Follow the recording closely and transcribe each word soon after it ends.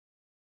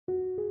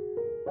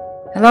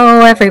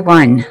Hello,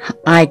 everyone.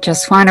 I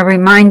just want to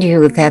remind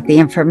you that the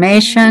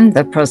information,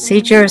 the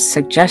procedures,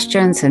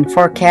 suggestions, and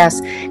forecasts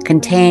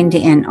contained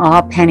in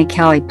all Penny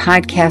Kelly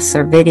podcasts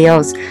or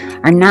videos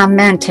are not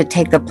meant to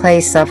take the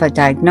place of a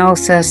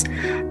diagnosis,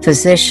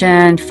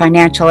 physician,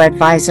 financial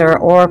advisor,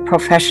 or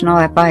professional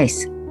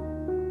advice.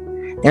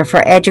 They're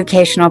for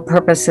educational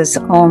purposes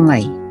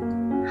only.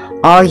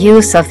 All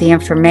use of the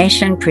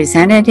information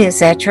presented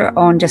is at your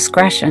own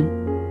discretion.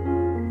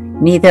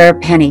 Neither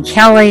Penny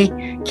Kelly,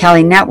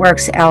 Kelly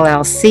Networks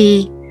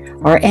LLC,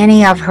 or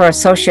any of her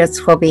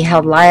associates will be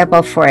held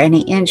liable for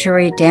any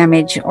injury,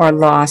 damage, or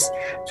loss,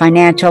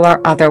 financial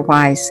or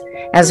otherwise,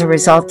 as a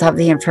result of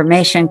the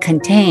information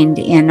contained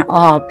in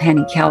all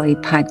Penny Kelly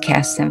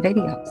podcasts and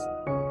videos.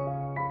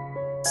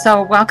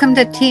 So, welcome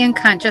to Tea and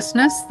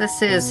Consciousness.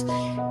 This is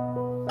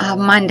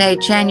Monday,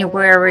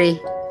 January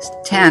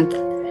 10th,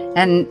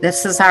 and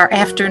this is our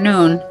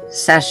afternoon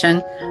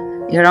session.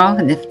 You know,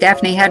 and if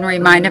Daphne hadn't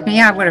reminded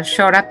me, I would have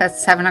showed up at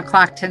 7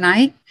 o'clock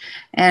tonight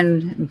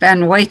and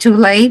been way too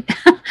late.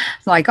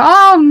 Like,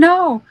 oh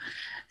no.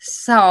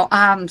 So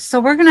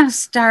we're going to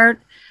start.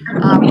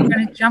 We're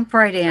going to jump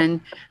right in.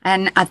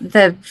 And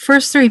the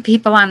first three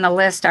people on the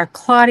list are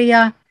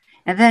Claudia,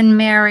 and then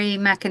Mary,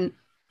 and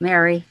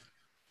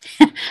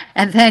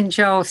then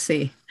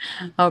Josie.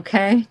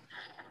 Okay.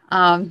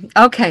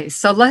 Okay.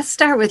 So let's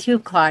start with you,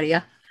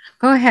 Claudia.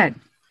 Go ahead.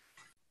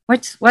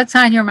 What's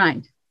on your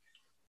mind?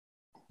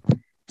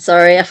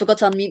 Sorry, I forgot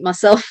to unmute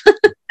myself.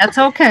 That's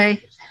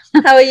okay.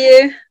 How are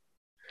you?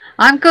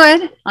 I'm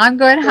good.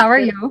 How are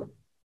you?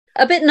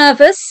 A bit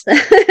nervous.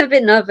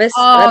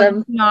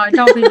 Oh, no,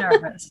 don't be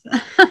nervous.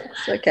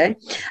 It's okay.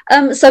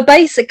 So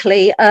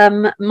basically,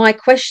 my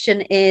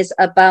question is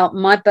about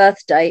my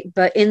birth date,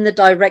 but in the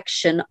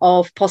direction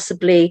of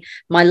possibly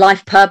my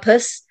life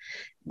purpose.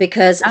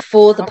 Because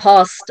for the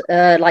past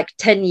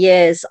 10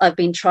 years, I've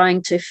been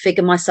trying to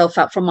figure myself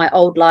out from my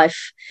old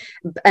life.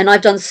 And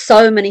I've done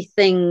so many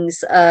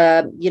things,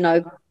 QHHT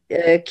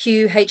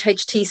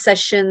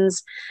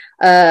sessions,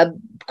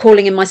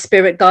 calling in my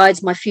spirit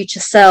guides, my future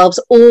selves,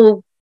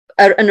 all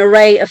an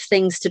array of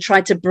things to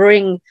try to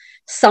bring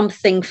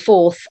something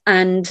forth.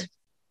 And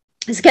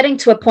it's getting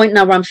to a point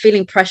now where I'm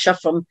feeling pressure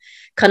from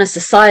kind of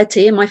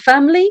society and my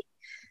family.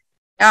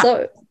 Yeah.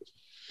 So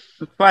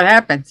what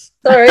happens?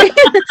 Sorry.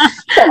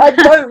 So I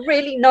don't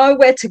really know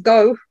where to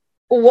go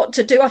or what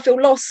to do. I feel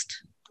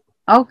lost.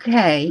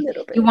 Okay.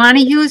 You want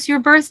to use your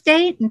birth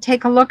date and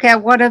take a look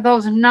at what are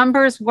those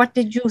numbers? What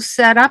did you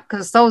set up?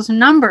 Because those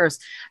numbers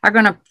are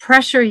going to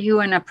pressure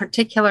you in a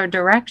particular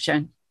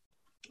direction.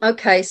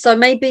 Okay. So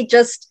maybe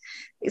just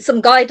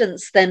some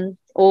guidance then,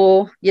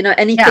 or,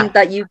 anything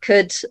that you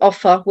could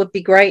offer would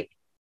be great.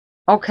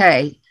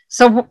 Okay.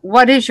 So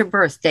what is your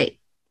birth date?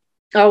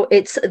 Oh,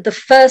 it's the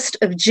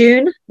 1st of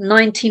June,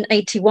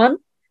 1981.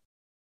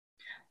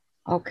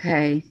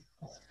 Okay.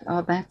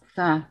 Oh, that's,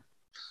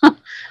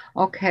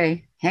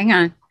 okay. Hang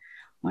on.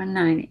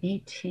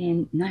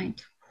 1918, 19.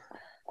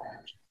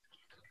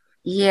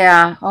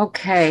 Yeah.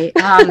 Okay.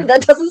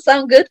 That doesn't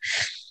sound good.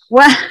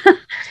 Well,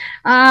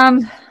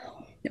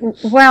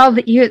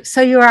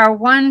 so you are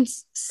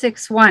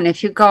 161.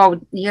 If you go,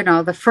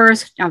 the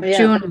 1st of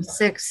June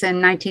 6th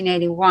in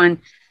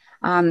 1981,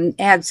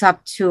 adds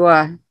up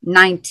to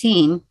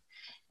 19,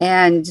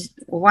 and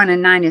 1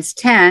 and 9 is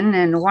 10,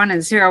 and 1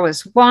 and 0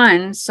 is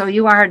 1. So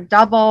you are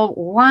double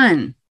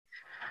 1,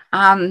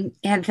 and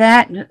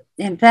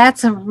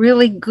that's a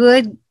really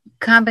good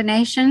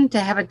combination to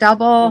have a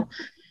double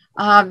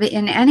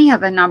in any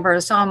of the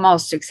numbers,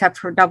 almost except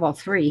for double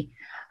 3.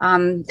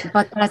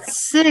 But that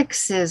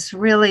 6 is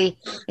really,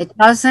 it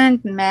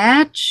doesn't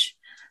match.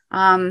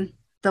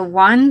 The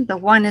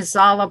one is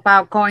all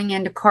about going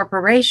into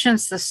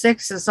corporations. The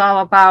 6 is all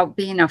about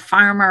being a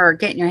farmer or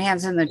getting your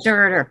hands in the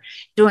dirt or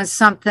doing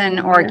something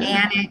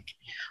organic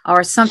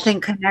or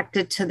something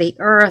connected to the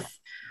earth,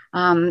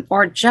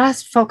 or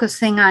just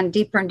focusing on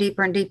deeper and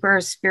deeper and deeper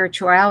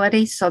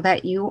spirituality so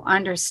that you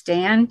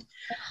understand.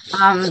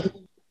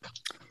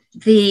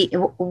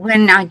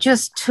 When I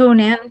just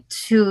tune in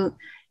to,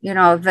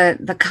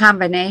 the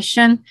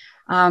combination,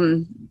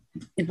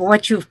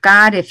 what you've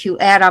got, if you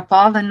add up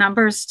all the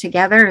numbers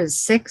together,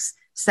 is 6,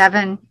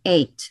 7,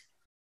 8.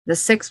 The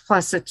 6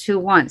 plus the 2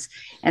 ones.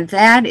 And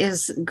that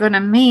is going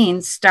to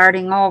mean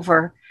starting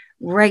over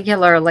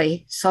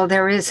regularly. So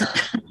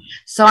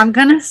so I'm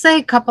going to say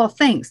a couple of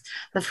things.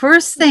 The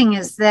first thing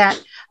is that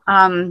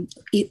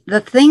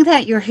the thing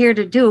that you're here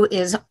to do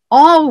is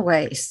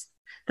always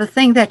the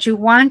thing that you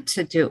want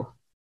to do.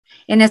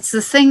 And it's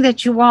the thing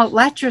that you won't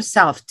let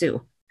yourself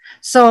do.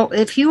 So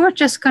if you were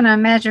just going to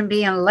imagine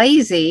being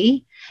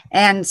lazy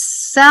and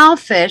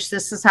selfish,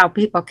 this is how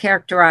people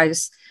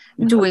characterize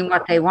doing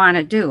what they want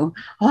to do.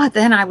 Oh,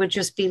 then I would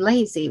just be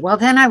lazy. Well,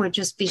 then I would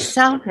just be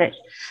selfish.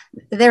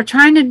 They're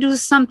trying to do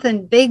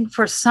something big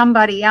for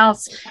somebody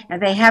else,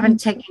 and they haven't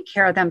taken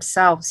care of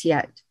themselves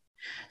yet.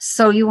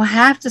 So you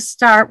have to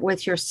start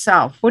with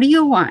yourself. What do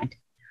you want?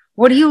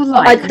 What do you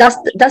like?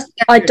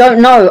 I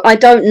don't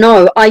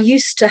know. I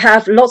used to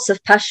have lots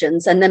of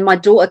passions, and then my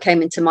daughter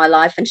came into my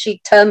life, and she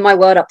turned my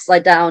world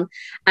upside down.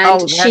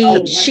 And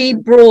she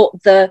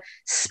brought the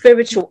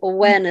spiritual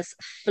awareness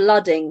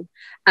flooding.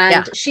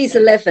 And she's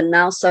 11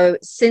 now. So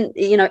since,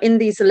 you know, in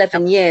these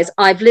 11 years,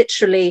 I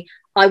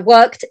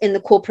worked in the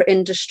corporate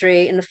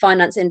industry, in the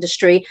finance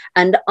industry,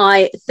 and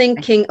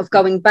thinking of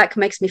going back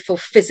makes me feel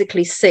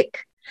physically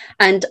sick,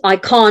 and I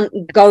can't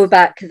go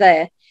back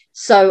there.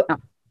 So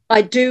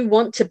I do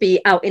want to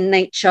be out in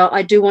nature.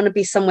 I do want to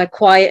be somewhere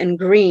quiet and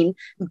green,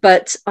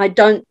 but I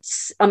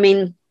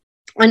mean,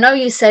 I know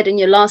you said in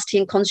your last Tea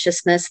and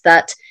Consciousness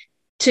that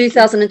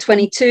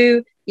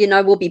 2022, you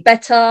know, will be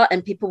better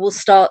and people will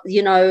start,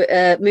 you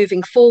know,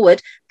 moving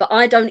forward. But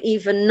I don't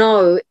even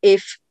know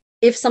if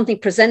something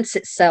presents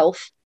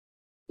itself,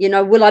 you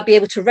know, will I be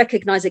able to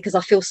recognize it, because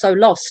I feel so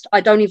lost.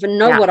 I don't even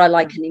know what I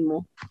like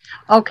anymore.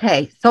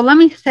 Okay, so let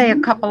me say a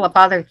couple of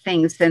other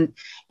things and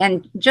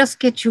just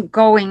get you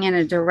going in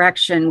a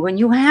direction. When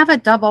you have a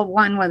double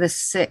one with a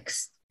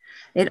 6,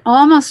 it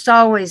almost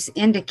always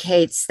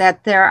indicates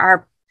that there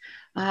are,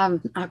 I'll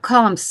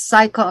call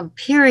them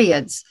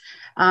periods,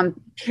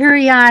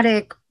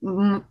 periodic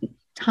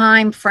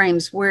time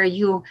frames where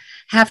you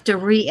have to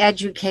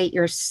re-educate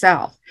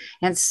yourself.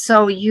 And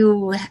so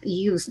you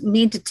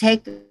need to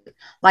take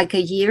like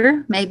a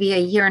year, maybe a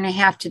year and a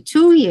half to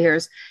 2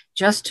 years,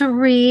 just to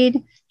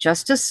read,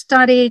 just to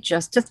study,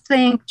 just to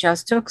think,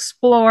 just to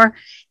explore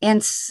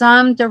in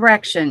some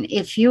direction.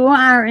 If you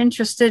are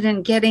interested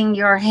in getting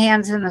your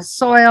hands in the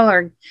soil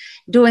or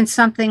doing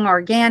something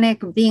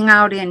organic, being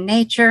out in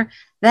nature,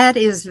 that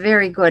is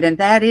very good. And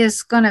that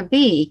is going to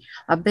be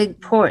a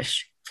big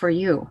push for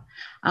you.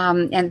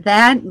 And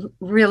that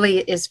really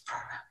is,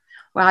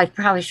 well, I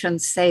probably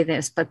shouldn't say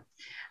this, but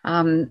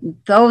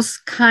those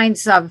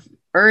kinds of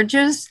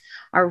urges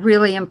are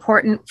really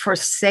important for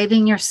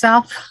saving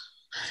yourself.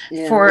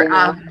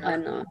 I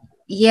know.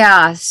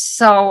 Yeah.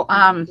 So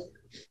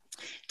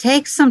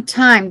take some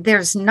time.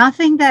 There's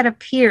nothing that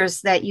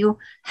appears that you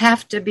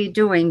have to be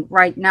doing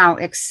right now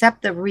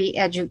except the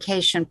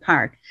re-education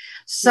part.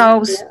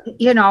 So,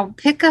 you know,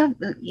 pick a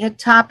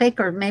topic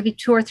or maybe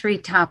 2 or 3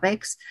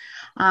 topics.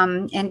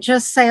 And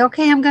just say,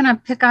 okay, I'm going to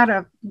pick out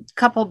a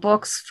couple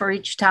books for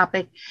each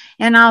topic,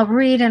 and I'll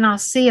read and I'll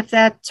see if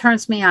that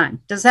turns me on.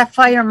 Does that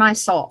fire my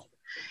soul?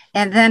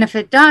 And then if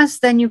it does,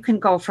 then you can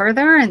go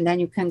further, and then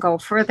you can go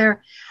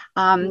further.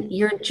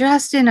 You're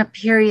just in a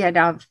period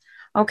of,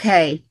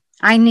 okay,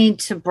 I need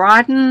to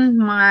broaden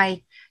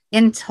my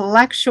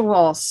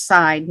intellectual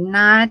side,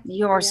 not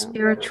your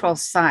spiritual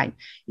side.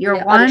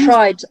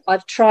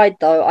 I've tried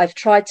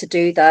to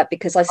do that,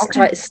 because I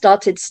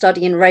started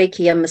studying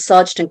Reiki and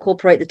massage to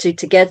incorporate the two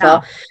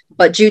together,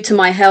 but due to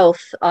my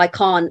health I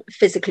can't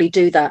physically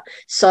do that.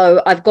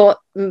 So I've got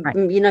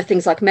you know,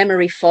 things like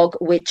memory fog,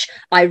 which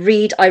I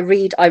read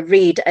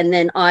and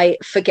then I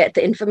forget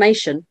the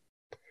information.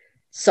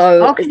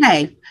 So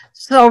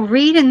so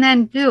read and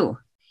then do.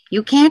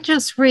 You can't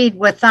just read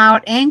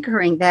without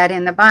anchoring that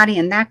in the body,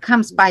 and that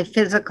comes by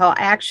physical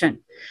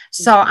action.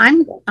 So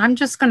I'm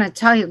just going to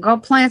tell you, go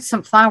plant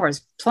some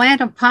flowers,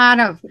 plant a pot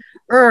of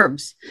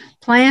herbs,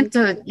 plant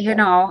a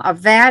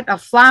vat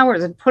of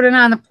flowers and put it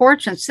on the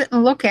porch and sit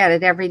and look at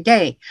it every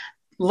day.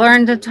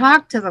 Learn to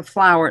talk to the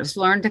flowers,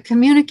 learn to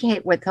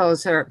communicate with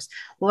those herbs,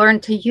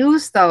 learn to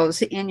use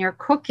those in your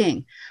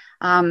cooking.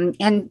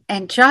 And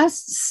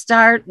just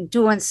start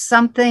doing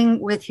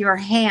something with your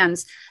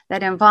hands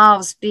that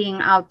involves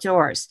being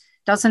outdoors.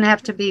 Doesn't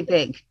have to be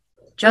big.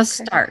 Just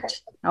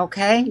start.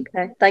 Okay.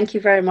 Thank you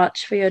very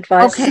much for your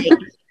advice. Okay.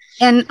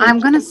 And I'm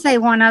going to say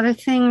one other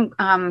thing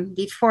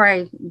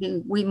before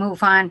we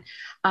move on.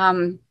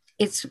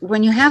 It's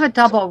when you have a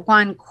double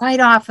one, quite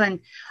often,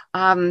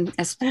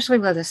 especially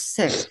with a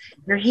 6,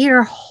 you're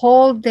here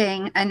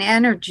holding an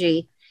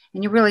energy,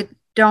 and you really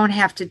don't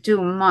have to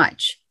do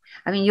much.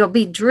 I mean, you'll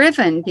be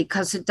driven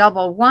because a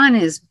double one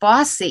is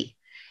bossy,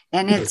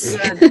 and it's,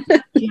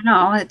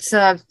 it's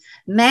a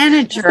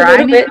manager.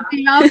 I need to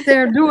be out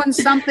there doing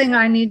something.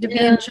 I need to be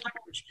in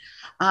charge.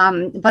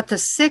 But the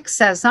 6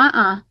 says,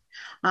 and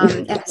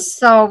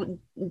so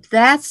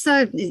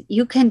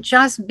you can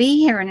just be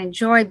here and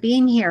enjoy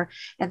being here.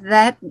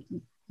 And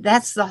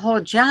that's the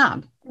whole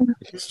job.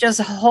 It's just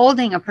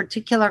holding a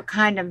particular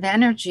kind of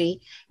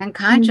energy and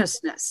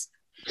consciousness.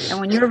 And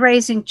when you're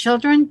raising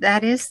children,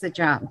 that is the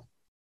job.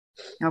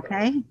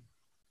 Okay.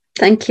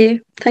 Thank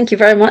you. Thank you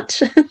very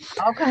much.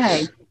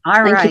 Okay.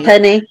 All right. Thank you,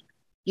 Penny.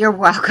 You're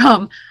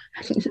welcome.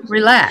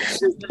 Relax.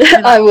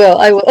 I will.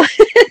 I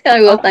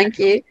will. Thank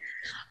you.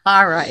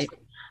 All right.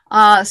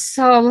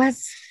 So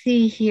let's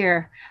see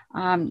here.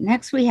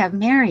 Next we have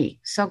Mary.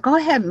 So go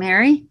ahead,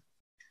 Mary.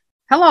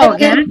 Hello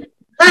again.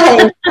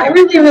 Hi. I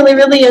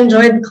really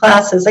enjoyed the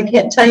classes. I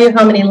can't tell you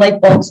how many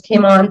light bulbs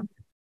came on.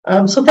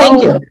 So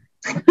thank you.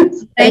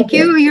 Thank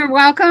you. You're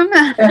welcome.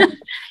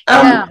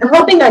 I'm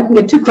hoping I can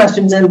get 2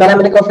 questions in, but I'm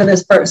going to go for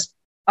this first.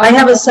 I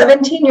have a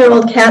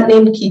 17-year-old cat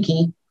named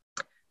Kiki,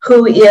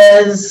 who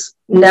is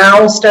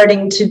now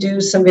starting to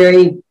do some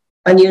very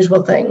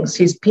unusual things.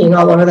 He's peeing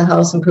all over the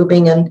house and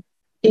pooping, and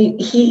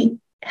he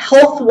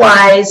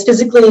health-wise,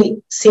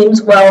 physically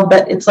seems well,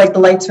 but it's like the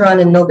lights are on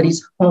and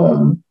nobody's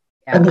home.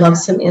 Yeah. I'd love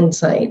some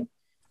insight.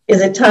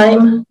 Is it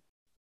time?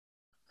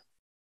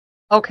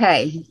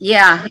 Okay.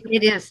 Yeah,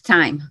 it is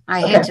time.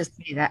 I hate to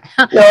say that.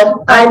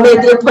 No, I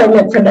made the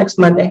appointment for next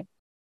Monday.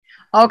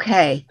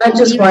 Okay. I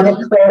just wanted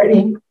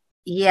clarity.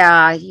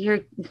 Yeah,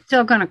 you're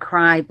still going to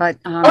cry, but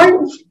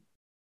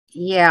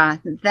yeah,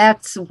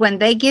 that's when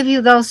they give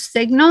you those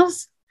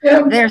signals,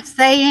 they're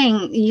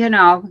saying, you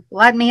know,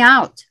 let me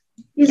out.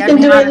 He's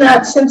been doing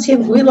that since I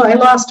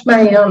lost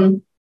my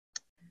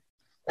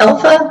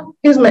alpha.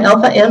 He was my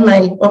alpha and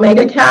my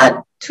omega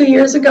cat 2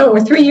 years ago or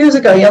 3 years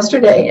ago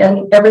yesterday.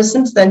 And ever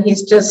since then,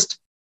 he's just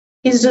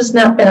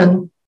not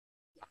been.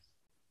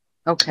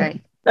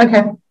 Okay.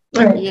 Okay.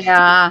 All right.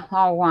 Yeah.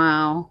 Oh,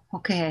 wow.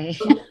 Okay.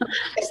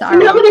 Sorry. I'm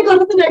going to go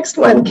to the next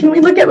one. Can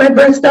we look at my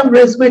birth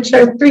numbers, which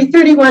are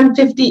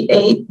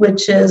 33158,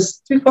 which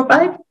is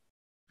 345?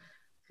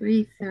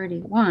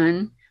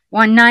 331.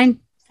 19.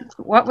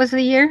 What was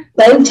the year?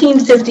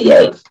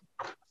 1958.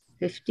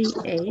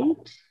 58.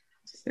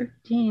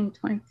 13,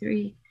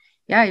 23.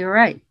 Yeah, you're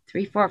right.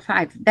 3, 4,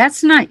 5.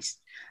 That's nice.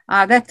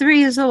 That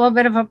 3 is a little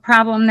bit of a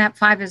problem. That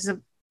 5 is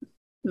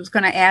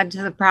going to add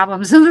to the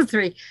problems of the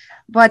 3.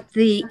 But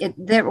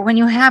when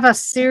you have a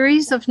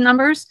series of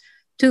numbers,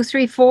 2,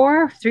 3,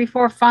 4, 3,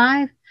 4,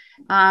 5,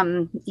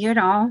 you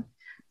know,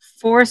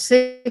 4,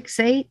 6,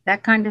 8,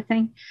 that kind of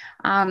thing.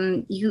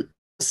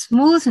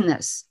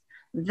 Smoothness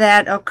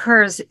that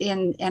occurs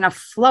in a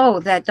flow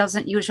that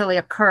doesn't usually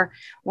occur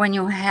when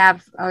you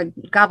have a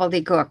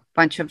gobbledygook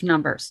bunch of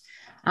numbers.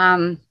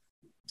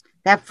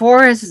 That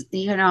 4 is,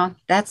 you know,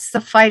 that's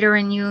the fighter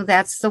in you.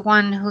 That's the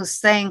one who's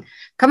saying,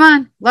 come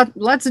on,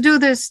 let's do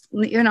this.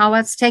 You know,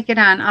 let's take it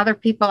on. Other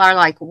people are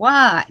like,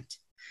 what?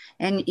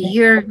 And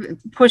you're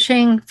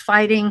pushing,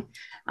 fighting,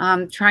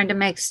 trying to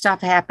make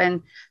stuff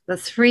happen. The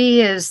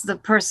 3 is the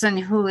person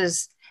who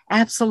is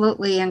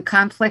absolutely in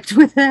conflict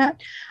with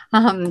that.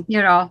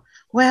 You know,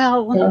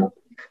 well,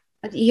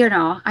 you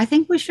know, I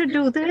think we should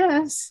do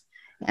this.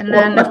 And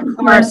then, of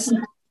course,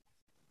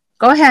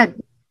 go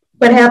ahead.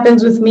 What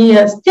happens with me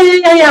is,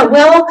 yeah.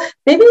 Well,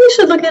 maybe we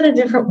should look at it a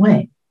different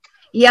way.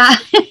 Yeah,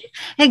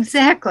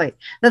 exactly.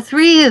 The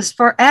 3 is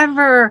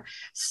forever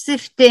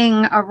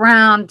sifting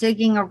around,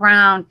 digging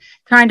around,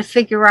 trying to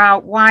figure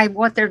out why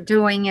what they're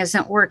doing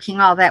isn't working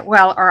all that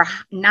well, or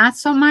not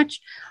so much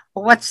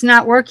what's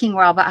not working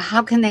well, but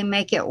how can they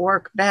make it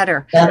work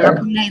better? How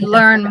can they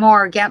learn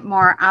more, get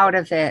more out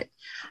of it?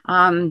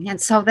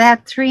 And so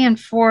that 3 and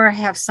 4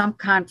 have some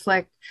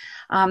conflict.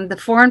 The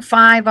 4 and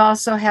 5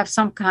 also have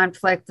some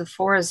conflict. The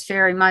 4 is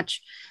very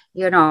much,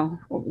 you know,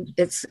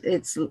 it's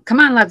come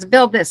on, let's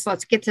build this,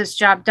 let's get this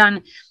job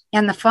done.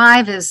 And the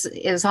 5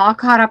 is all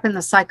caught up in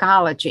the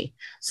psychology.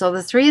 So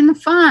the 3 and the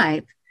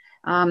 5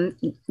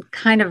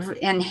 kind of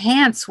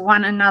enhance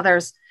one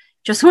another's.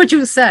 Just what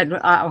you said.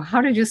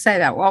 How did you say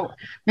that? Well,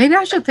 maybe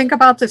I should think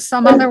about this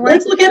some other way.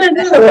 Let's look at it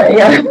another way.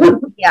 Yeah.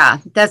 Yeah,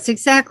 that's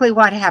exactly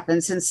what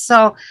happens. And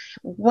so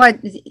what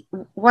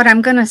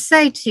I'm going to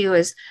say to you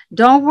is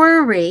don't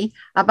worry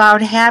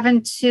about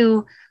having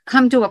to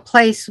come to a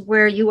place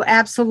where you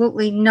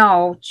absolutely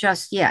know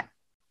just yet.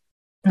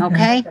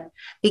 Okay?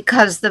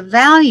 Because the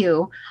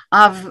value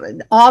of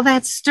all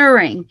that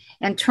stirring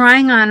and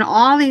trying on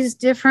all these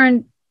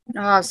different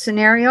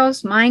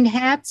scenarios, mind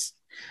hats,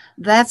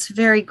 that's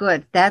very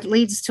good. That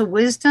leads to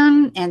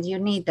wisdom, and you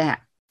need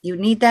that. You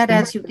need that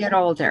as you get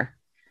older.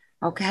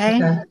 Okay?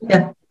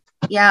 Yeah.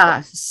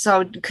 Yeah.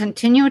 So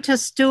continue to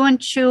stew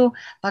and chew,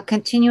 but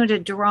continue to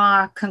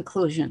draw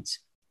conclusions.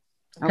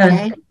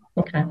 Okay?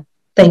 Okay.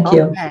 Thank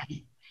you.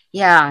 Okay.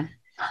 Yeah.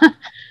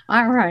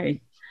 All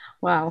right.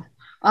 Wow.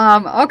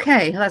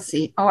 Okay. Let's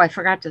see. Oh, I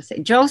forgot to say,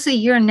 Josie,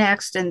 you're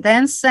next, and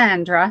then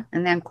Sandra,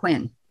 and then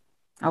Quinn.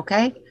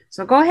 Okay?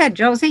 So go ahead,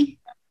 Josie.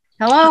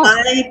 Hello.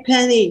 Hi,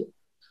 Penny.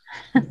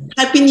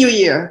 Happy New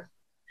Year.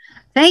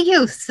 Thank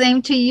you.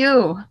 Same to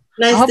you.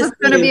 Nice I hope it's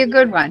going to be a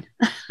good one.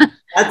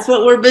 That's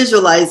what we're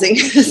visualizing.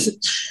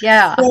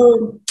 Yeah.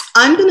 So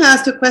I'm going to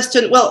ask a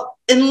question. Well,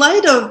 in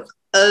light of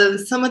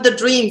some of the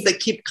dreams that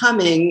keep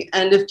coming,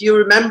 and if you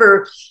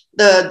remember,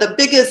 the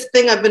biggest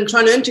thing I've been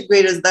trying to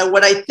integrate is that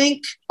what I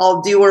think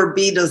I'll do or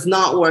be does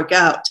not work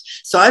out.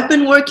 So I've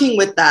been working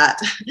with that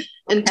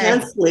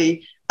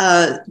intensely.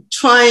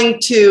 Trying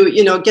to,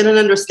 you know, get an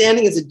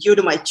understanding. Is it due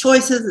to my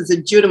choices? Is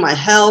it due to my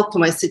health, to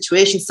my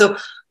situation? So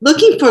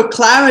looking for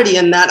clarity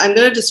in that, I'm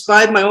going to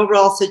describe my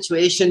overall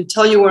situation,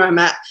 tell you where I'm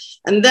at,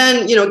 and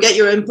then, you know, get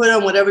your input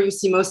on whatever you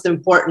see most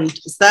important.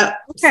 Does that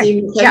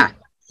seem okay? Yeah.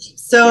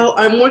 So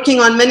I'm working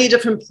on many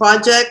different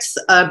projects.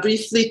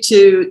 Briefly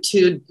to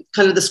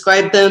kind of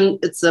describe them,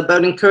 it's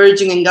about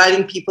encouraging and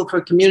guiding people for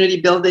community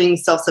building,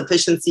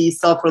 self-sufficiency,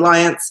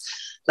 self-reliance,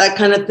 that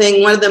kind of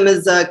thing. One of them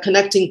is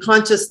connecting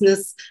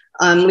consciousness.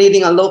 I'm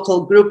leading a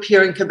local group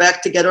here in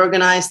Quebec to get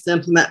organized to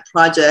implement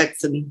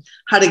projects and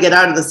how to get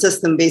out of the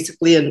system,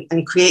 basically,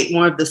 and create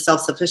more of the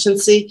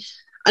self-sufficiency.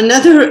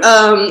 Another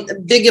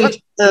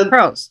big...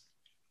 Pros.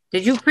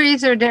 Did you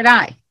freeze or did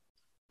I?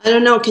 I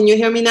don't know. Can you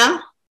hear me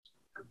now?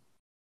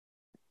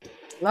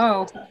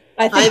 Hello.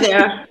 Hi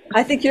there.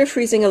 I think you're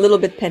freezing a little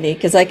bit, Penny,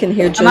 because I can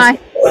hear Josie. Am I?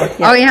 Yeah.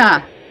 Oh,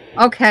 yeah.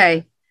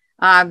 Okay.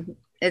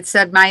 It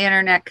said my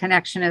internet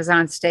connection is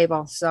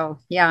unstable. So,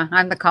 yeah,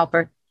 I'm the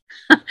culprit.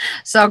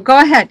 So go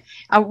ahead.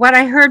 What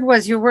I heard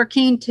was you're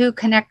working to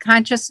connect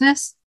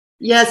consciousness.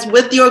 Yes,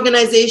 with the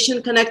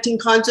organization Connecting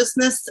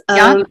Consciousness,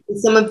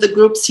 some of the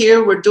groups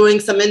here, we're doing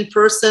some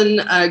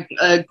in-person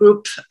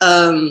group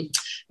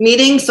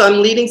meetings. So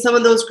I'm leading some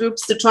of those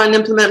groups to try and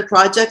implement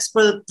projects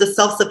for the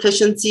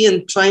self-sufficiency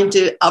and trying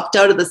to opt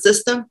out of the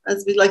system,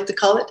 as we like to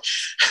call it.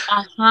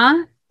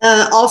 Uh-huh.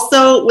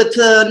 Also, with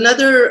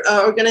another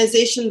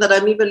organization that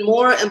I'm even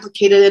more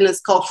implicated in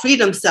is called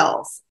Freedom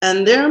Cells.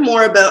 And they're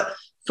more about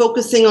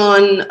focusing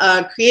on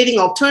creating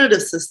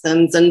alternative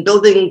systems and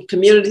building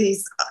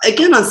communities,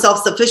 again, on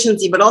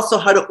self-sufficiency, but also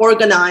how to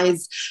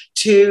organize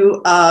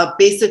to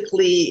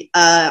basically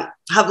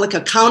have like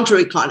a counter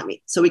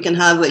economy. So we can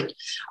have like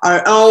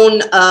our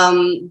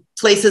own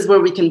places where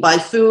we can buy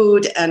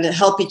food and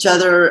help each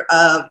other,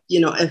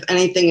 if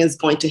anything is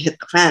going to hit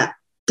the fan.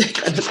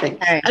 Kind of thing.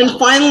 Okay. And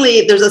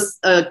finally, there's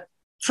a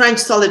French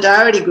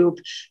solidarity group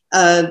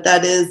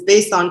that is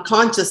based on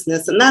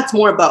consciousness, and that's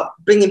more about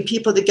bringing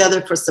people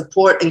together for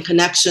support and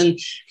connection,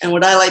 and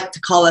what I like to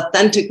call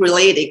authentic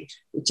relating,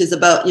 which is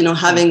about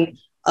having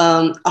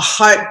a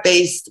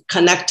heart-based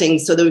connecting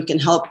so that we can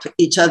help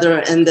each other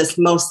in this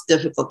most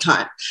difficult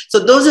time. So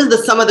those are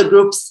some of the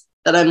groups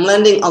that I'm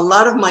lending a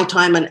lot of my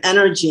time and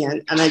energy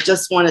in, and I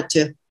just wanted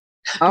to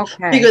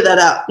figure that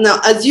out.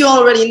 Now, as you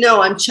already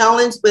know, I'm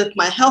challenged with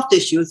my health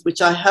issues,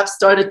 which I have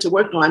started to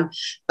work on,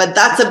 but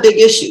that's a big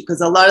issue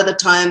because a lot of the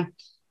time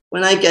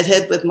when I get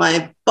hit with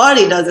my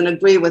body doesn't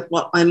agree with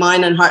what my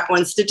mind and heart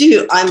wants to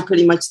do, I'm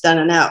pretty much done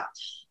and out.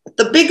 But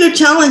the bigger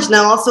challenge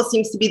now also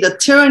seems to be the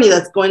tyranny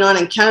that's going on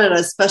in Canada,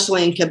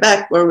 especially in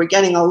Quebec, where we're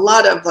getting a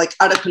lot of like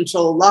out of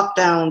control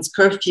lockdowns,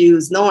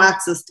 curfews, no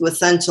access to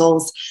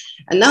essentials.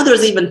 And now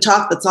there's even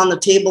talk that's on the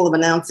table of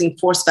announcing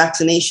forced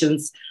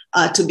vaccinations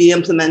to be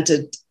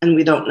implemented, and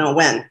we don't know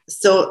when.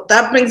 So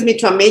that brings me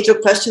to a major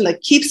question that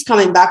keeps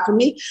coming back for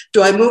me.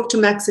 Do I move to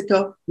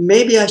Mexico?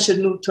 Maybe I should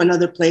move to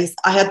another place.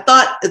 I had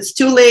thought it's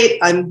too late.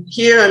 I'm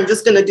here. I'm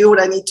just going to do what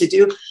I need to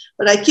do.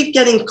 But I keep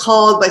getting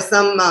called by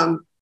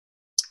some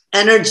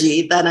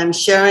energy that I'm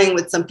sharing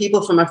with some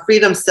people from a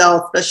Freedom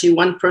Cell, especially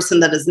one person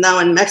that is now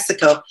in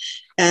Mexico.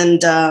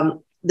 And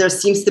there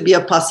seems to be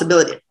a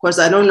possibility. Of course,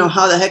 I don't know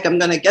how the heck I'm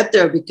going to get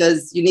there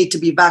because you need to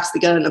be vaxxed to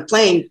get on a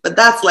plane. But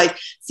that's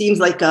seems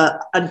like a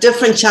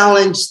different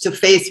challenge to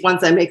face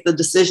once I make the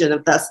decision,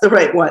 if that's the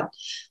right one.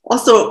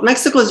 Also,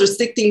 Mexico is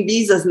restricting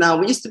visas now.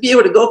 We used to be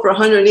able to go for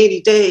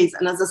 180 days.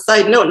 And as a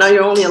side note, now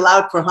you're only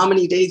allowed for how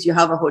many days you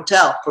have a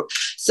hotel.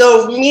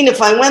 So, I mean,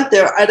 if I went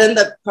there, I'd end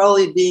up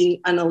probably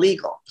being an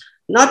illegal.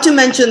 Not to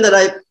mention that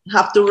I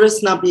have to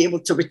risk not being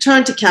able to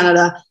return to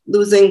Canada,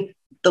 losing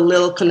the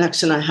little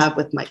connection I have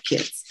with my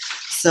kids.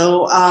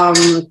 So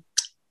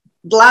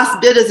the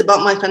last bit is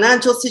about my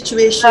financial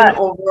situation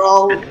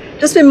overall.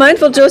 Just be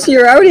mindful, Josie,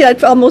 you're already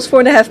at almost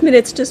 4.5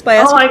 minutes just by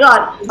asking. Oh my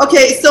God.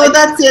 Okay, so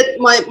that's it.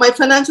 My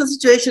financial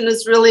situation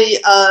is really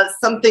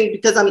something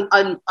because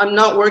I'm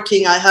not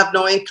working, I have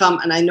no income,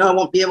 and I know I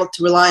won't be able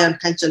to rely on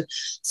pension.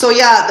 So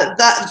yeah,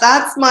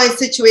 that's my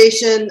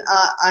situation.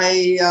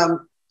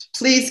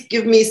 Please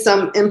give me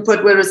some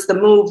input, whether it's the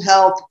Move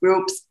Health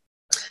groups,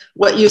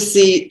 what you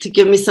see, to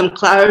give me some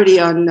clarity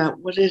on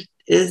what it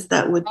is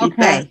that would be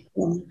best.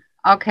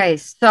 Okay,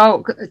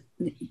 so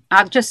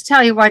I'll just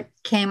tell you what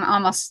came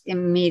almost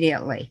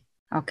immediately,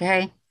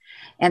 okay?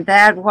 And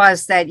that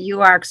was that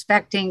you are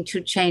expecting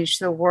to change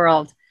the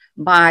world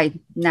by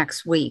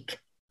next week,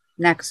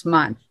 next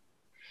month.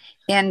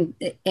 And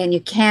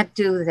you can't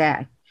do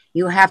that.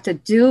 You have to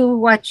do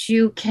what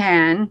you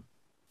can,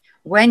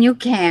 when you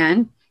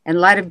can, and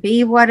let it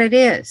be what it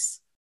is.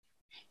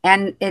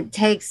 And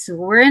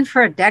we're in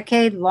for a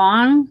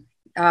decade-long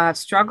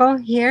struggle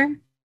here.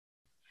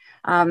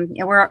 And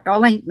we're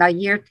only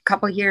a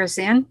couple years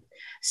in.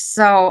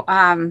 So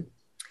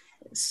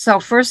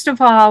first of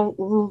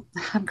all,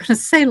 I'm going to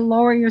say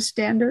lower your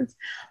standards,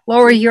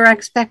 lower your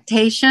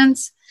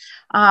expectations.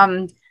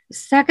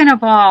 Second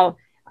of all,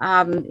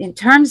 in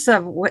terms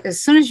of as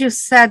soon as you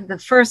said the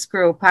first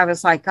group, I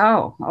was like,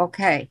 oh,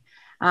 okay.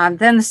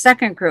 Then the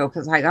second group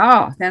was like,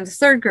 oh, then the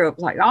third group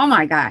was like, oh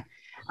my God.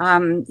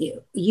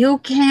 You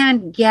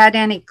can't get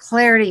any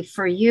clarity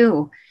for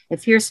you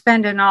if you're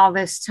spending all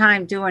this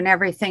time doing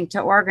everything to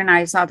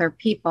organize other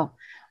people.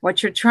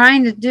 What you're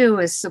trying to do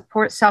is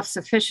support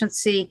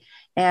self-sufficiency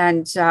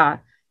and, a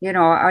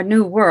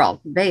new world,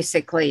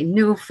 basically,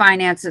 new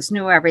finances,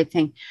 new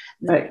everything.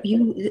 Right.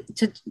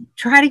 To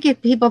try to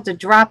get people to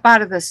drop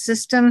out of the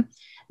system,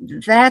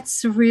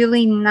 that's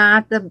really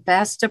not the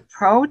best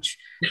approach.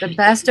 The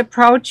best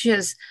approach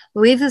is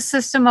leave the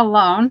system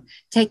alone,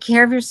 take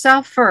care of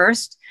yourself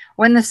first.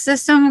 When the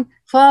system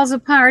falls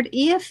apart,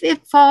 if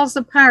it falls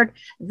apart,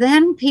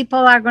 then people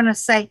are going to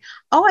say,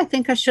 oh, I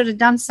think I should have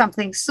done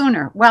something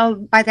sooner. Well,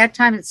 by that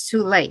time, it's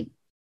too late.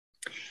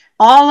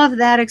 all of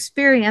that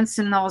experience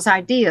and those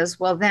ideas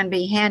will then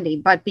be handy.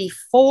 But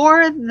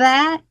before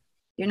that,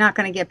 you're not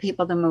going to get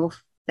people to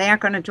move. They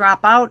aren't going to drop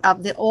out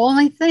of the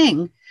only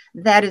thing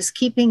that is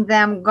keeping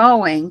them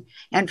going,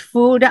 and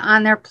food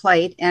on their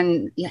plate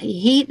and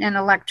heat and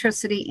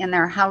electricity in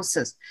their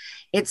houses.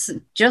 It's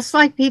just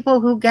like people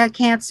who get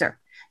cancer.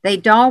 They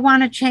don't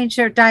want to change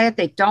their diet.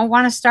 They don't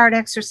want to start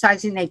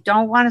exercising. They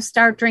don't want to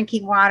start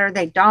drinking water.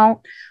 They don't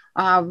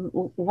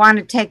want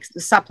to take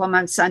the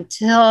supplements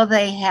until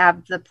they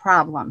have the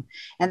problem.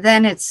 And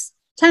then it's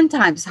 10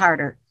 times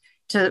harder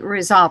to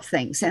resolve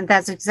things. And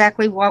that's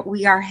exactly what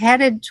we are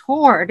headed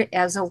toward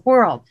as a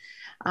world.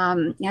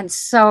 And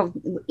so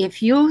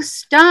if you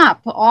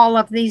stop all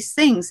of these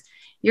things,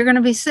 you're going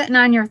to be sitting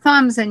on your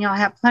thumbs and you'll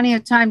have plenty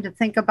of time to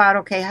think about,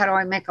 okay, how do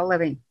I make a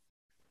living?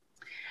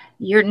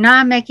 You're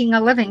not making a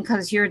living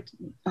because you're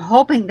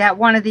hoping that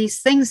one of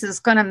these things is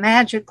going to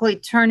magically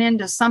turn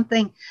into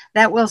something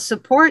that will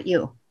support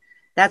you.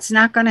 That's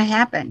not going to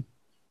happen.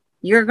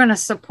 You're going to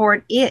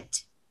support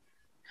it.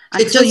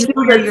 It just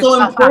feels it's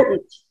so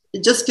important.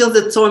 It just feels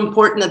it's so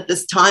important at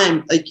this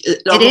time. Like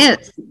it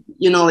is.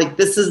 You know, like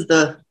this is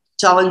the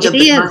challenge of the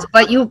time. It is,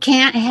 but you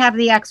can't have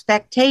the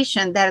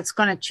expectation that it's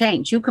going to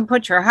change. You can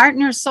put your heart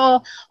and your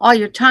soul, all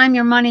your time,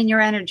 your money, and your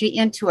energy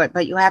into it,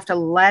 but you have to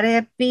let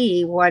it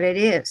be what it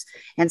is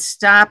and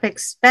stop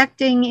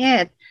expecting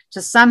it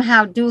to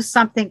somehow do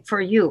something for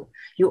you.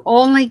 You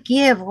only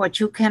give what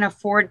you can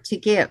afford to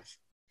give.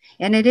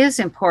 And it is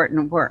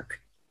important work.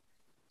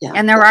 Yeah.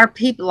 And there are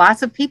people,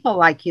 lots of people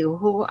like you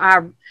who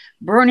are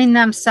burning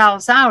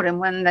themselves out. And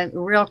when the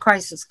real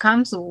crisis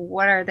comes,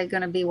 what are they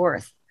going to be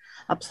worth?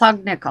 A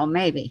plug nickel,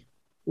 maybe.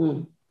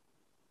 Mm.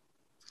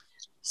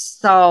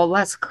 So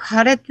let's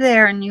cut it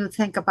there and you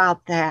think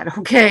about that.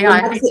 Okay.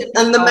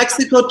 And the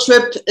Mexico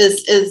trip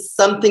is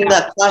something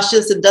that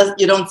flashes.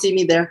 You don't see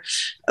me there.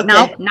 Okay.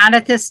 No, not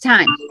at this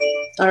time.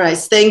 All right.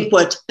 Staying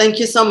put. Thank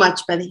you so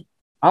much, Betty.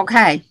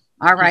 Okay.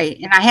 All right.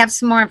 And I have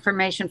some more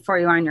information for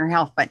you on your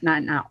health, but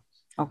not now.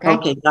 Okay.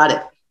 Okay. Got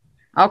it.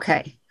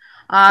 Okay.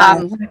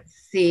 Let's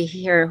see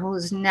here.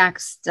 Who's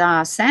next?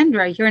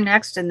 Sandra, you're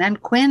next, and then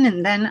Quinn,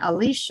 and then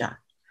Alicia.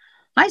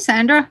 Hi,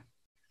 Sandra.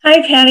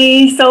 Hi,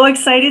 Penny. So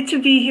excited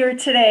to be here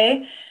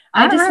today.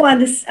 I just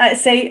wanted to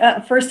say,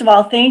 first of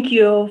all, thank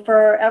you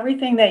for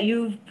everything that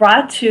you've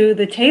brought to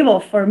the table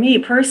for me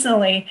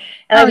personally.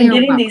 And I've been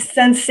getting these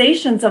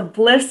sensations of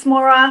bliss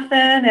more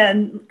often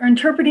and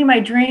interpreting my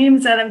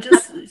dreams. And I'm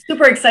just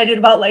super excited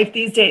about life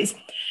these days.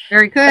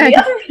 Very good.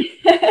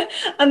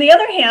 On the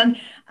other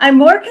hand, I'm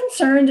more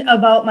concerned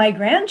about my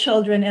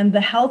grandchildren and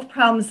the health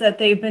problems that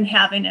they've been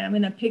having. And I'm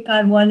going to pick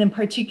on one in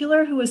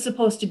particular who is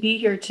supposed to be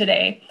here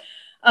today.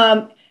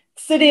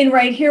 Sitting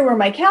right here where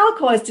my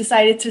calico has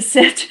decided to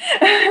sit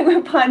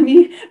upon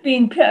me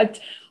being picked.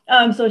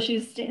 So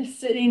she's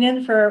sitting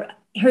in for,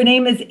 her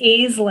name is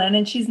Aislinn,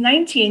 and she's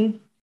 19.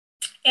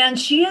 And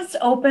she has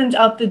opened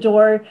up the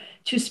door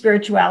to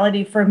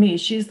spirituality for me.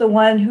 She's the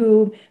one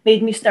who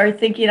made me start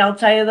thinking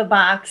outside of the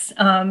box.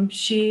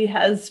 She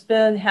has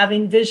been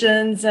having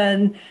visions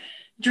and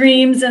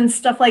dreams and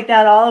stuff like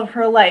that all of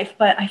her life.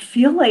 But I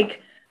feel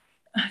like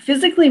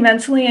physically,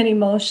 mentally, and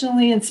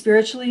emotionally and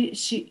spiritually,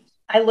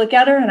 I look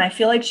at her and I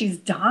feel like she's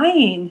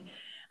dying.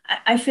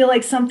 I feel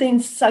like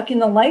something's sucking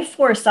the life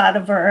force out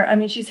of her. I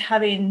mean, she's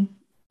having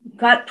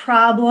gut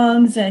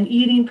problems and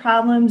eating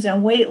problems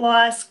and weight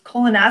loss,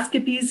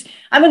 colonoscopies.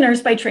 I'm a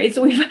nurse by trade,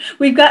 so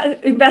we've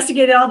got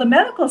investigated all the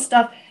medical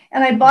stuff.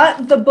 And I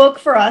bought the book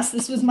for us.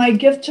 This was my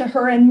gift to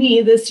her and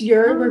me this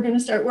year. We're going to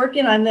start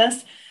working on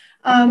this.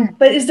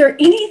 But is there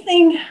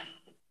anything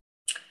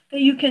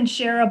that you can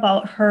share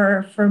about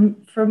her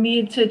for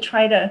me to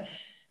try to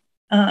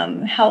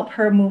help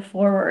her move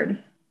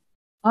forward?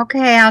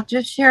 Okay, I'll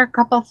just share a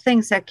couple of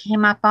things that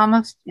came up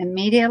almost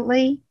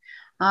immediately.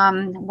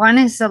 One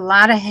is a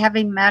lot of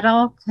heavy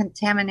metal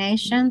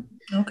contamination.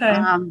 Okay.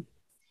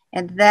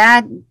 And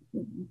that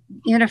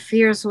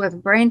interferes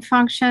with brain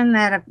function,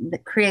 that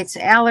creates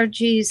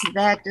allergies,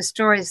 that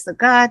destroys the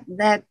gut,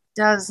 that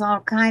does all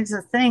kinds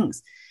of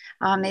things.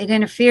 It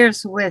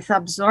interferes with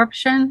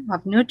absorption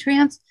of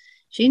nutrients.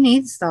 She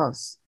needs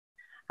those.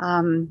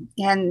 And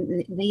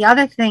the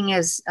other thing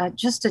is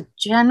just a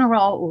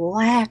general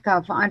lack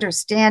of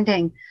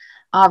understanding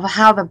of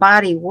how the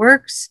body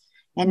works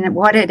and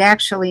what it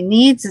actually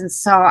needs. And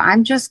so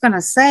I'm just going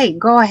to say,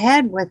 go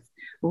ahead with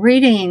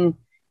reading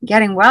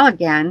Getting Well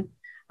Again.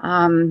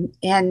 And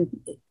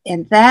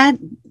that,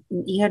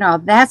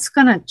 that's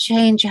going to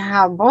change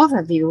how both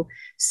of you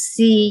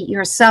see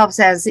yourselves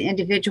as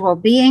individual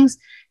beings,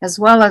 as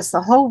well as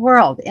the whole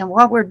world and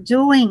what we're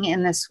doing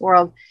in this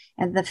world.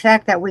 And the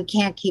fact that we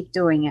can't keep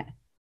doing it.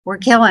 We're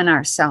killing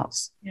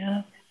ourselves.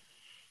 Yeah.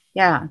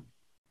 Yeah.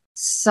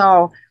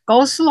 So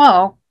go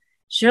slow.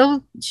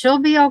 She'll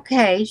be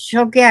okay.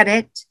 She'll get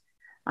it.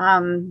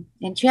 And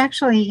she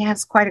actually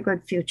has quite a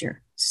good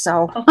future.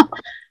 So,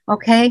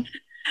 okay.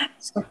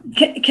 So,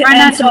 try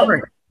not to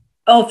worry.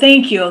 Oh,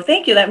 thank you.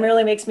 Thank you. That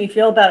really makes me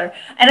feel better.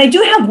 And I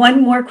do have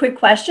one more quick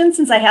question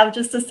since I have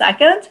just a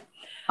second.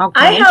 Okay.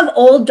 I have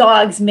old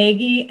dogs,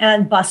 Maggie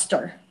and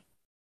Buster.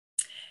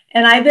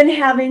 And I've been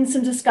having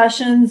some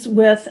discussions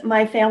with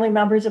my family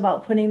members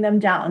about putting them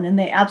down, and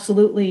they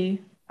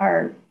absolutely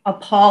are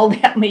appalled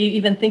at me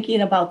even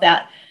thinking about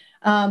that.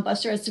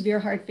 Buster has severe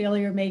heart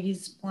failure.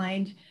 Maggie's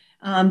blind.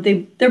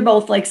 They're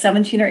both like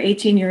 17 or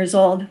 18 years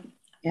old.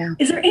 Yeah.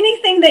 Is there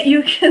anything that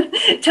you can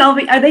tell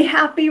me? Are they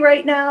happy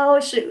right now?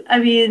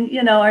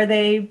 Are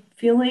they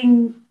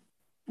feeling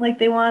like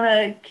they want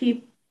to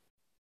keep?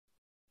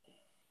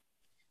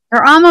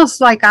 They're almost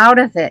like out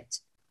of it.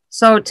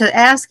 So to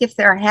ask if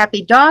they're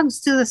happy, dogs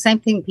do the same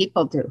thing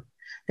people do.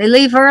 They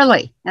leave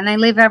early and they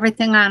leave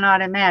everything on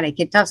automatic.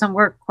 It doesn't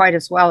work quite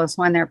as well as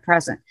when they're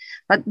present.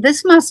 But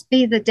this must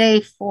be the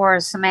day for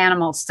some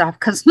animal stuff,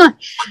 because the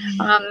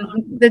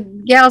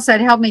gals that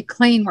helped me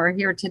clean were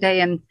here today,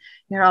 and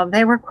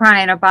they were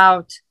crying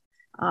about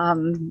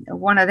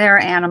one of their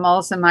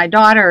animals, and my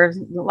daughter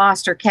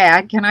lost her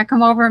cat. Can I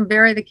come over and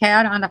bury the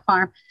cat on the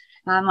farm?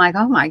 I'm like,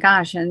 oh my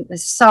gosh. And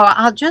so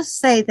I'll just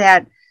say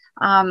that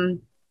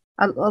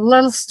a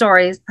little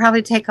story,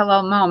 probably take a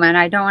little moment.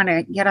 I don't want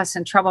to get us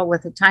in trouble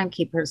with the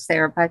timekeepers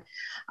there, but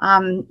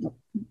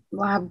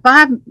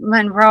Bob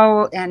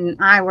Monroe and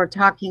I were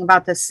talking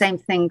about the same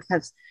thing,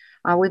 because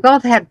we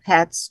both had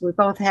pets, we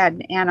both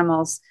had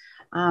animals,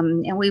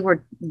 and we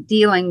were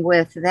dealing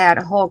with that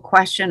whole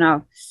question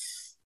of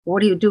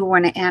what do you do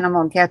when an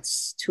animal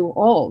gets too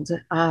old?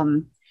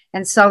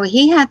 And so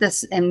he had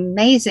this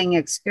amazing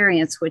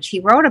experience, which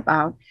he wrote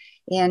about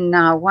in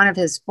one of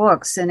his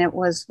books. And it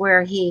was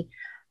where he,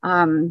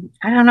 I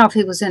don't know if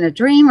he was in a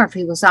dream or if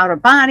he was out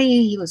of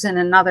body, he was in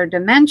another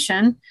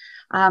dimension.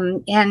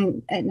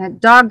 And a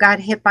dog got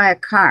hit by a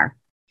car.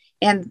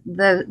 And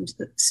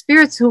the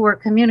spirits who were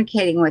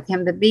communicating with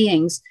him, the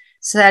beings,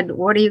 said,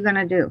 what are you going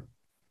to do?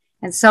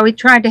 And so he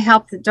tried to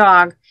help the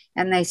dog,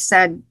 and they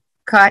said,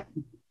 cut.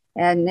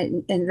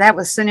 And that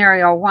was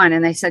scenario one.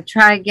 And they said,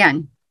 try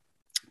again.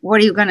 What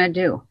are you going to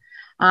do?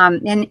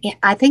 And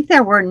I think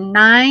there were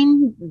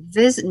nine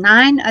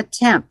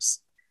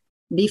attempts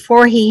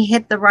before he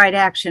hit the right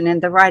action.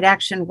 And the right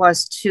action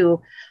was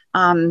to,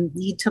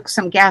 he took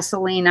some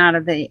gasoline out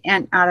of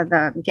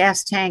the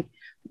gas tank,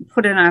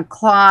 put it on a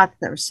cloth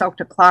or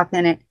soaked a cloth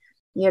in it,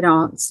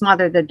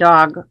 smothered the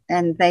dog.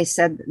 And they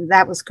said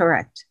that was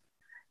correct.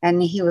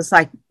 And he was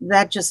like,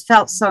 that just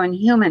felt so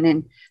inhuman.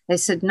 And they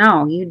said,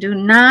 no, you do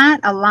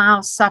not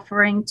allow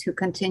suffering to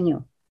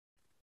continue.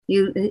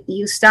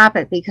 You stop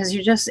it, because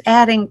you're just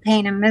adding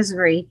pain and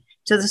misery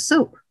to the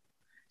soup.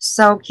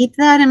 So keep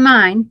that in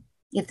mind.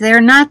 If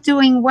they're not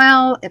doing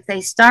well, if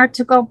they start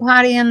to go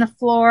potty on the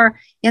floor,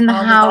 in the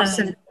house,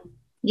 and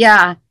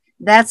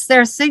that's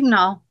their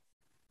signal.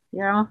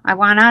 I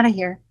want out of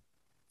here.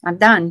 I'm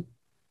done.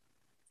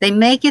 They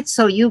make it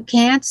so you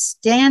can't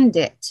stand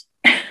it.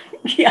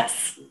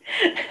 Yes.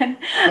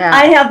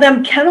 I have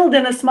them kenneled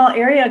in a small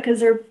area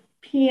because they're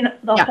peeing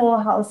the whole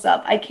house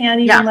up. I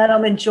can't even let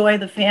them enjoy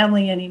the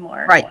family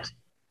anymore. Right.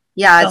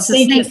 Yeah, so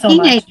it's the same.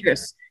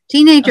 Teenagers.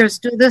 Teenagers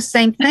do the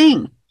same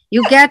thing.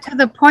 You get to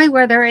the point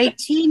where they're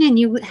 18 and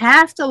you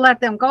have to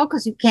let them go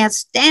because you can't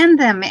stand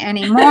them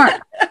anymore.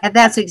 And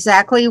that's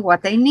exactly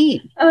what they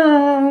need.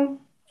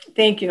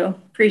 Thank you.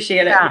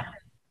 Appreciate it. Yeah.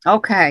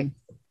 Okay.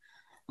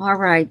 All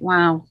right.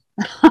 Wow.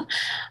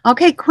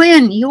 Okay,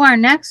 Quinn, you are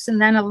next, and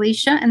then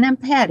Alicia, and then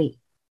Patty.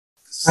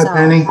 Hi,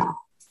 Penny.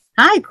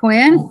 Hi,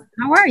 Quinn.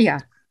 How are you?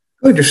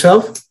 Good.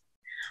 Yourself?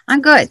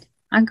 I'm good.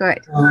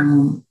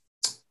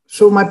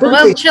 So my birthday. A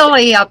little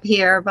chilly up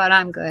here, but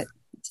I'm good.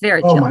 It's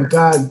very chilly. Oh my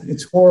God,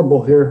 it's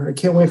horrible here. I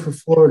can't wait for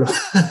Florida.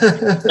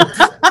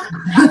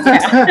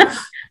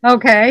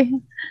 Okay.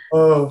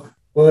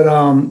 But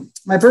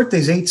my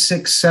birthday's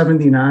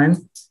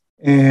 8/6/79,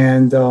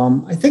 and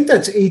I think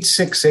that's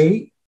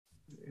 868.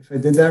 If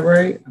I did that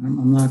right,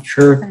 I'm not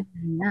sure.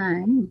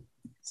 9,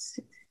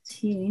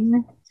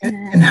 16.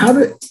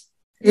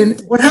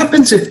 And what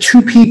happens if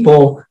two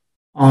people?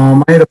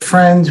 I had a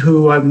friend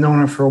who I've known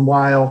her for a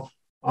while.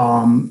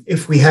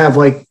 If we have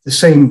like the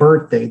same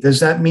birthday, does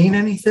that mean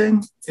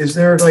anything? Is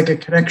there like a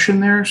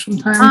connection there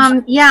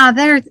sometimes?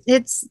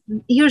 It's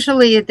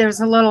usually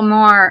there's a little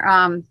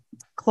more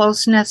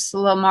closeness, a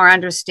little more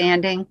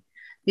understanding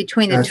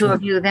between the two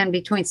of you than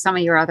between some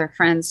of your other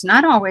friends.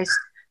 Not always.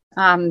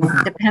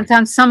 Depends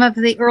on some of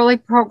the early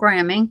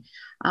programming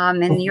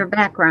and your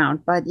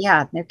background, but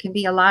yeah, there can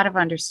be a lot of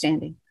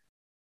understanding.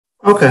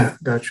 Okay,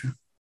 gotcha.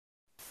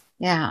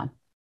 Yeah.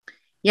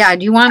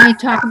 Do you want me to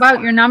talk about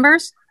your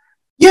numbers?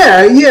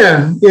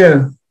 Yeah.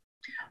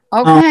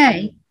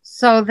 Okay.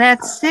 So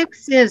that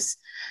 6 is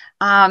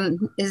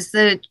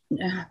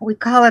we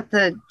call it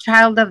the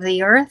child of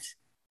the earth.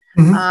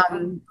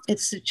 Mm-hmm.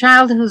 It's a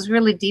child who's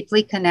really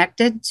deeply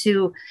connected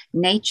to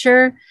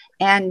nature,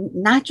 and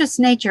not just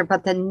nature,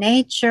 but the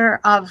nature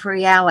of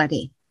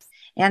reality.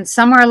 And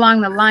somewhere along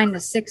the line, the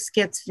 6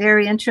 gets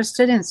very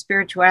interested in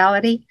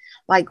spirituality,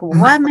 like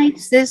what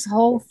makes this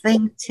whole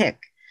thing tick?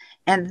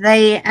 And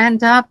they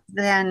end up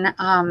then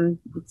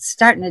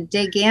starting to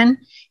dig in,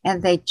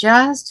 and they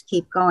just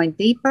keep going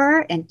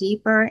deeper and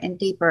deeper and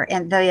deeper.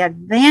 And the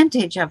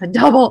advantage of a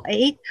double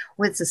 8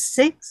 with a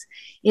 6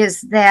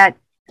 is that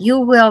you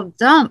will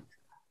dump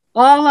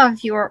all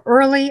of your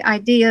early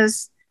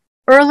ideas,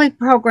 early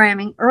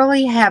programming,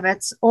 early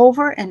habits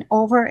over and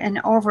over and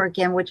over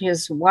again, which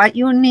is what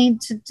you need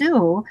to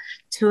do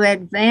to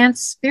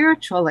advance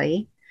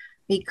spiritually,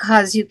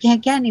 because you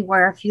can't get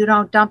anywhere if you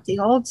don't dump the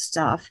old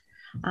stuff.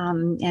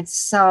 And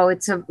so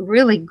it's a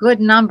really good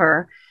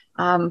number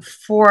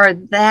for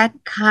that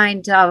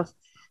kind of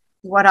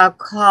what I'll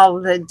call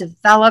the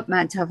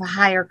development of a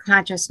higher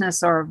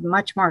consciousness or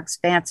much more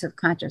expansive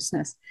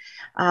consciousness.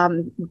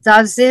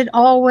 Does it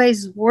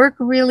always work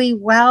really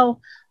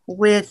well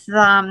with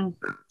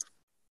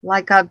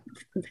like a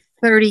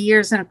 30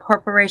 years in a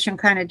corporation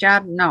kind of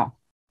job? No,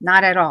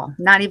 not at all.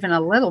 Not even a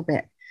little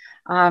bit.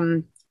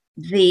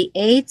 The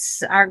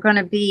eights are going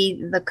to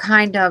be the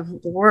kind of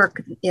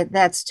work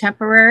that's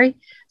temporary.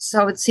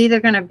 So it's either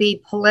going to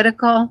be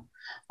political,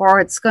 or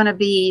it's going to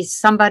be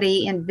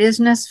somebody in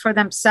business for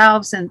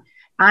themselves and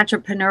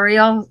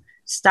entrepreneurial,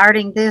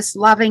 starting this,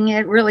 loving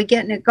it, really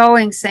getting it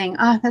going, saying,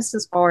 oh, this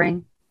is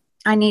boring.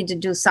 I need to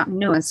do something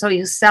new. And so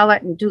you sell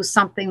it and do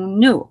something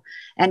new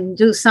and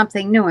do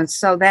something new. And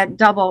so that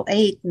double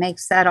 8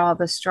 makes that all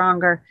the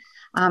stronger.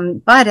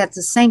 But at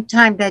the same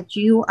time that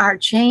you are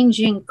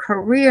changing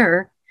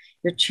career,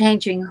 you're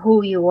changing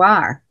who you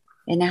are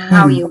and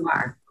how you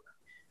are.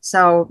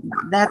 So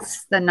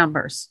that's the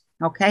numbers.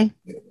 Okay.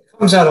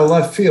 Comes out of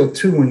left field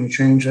too when you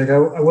change. Like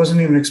I wasn't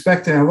even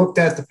expecting. I looked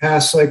at the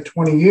past like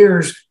 20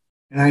 years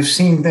and I've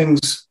seen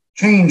things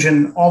change,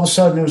 and all of a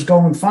sudden it was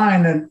going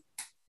fine and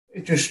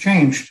it just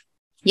changed.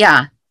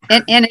 Yeah,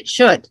 and it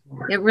should.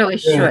 It really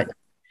should.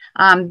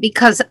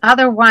 Because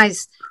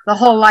otherwise the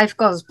whole life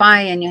goes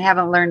by and you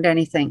haven't learned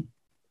anything.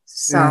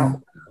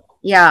 So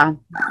we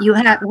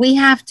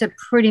have to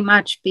pretty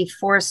much be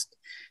forced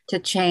to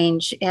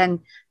change.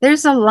 And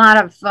there's a lot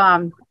of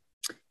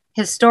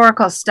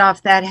historical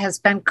stuff that has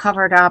been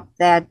covered up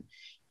that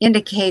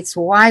indicates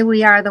why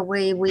we are the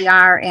way we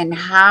are and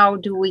how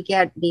do we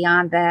get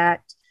beyond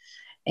that.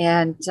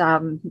 And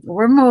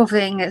we're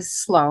moving. It's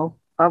slow,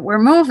 but we're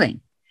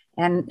moving.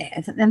 And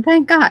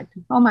thank God.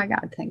 Oh my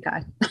God, thank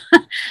God.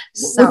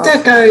 So,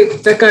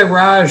 with that guy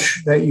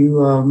Raj that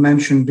you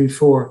mentioned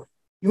before,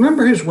 you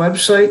remember his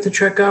website to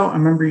check out? I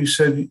remember you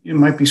said it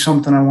might be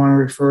something I want to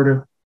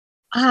refer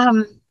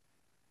to.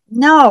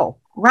 No,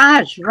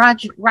 Raj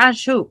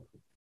who?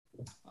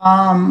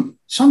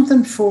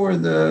 Something for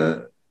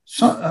the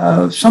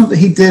something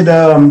he did.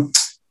 Oh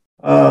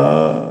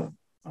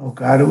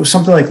God, it was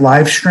something like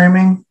live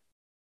streaming.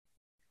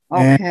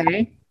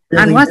 Okay.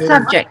 Really on what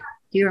subject?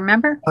 Do you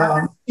remember?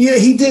 Yeah,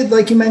 he did.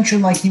 Like you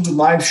mentioned, like he would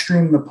live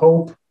stream the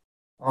Pope,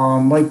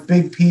 like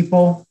big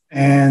people,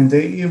 and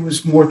it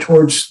was more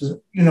towards the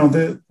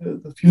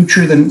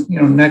future than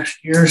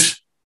next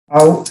year's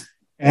out.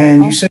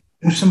 And you said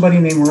there's somebody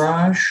named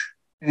Raj.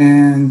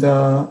 And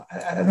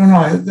I don't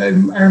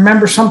know. I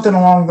remember something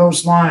along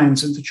those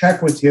lines. And to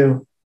check with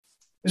you,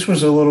 this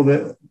was a little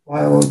bit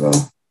while ago.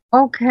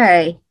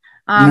 Okay,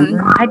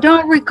 I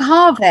don't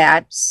recall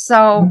that.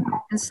 So,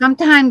 and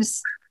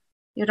sometimes,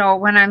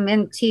 when I'm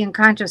in tea and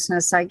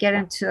consciousness, I get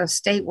into a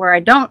state where I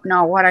don't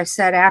know what I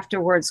said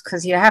afterwards,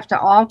 because you have to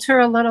alter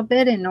a little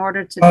bit in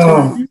order to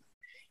do it.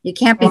 You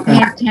can't be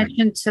paying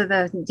attention to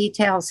the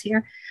details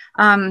here.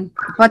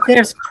 But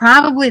there's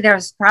probably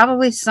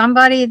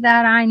somebody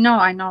that I know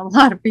a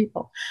lot of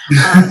people,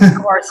 of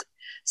course,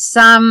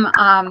 some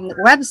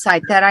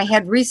website that I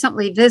had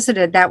recently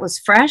visited that was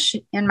fresh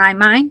in my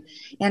mind.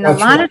 And a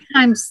lot of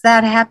times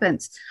that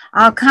happens.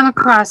 I'll come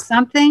across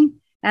something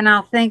and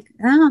I'll think,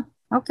 oh,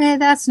 okay,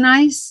 that's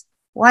nice.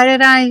 Why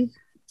did I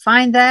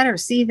find that or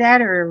see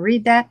that or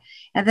read that?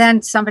 And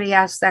then somebody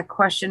asks that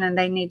question and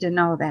they need to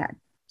know that.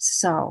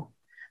 So,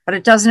 but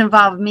it doesn't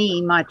involve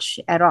me much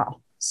at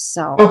all.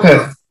 So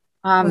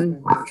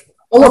I'll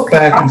look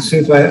back and see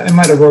if I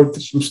might have wrote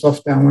some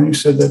stuff down when you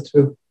said that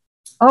too.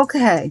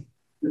 Okay.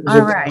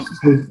 All right.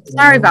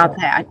 Sorry about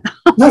that.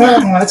 No,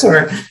 that's all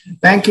right.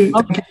 Thank you.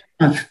 Okay. Thank you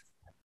very much.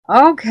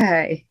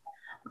 Okay.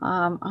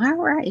 All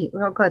right.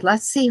 Real good.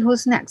 Let's see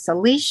who's next.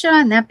 Alicia,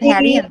 and then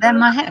Patty, and then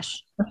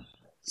Mahesh.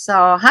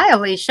 So, hi,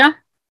 Alicia.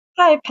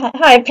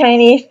 Hi,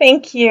 Penny.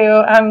 Thank you.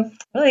 I'm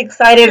really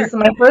excited. This is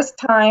my first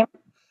time.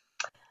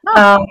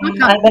 I've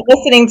been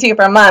listening to you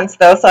for months,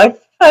 though, so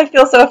I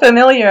feel so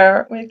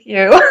familiar with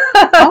you.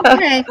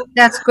 Okay,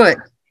 that's good.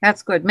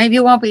 That's good. Maybe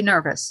you won't be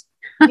nervous.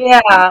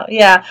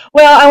 Yeah.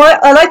 Well,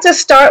 I'd like to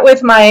start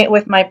with my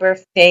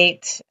birth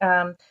date.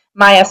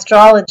 My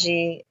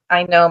astrology,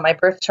 I know my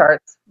birth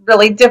chart's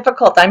really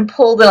difficult. I'm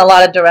pulled in a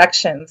lot of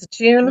directions.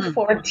 June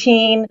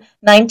 14,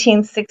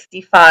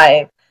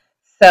 1965.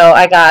 So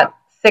I got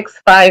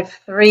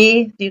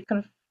 653. Do you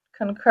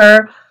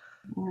concur?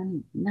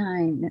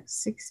 9,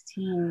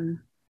 16.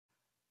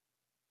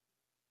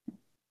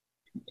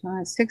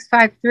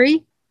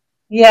 653?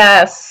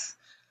 Yes.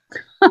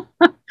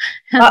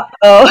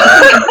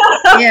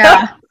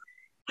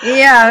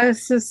 Yeah,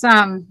 this is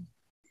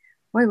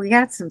boy, we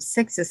got some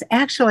 6s.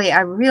 Actually, I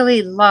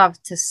really love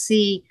to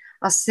see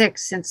a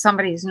 6 in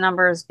somebody's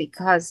numbers,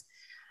 because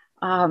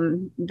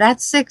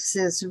that 6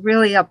 is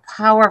really a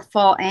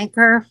powerful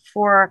anchor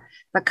for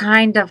the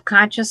kind of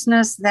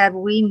consciousness that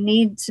we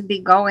need to be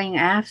going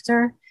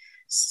after.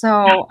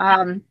 So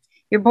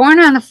you're born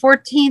on the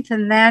 14th,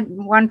 and that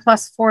 1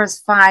 plus 4 is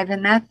 5.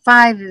 And that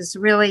 5 is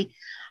really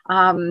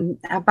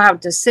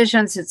about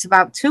decisions. It's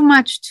about too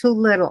much, too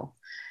little.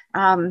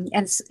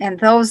 And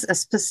those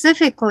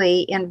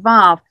specifically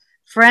involve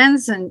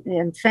friends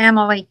and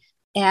family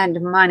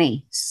and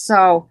money.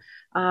 So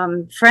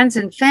friends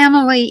and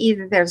family,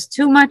 either there's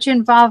too much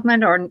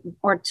involvement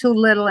or too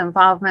little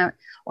involvement,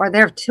 or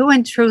they're too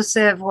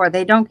intrusive, or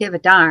they don't give a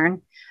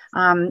darn.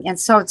 And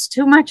so it's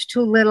too much,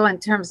 too little in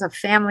terms of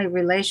family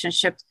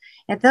relationships.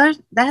 And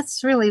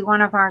that's really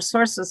one of our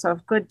sources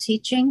of good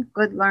teaching,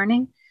 good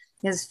learning,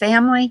 is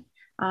family.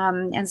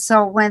 And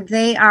so when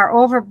they are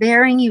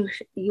overbearing,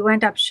 you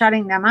end up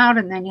shutting them out,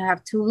 and then you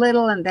have too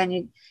little, and then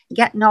you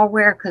get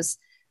nowhere because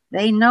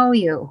they know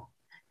you.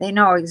 They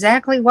know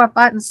exactly what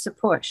buttons to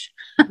push.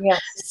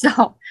 Yes.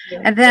 So,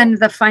 and then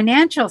the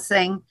financial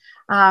thing,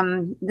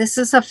 this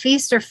is a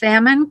feast or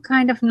famine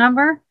kind of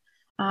number.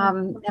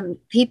 And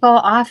people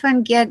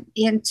often get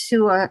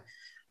into a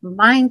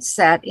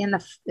mindset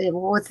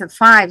with the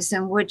 5s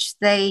in which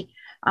they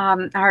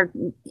are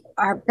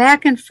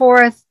back and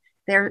forth.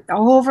 They're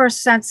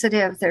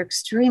oversensitive. They're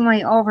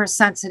extremely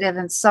oversensitive.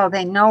 And so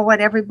they know what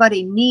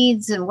everybody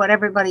needs and what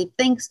everybody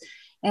thinks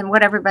and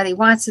what everybody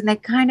wants. And they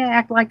kind of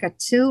act like a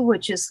 2,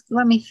 which is,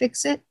 let me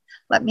fix it.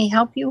 Let me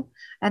help you.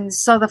 And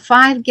so the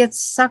 5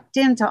 gets sucked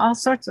into all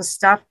sorts of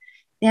stuff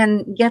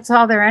and gets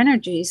all their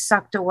energy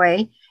sucked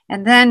away.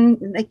 And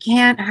then they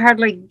can't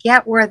hardly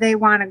get where they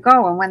want to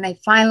go. And when they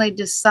finally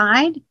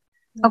decide,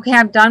 okay,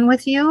 I'm done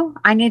with you,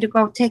 I need to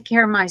go take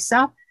care of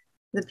myself,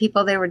 the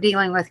people they were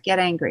dealing with get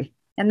angry.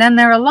 And then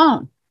they're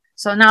alone.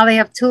 So now they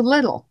have too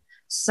little.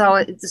 So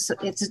it's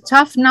a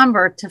tough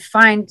number to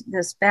find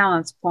this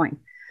balance point.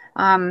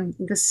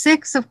 The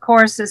 6, of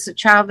course, is a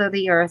child of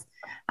the earth.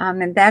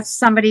 And that's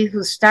somebody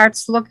who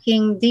starts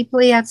looking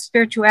deeply at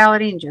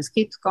spirituality and just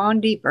keeps going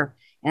deeper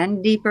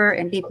and deeper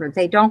and deeper.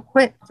 They don't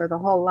quit for the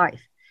whole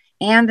life.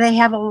 And they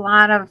have a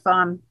lot of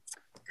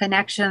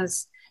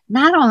connections.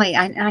 Not only,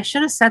 I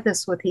should have said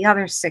this with the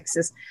other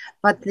 6s,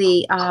 but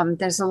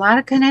there's a lot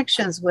of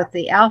connections with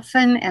the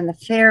elfin and the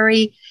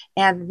fairy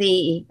and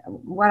the,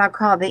 what I'll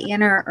call the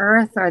inner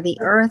earth or the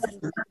earth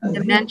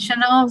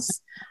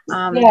dimensionals.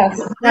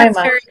 Yes, that's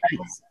very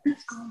nice.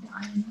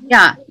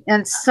 Yeah,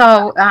 and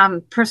so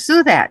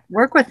pursue that,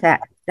 work with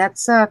that.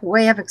 That's a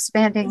way of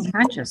expanding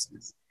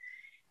consciousness.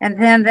 And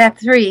then that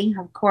 3,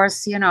 of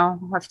course,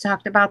 I've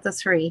talked about the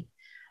 3.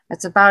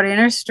 It's about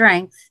inner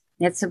strength.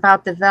 It's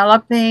about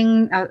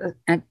developing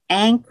an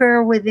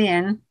anchor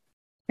within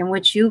in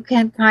which you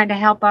can kind of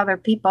help other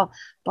people,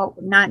 but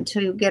not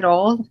until you get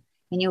old.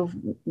 And you've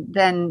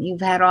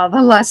had all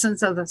the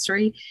lessons of the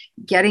 3,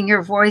 getting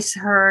your voice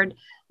heard,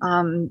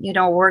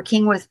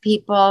 working with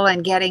people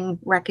and getting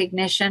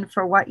recognition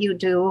for what you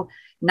do,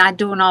 not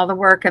doing all the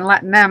work and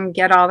letting them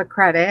get all the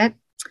credit.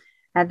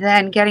 And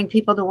then getting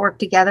people to work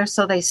together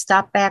so they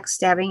stop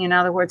backstabbing. In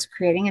other words,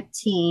 creating a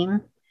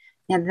team.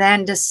 And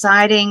then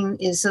deciding,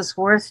 is this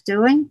worth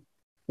doing?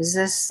 Is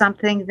this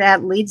something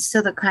that leads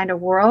to the kind of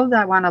world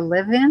I want to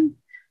live in?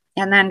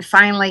 And then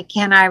finally,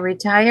 can I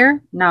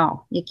retire?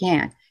 No, you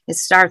can't. It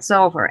starts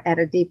over at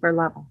a deeper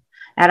level,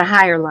 at a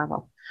higher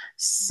level.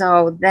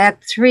 So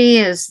that 3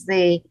 is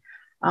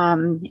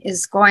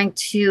going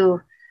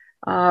to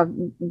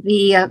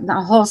be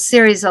a whole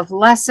series of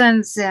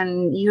lessons,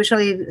 and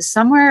usually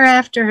somewhere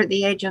after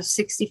the age of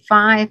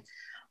 65,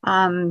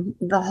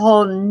 the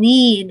whole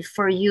need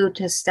for you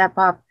to step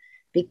up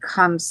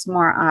becomes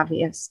more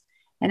obvious.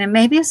 And it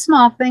may be a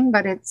small thing,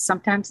 but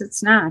sometimes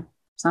it's not.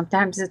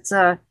 Sometimes it's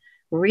a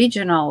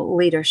regional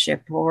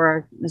leadership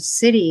or a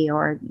city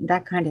or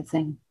that kind of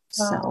thing.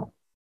 So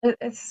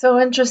it's so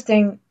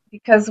interesting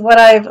because what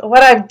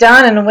I've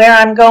done and where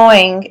I'm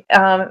going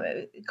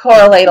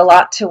correlate a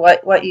lot to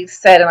what you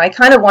said. And I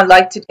kind of would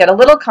like to get a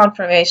little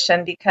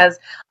confirmation because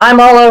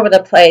I'm all over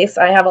the place.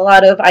 I have a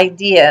lot of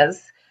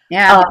ideas.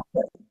 Yeah.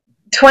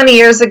 20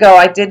 years ago,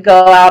 I did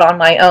go out on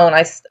my own.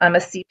 I'm a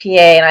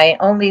CPA and I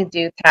only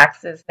do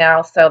taxes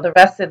now. So the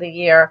rest of the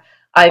year,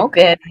 I've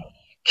been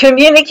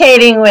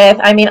communicating with,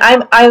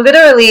 I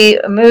literally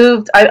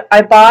moved,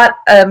 I bought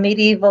an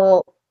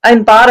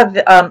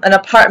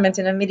apartment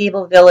in a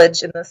medieval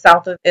village in the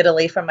south of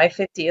Italy for my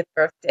 50th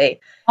birthday.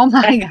 Oh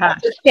my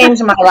gosh. It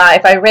changed my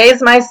life. I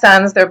raised my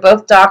sons. They're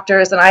both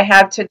doctors. And I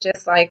had to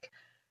just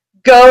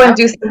go and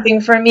do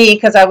something for me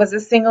because I was a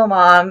single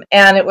mom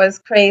and it was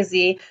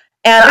crazy.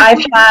 And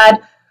I've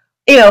had,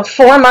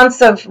 4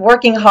 months of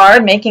working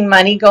hard, making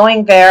money,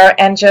 going there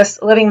and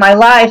just living my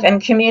life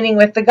and communing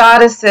with the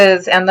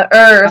goddesses and the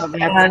earth. Oh,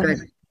 that's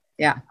good.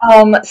 Yeah.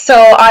 So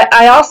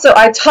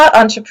I taught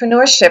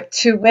entrepreneurship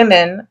to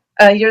women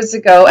years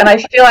ago. And I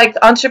feel like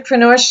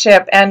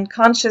entrepreneurship and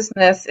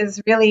consciousness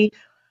is really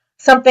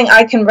something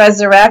I can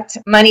resurrect.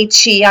 Money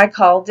chi, I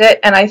called it.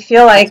 And I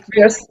feel like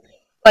there's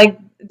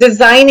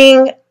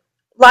designing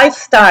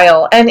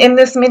lifestyle. And in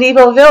this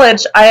medieval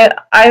village,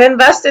 I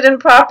invested in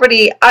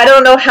property. I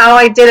don't know how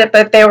I did it,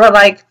 but they were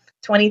like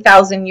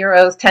 20,000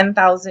 euros,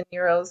 10,000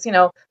 euros, you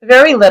know,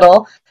 very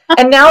little.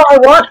 And now I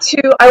want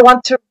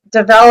to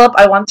develop,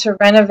 I want to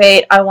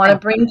renovate, I want to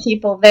bring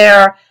people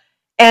there.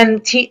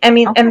 And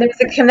and there's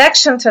a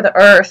connection to the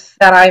earth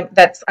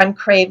that I'm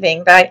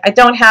craving that I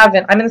don't have.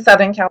 I'm in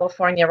Southern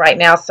California right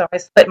now, so I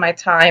split my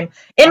time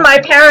in my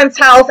parents'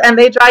 house, and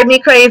they drive me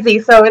crazy.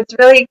 So it's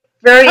really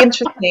very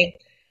interesting.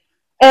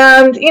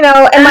 And you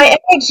know, and my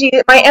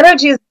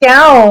energy is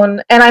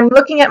down, and I'm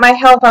looking at my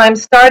health, and I'm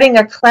starting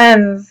a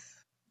cleanse.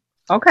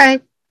 Okay.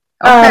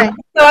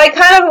 So I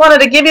kind of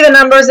wanted to give you the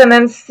numbers and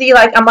then see,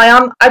 like,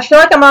 I feel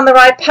like I'm on the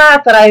right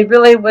path, but I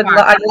really would.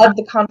 I love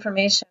the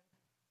confirmation.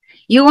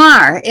 You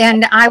are.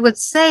 And I would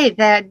say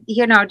that,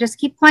 you know, just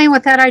keep playing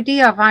with that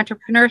idea of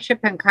entrepreneurship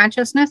and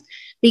consciousness,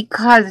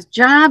 because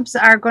jobs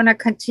are going to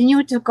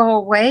continue to go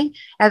away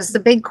as the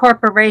big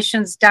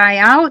corporations die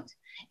out,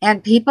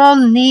 and people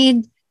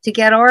need to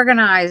get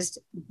organized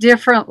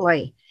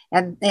differently.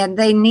 And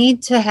they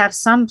need to have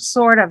some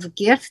sort of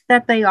gift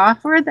that they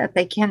offer that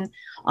they can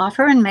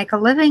offer and make a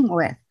living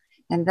with.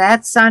 And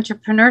that's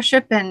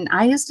entrepreneurship. And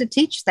I used to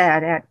teach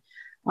that at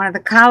one of the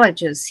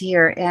colleges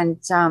here. And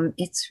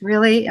it's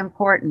really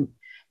important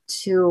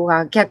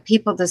to get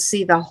people to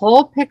see the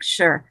whole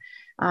picture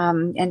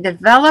and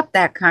develop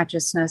that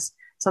consciousness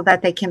so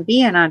that they can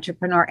be an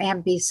entrepreneur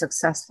and be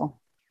successful.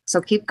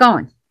 So keep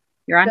going.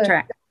 You're on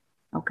track.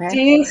 Okay. Do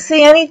you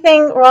see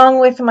anything wrong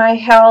with my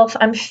health?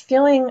 I'm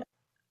feeling...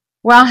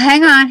 Well,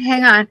 hang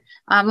on.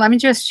 Let me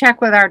just check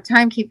with our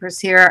timekeepers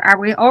here. Are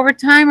we over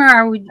time, or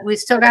are we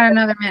still got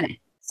another minute?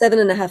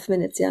 7.5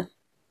 minutes, yeah.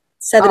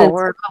 We're a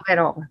little bit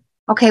over.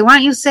 Okay, why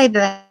don't you save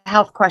the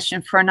health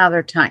question for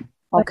another time,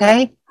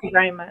 okay? Thank you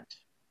very much.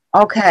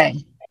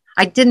 Okay.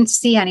 I didn't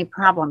see any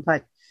problem,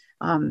 but,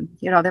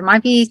 you know,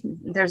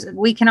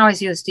 we can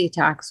always use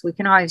detox. We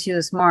can always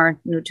use more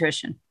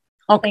nutrition.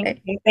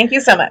 Okay. Thank you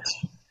so much.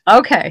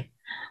 Okay.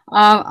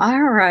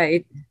 All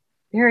right.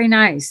 Very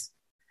nice.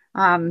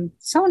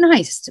 So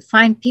nice to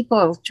find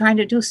people trying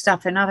to do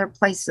stuff in other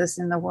places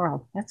in the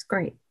world. That's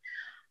great.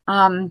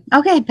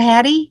 Okay,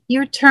 Patty,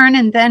 your turn,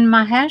 and then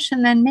Mahesh,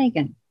 and then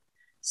Megan.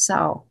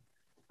 So,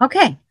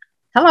 okay.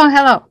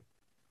 Hello.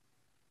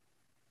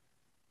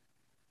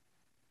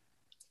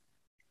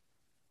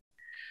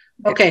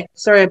 Okay,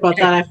 sorry about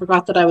that. I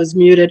forgot that I was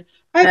muted.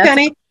 Hi,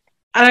 Penny.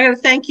 I got to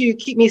thank you.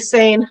 Keep me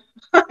sane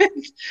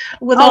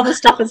with all the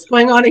stuff that's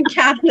going on in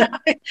Canada.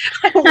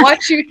 I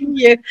watch you,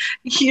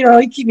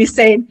 you keep me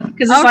sane,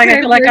 because it's like I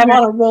feel like I'm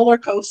on a roller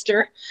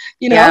coaster.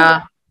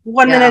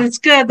 One minute it's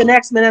good, the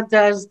next minute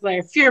there's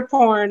like fear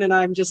porn, and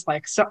I'm just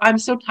like, I'm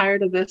so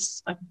tired of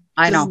this.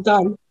 I'm just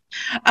done.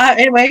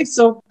 Anyway,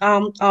 so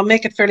I'll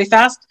make it fairly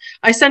fast.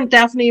 I sent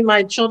Daphne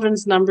my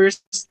children's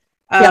numbers.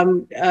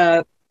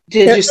 Did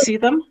you see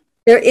them?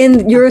 They're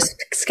in your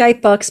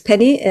Skype box,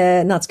 Penny,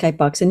 not Skype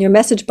box, in your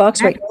message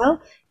box right now,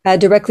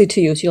 directly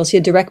to you. So you'll see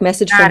a direct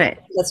message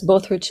that's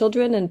both her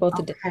children and both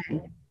the.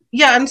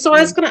 Yeah, and so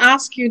I was going to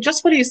ask you,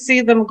 just what do you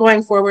see them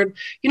going forward?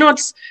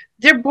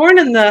 They're born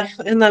in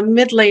the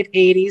mid-late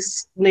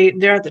 80s.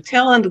 They're at the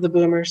tail end of the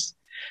boomers.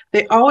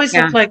 They always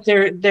look like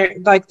they're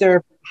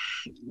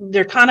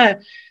kind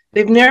of,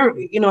 they've never,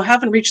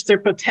 haven't reached their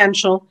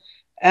potential.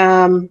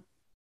 And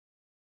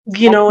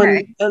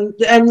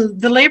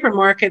the labor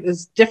market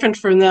is different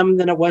for them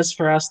than it was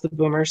for us, the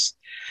boomers.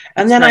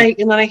 And then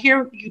I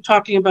hear you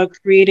talking about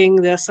creating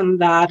this and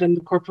that and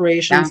the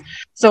corporations. Yeah.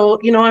 So,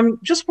 I'm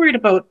just worried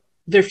about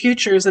their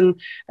futures, and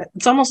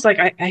it's almost like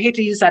I hate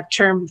to use that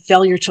term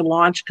failure to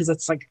launch, because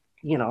it's like,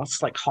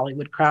 it's like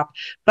Hollywood crap,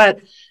 but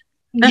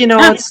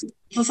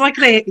it's like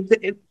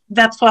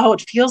that's how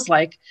it feels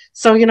like.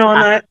 So,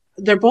 and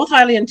they're both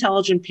highly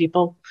intelligent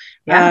people,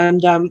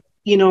 and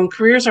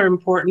careers are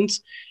important.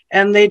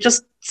 And they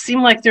just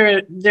seem like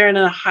they're in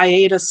a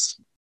hiatus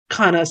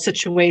kind of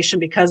situation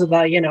because of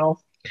that,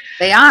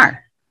 They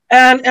are.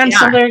 And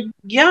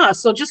so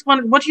so just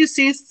what do you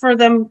see for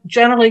them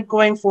generally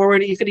going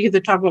forward? You could either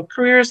talk about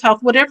careers,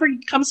 health, whatever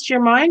comes to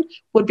your mind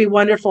would be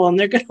wonderful. And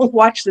they're going to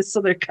watch this.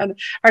 So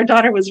our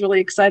daughter was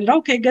really excited.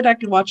 Okay, good. I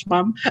can watch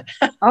Mom.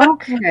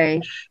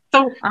 Okay.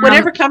 So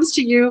whatever comes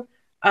to you,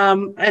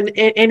 and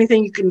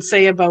anything you can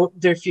say about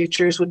their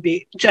futures would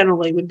be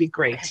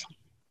great.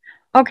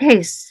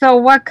 Okay, so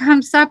what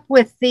comes up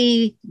with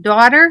the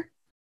daughter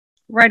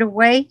right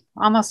away,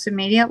 almost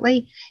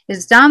immediately,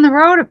 is down the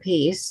road a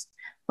piece,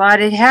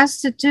 but it has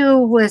to do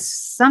with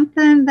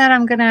something that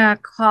I'm going to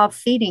call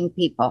feeding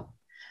people.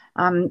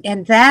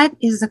 And that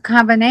is a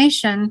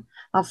combination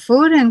of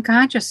food and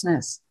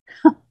consciousness.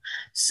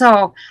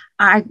 So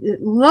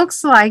it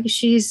looks like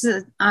she's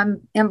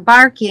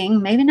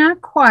embarking, maybe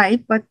not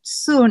quite, but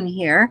soon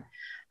here,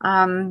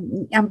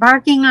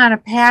 embarking on a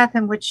path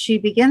in which she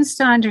begins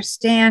to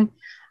understand,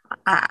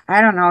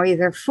 I don't know,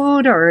 either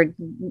food or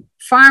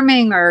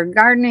farming or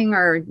gardening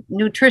or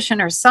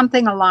nutrition or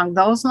something along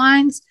those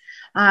lines,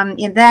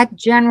 in that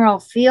general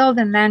field.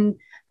 And then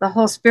the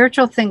whole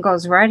spiritual thing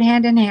goes right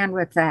hand in hand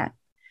with that.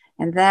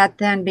 And that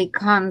then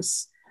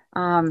becomes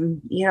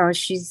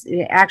she's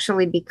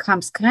actually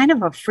becomes kind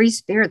of a free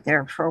spirit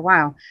there for a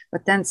while,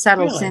 but then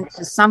settles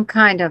into some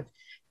kind of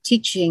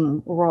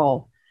teaching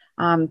role.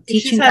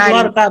 She's had a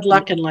lot of bad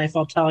luck in life,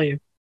 I'll tell you.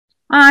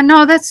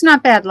 No, that's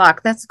not bad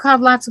luck. That's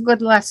called lots of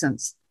good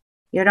lessons.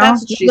 You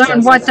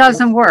learn what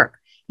doesn't work.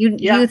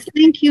 You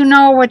think you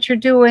know what you're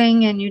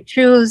doing, and you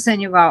choose,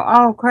 and you go,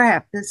 oh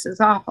crap, this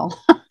is awful.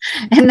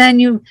 And then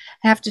you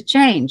have to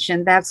change,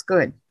 and that's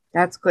good.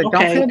 That's good. Okay,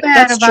 don't feel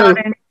bad about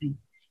anything.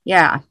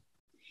 Yeah.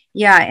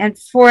 And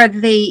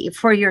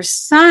for your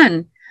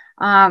son,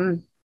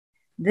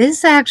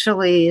 this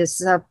actually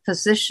is a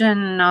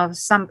position of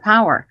some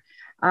power.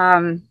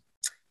 I'm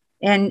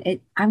going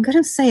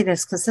to say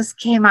this because this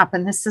came up,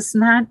 and this is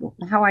not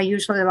how I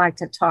usually like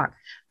to talk,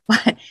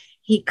 but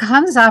he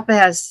comes up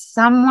as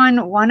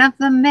one of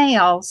the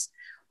males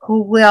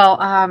who will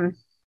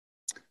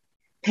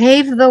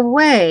pave the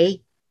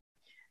way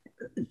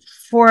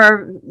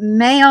for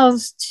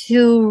males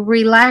to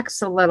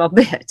relax a little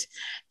bit,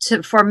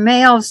 for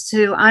males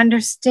to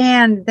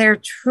understand their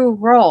true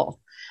role,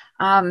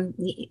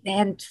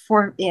 and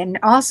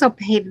also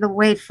pave the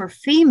way for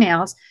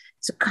females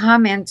to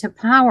come into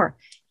power.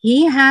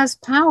 He has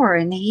power,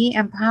 and he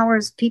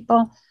empowers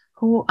people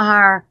who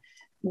are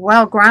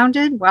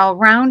well-grounded,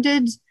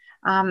 well-rounded,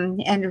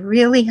 and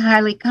really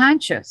highly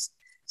conscious.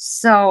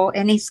 So,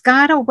 and he's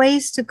got a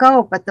ways to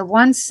go, but the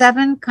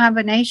 1-7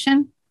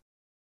 combination,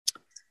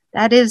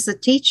 that is the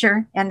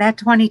teacher, and that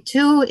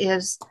 22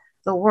 is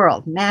the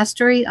world,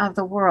 mastery of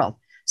the world.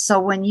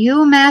 So when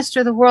you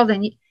master the world,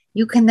 and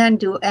you can then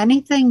do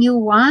anything you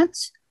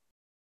want,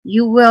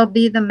 you will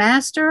be the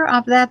master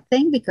of that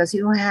thing because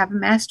you have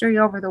mastery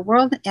over the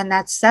world. And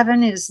that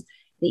 7 is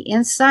the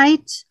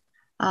insight,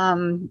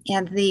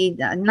 and the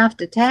enough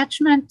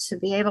detachment to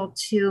be able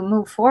to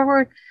move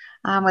forward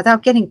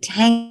without getting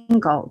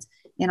tangled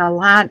in a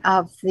lot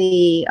of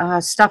the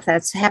stuff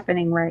that's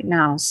happening right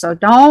now. So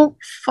don't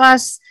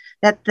fuss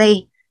that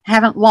they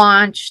haven't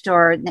launched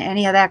or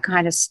any of that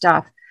kind of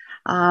stuff.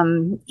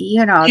 Do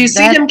you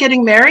see him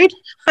getting married?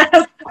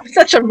 I'm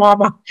such a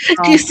mama.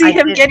 Do you see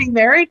him getting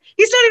married?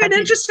 He's not even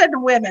interested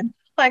in women.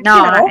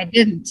 I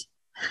didn't.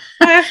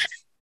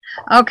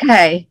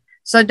 Okay,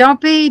 so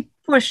don't be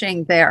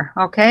pushing there.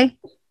 Okay.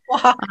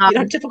 Well,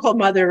 typical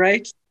mother,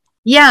 right?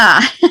 Yeah,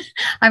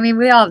 I mean,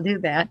 we all do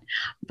that,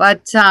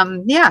 but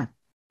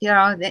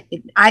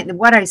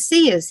what I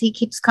see is he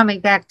keeps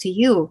coming back to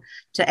you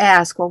to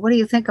ask, well, what do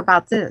you think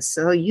about this?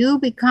 So you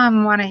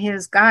become one of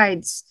his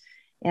guides,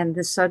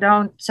 and so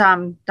don't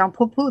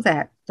poo-poo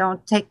that.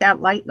 Don't take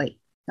that lightly.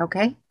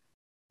 Okay.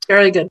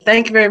 Very good.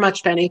 Thank you very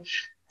much, Penny.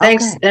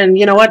 Thanks. Okay. And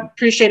you know what?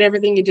 Appreciate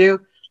everything you do.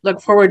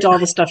 Look forward to all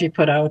the stuff you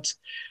put out.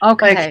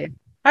 Okay.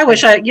 I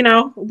wish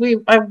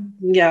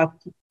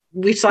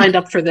we signed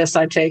up for this.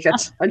 I take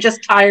it. I'm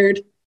just tired.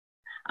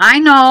 I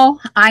know.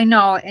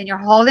 And you're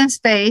holding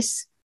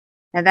space.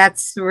 And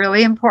that's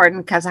really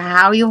important because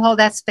how you hold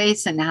that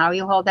space and how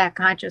you hold that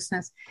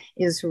consciousness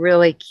is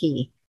really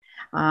key.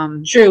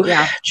 True.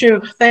 Yeah.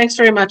 True. Thanks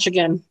very much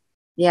again.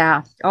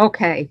 Yeah.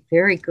 Okay.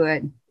 Very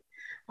good.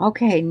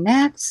 Okay.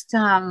 Next,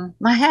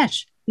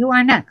 Mahesh, you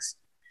are next.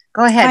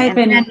 Go ahead. Hi, and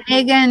then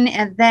Megan,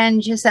 and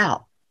then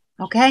Giselle.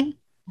 Okay.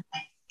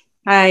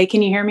 Hi.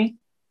 Can you hear me?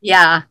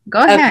 Yeah. Go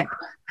ahead.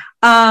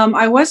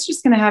 I was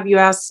just going to have you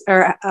ask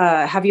or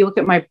have you look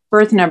at my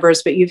birth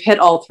numbers, but you've hit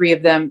all 3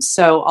 of them.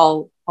 So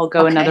I'll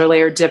go another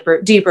layer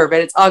deeper, but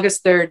it's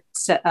August 3rd,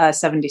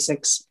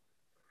 76.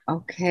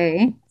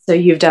 Okay. So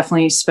you've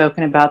definitely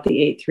spoken about the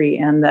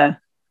 8-3 and the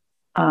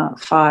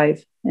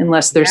 5,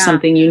 unless there's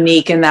something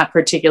unique in that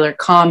particular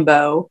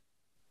combo.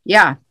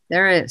 Yeah,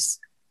 there is.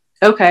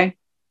 Okay.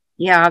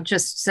 Yeah, I'll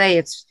just say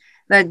it's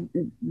the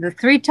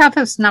 3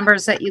 toughest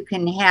numbers that you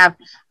can have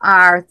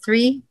are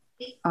 3,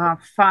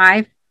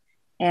 5,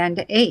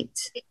 and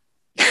 8.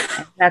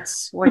 And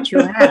that's what you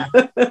have.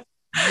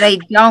 They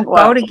don't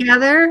go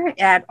together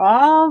at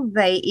all.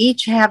 They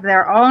each have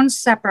their own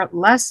separate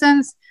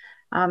lessons.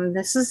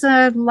 This is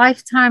a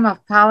lifetime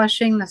of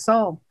polishing the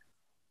soul.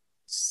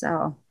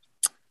 So,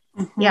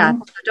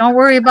 don't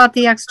worry about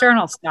the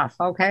external stuff,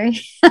 okay?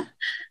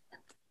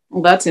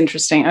 Well, that's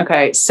interesting.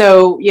 Okay.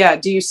 So,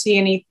 do you see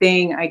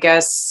anything, I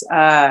guess,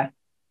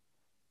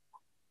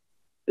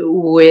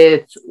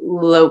 with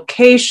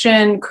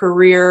location,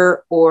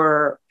 career,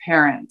 or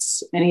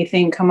parents?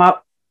 Anything come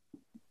up?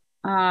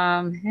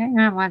 Hang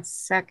on 1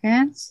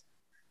 second.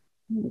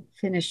 Let me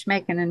finish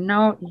making a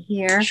note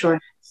here. Sure.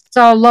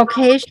 So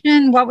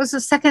location, what was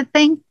the second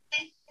thing?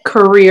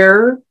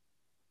 Career.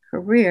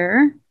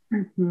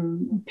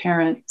 Mm-hmm.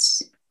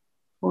 Parents,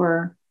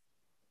 or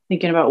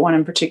thinking about one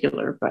in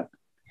particular, but.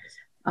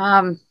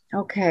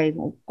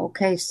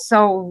 Okay.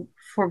 So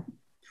for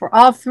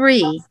all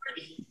 3,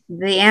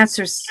 the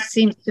answer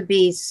seems to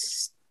be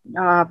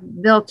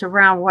built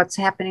around what's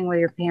happening with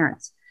your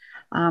parents.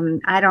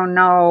 I don't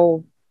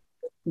know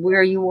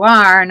where you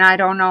are, and I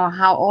don't know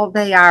how old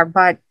they are,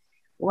 but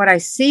what I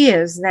see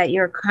is that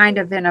you're kind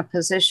of in a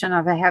position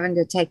of having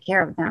to take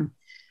care of them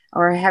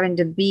or having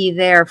to be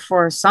there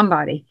for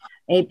somebody,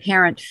 a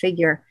parent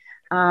figure.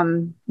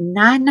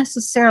 not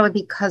necessarily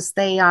because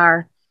they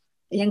are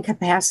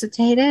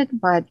incapacitated,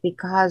 but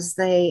because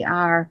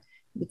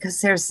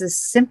there's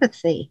this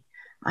sympathy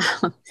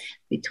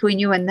between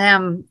you and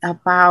them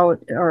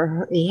about,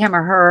 or him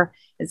or her.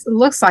 It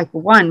looks like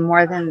one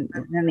more than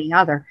the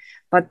other,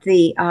 but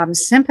the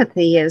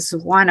sympathy is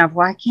one of,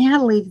 well, I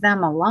can't leave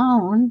them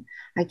alone.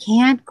 I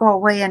can't go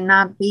away and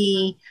not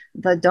be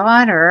the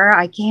daughter.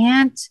 I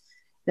can't.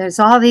 There's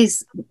all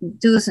these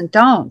do's and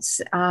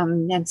don'ts.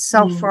 And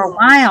so for a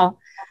while,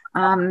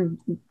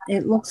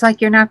 it looks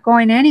like you're not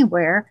going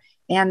anywhere.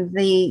 And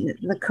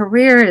the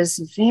career is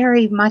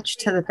very much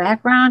to the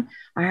background.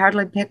 I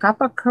hardly pick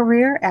up a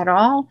career at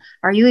all.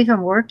 Are you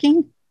even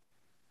working?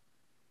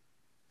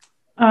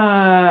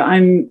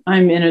 I'm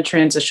in a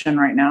transition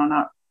right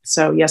now.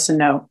 So yes and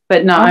no,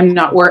 but no, I'm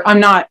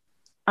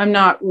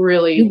not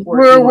really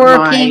working with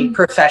my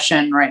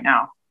profession right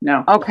now.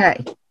 No.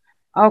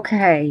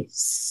 Okay.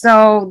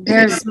 So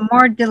there's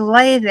more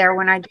delay there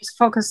when I just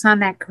focus on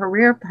that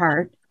career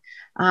part.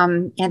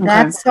 And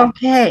that's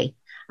okay.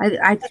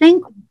 I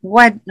think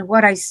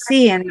what I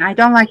see, and I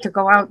don't like to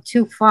go out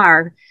too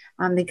far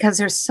because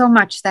there's so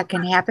much that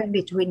can happen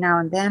between now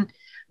and then,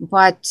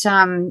 but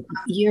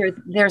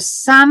there's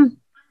some,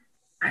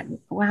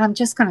 well, I'm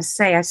just going to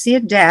say, I see a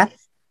death,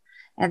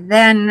 and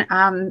then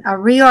a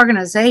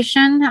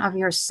reorganization of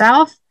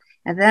yourself,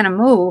 and then a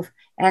move,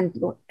 and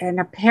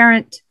a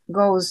parent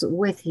goes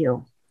with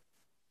you.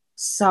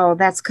 So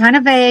that's kind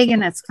of vague,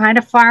 and it's kind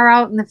of far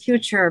out in the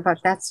future, but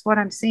that's what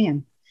I'm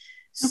seeing.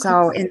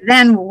 So, and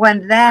then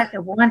once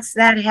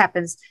that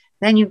happens,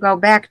 then you go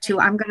back to,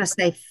 I'm going to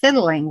say,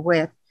 fiddling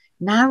with,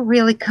 not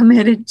really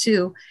committed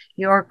to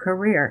your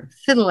career,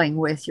 fiddling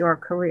with your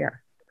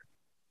career.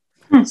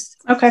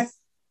 Okay.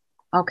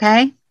 All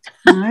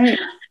right.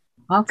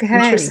 Okay.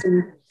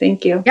 Interesting.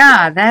 Thank you.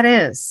 Yeah, it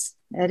is.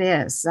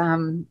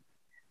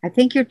 I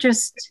think you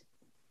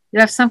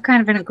have some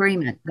kind of an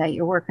agreement that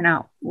you're working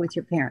out with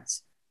your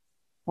parents.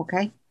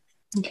 Okay.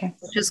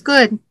 Which is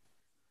good.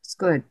 It's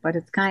good, but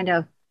it's kind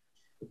of,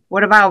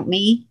 what about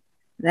me?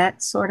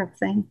 That sort of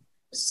thing.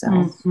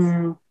 So,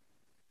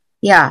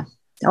 yeah.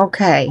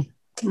 Okay.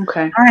 All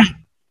right.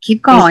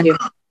 Keep going.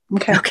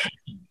 Okay.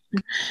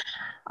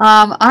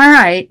 All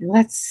right.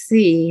 Let's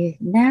see.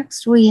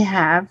 Next we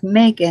have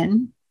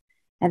Megan,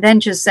 and then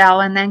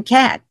Giselle, and then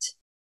Kat.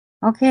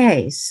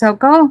 Okay. So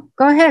go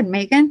ahead,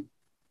 Megan.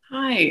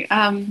 Hi.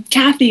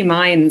 Kathy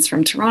Mines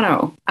from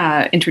Toronto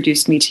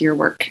introduced me to your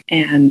work,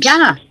 and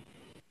yeah.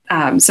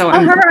 So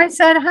I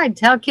said hi.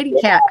 Tell Kitty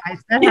Cat I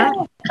said hi.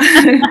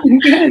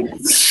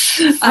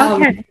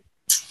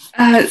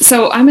 Good.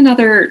 So I'm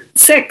another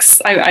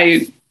 6.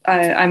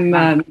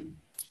 I'm.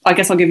 I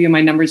guess I'll give you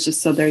my numbers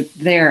just so they're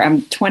there.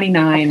 I'm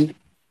 29,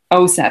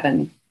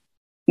 07,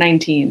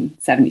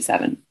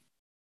 1977.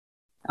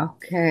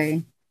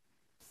 Okay.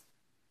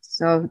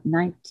 So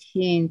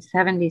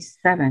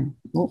 1977.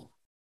 Oh.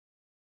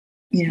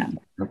 Yeah.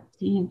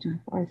 15,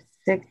 24,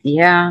 6.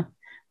 Yeah.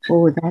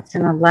 Oh, that's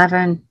an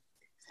 11.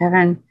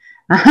 7.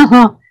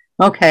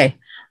 Okay.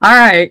 All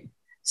right.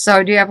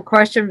 So do you have a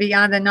question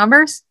beyond the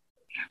numbers?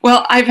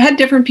 Well, I've had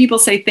different people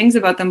say things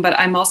about them, but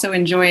I'm also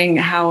enjoying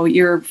how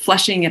you're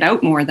fleshing it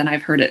out more than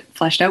I've heard it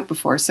fleshed out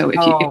before. So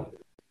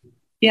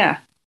yeah.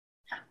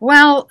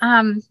 Well,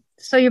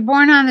 so you're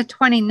born on the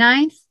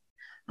 29th.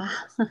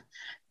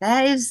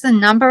 That is the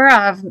number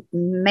of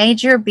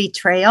major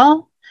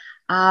betrayal.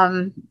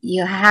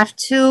 You have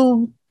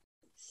to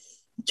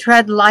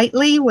tread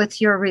lightly with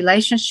your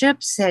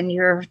relationships and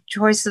your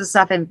choices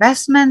of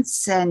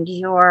investments and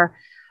your,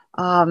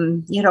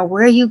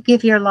 where you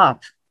give your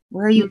love,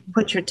 where you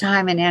put your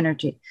time and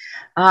energy.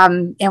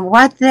 And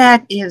what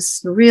that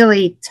is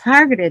really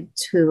targeted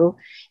to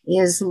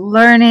is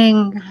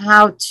learning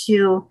how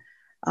to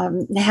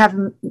have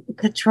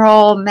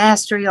control,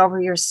 mastery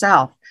over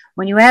yourself.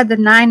 When you add the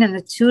 9 and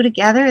the 2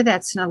 together,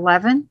 that's an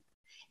 11.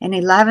 And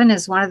 11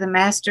 is one of the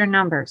master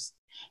numbers.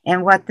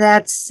 And what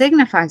that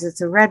signifies,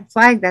 it's a red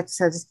flag that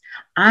says,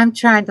 I'm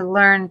trying to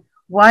learn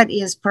what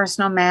is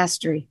personal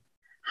mastery.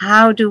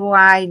 How do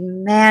I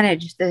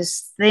manage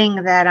this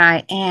thing that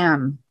I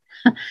am?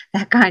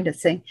 That kind of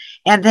thing.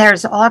 And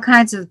there's all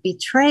kinds of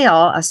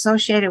betrayal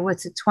associated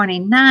with the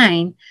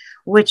 29,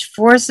 which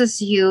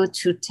forces you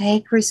to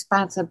take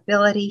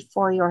responsibility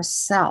for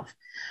yourself.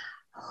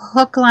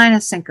 Hook, line,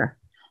 and sinker,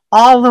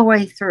 all the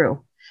way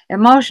through,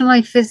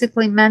 emotionally,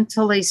 physically,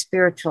 mentally,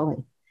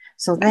 spiritually.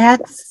 So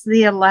that's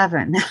the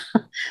 11.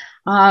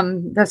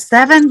 The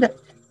 7,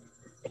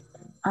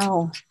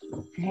 oh,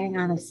 hang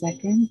on a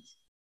second.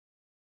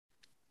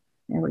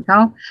 There we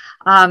go.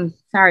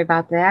 Sorry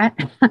about that.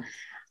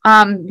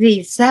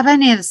 The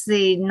 7 is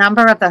the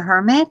number of the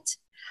hermit.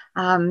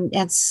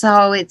 And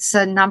so it's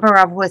a number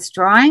of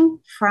withdrawing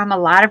from a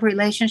lot of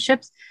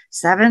relationships.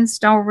 7s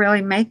don't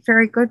really make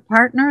very good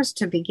partners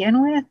to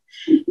begin with.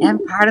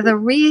 And part of the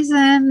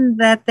reason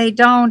that they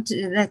don't,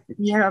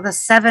 the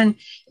 7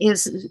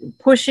 is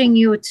pushing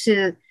you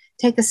to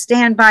take a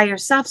stand by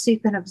yourself so you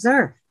can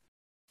observe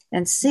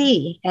and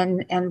see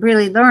and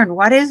really learn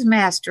what is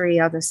mastery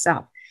of the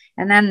self.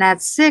 And then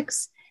that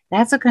 6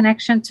 That's a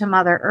connection to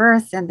Mother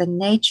Earth and the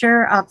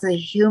nature of the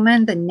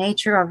human, the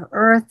nature of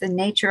earth, the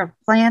nature of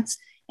plants,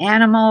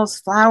 animals,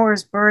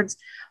 flowers, birds.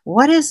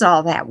 What is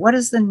all that? What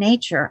is the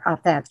nature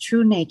of that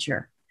true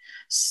nature?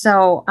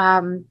 So,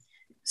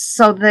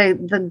 so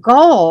the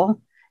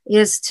goal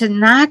is to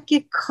not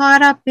get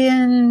caught up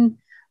in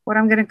what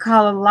I'm going to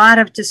call a lot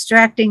of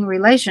distracting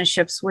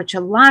relationships, which a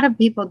lot of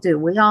people do.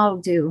 We all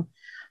do,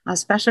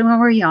 especially when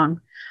we're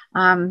young.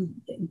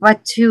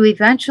 But to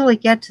eventually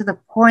get to the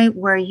point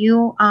where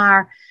you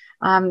are,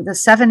 the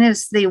 7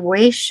 is the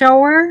way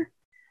shower,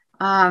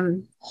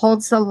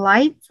 holds the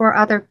light for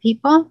other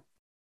people.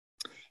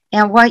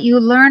 And what you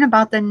learn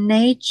about the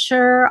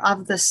nature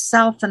of the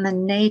self and the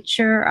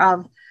nature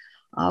of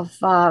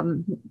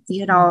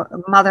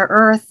Mother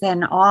Earth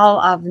and all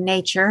of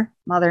nature,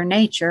 Mother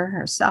Nature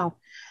herself,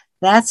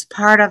 that's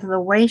part of the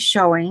way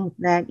showing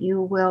that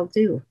you will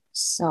do.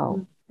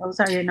 So those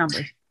are your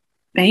numbers.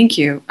 Thank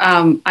you.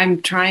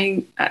 I'm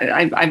trying,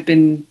 I've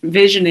been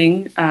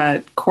visioning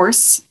a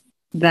course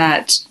so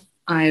that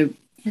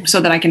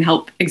I can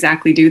help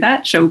exactly do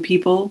that, show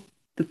people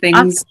the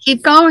things.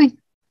 Keep going.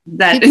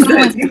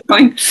 Keep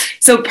going.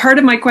 So part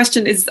of my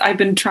question is I've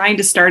been trying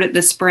to start it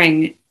this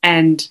spring,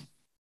 and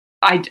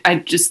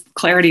I just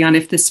clarity on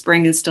if this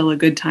spring is still a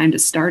good time to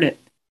start it.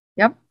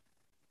 Yep.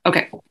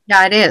 Okay.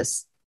 Yeah, it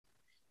is.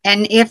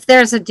 And if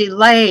there's a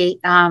delay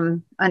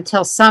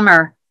until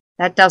summer,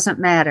 that doesn't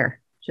matter.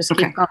 Just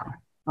keep going.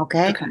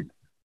 Okay.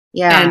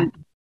 Yeah.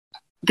 And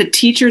the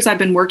teachers I've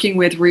been working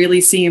with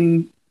really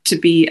seem to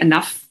be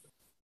enough.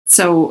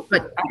 So,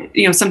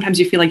 sometimes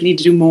you feel like you need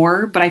to do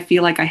more, but I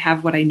feel like I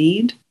have what I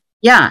need.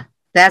 Yeah,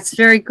 that's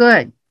very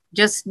good.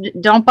 Just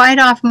don't bite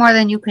off more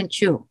than you can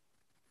chew.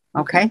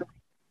 Okay.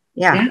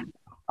 Yeah.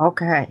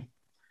 Okay.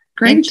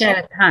 Great. Inch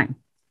at a time.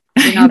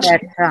 You know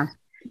that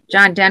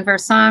John Denver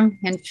song,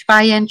 inch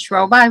by inch,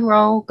 row by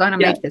row, gonna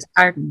make this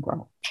garden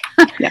grow.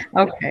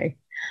 Okay.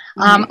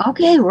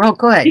 Okay, real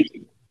good.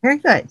 Very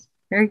good.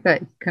 Very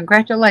good.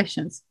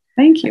 Congratulations.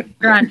 Thank you.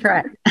 You're on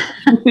track.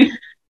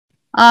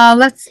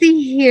 Let's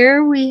see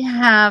here. We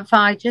have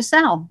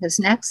Giselle is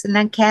next, and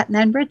then Kat, and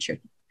then Richard.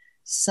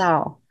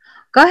 So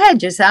go ahead,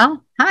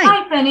 Giselle. Hi.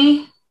 Hi,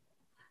 Penny.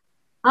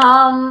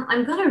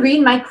 I'm going to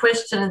read my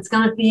question. It's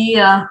going to be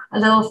a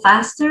little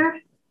faster.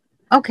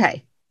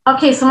 Okay.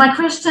 Okay, so my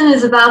question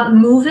is about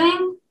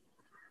moving.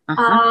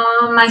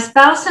 My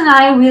spouse and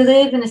I, we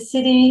live in a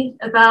city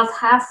about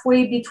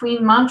halfway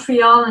between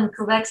Montreal and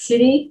Quebec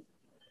City.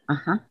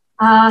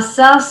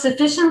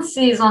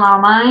 Self-sufficiency is on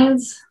our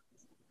minds.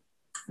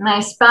 My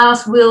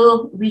spouse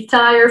will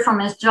retire from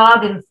his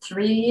job in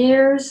 3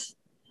 years.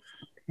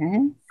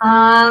 Okay.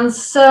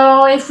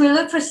 So if we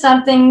look for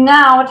something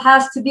now, it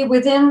has to be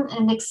within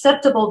an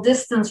acceptable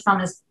distance from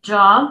his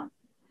job.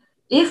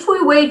 If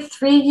we wait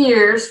 3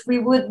 years, we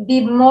would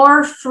be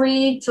more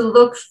free to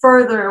look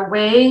further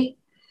away.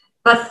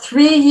 But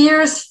 3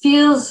 years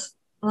feels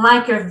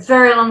like a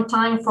very long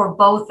time for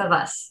both of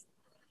us.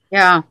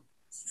 Yeah.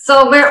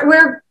 So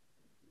we're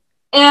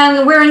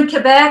in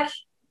Quebec,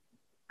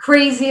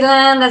 crazy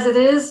land as it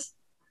is.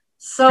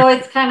 So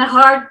it's kind of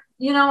hard.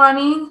 You know what I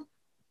mean?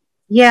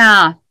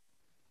 Yeah.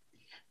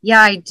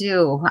 Yeah, I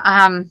do.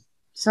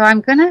 So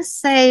I'm going to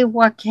say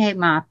what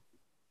came up.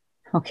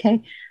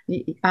 Okay.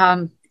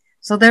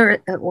 So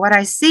what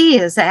I see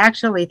is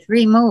actually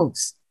 3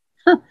 moves.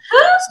 So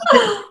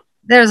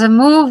there's a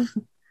move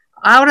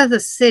out of the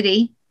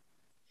city,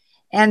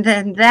 and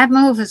then that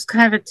move is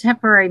kind of a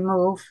temporary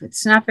move.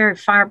 It's not very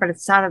far, but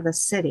it's out of the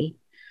city.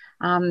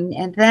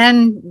 And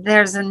then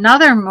there's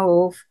another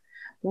move,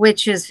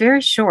 which is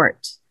very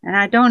short, and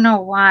I don't know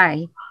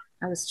why.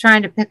 I was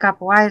trying to pick up,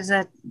 why is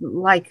that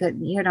like,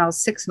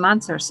 6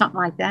 months or something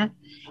like that?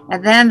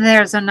 And then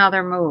there's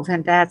another move,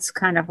 and that's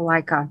kind of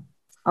like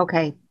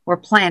okay, we're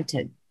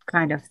planted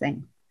kind of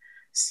thing.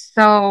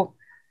 So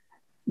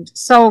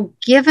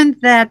given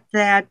that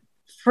that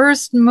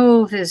first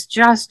move is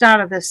just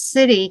out of the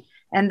city,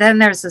 and then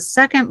there's a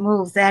second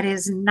move that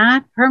is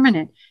not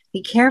permanent,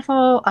 be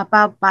careful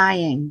about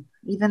buying,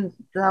 even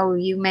though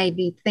you may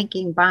be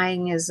thinking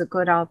buying is a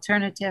good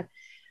alternative.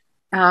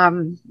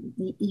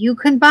 You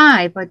can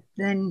buy, but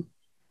then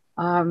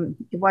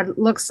what it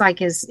looks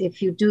like is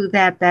if you do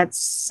that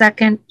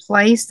second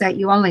place that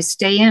you only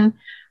stay in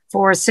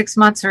for 6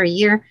 months or a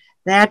year,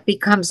 that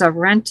becomes a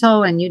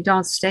rental and you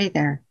don't stay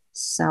there.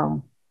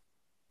 So,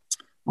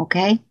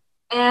 okay.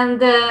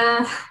 And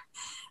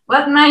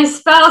what my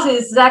spouse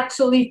is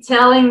actually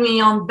telling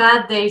me on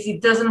bad days, he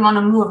doesn't want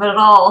to move at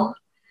all.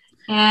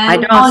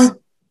 And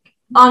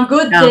on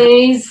good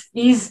days,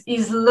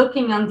 he's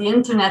looking on the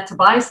internet to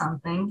buy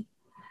something.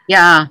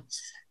 Yeah.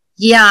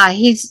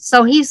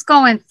 He's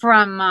going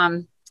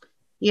from,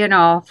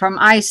 from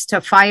ice to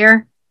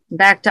fire,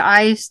 back to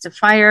ice to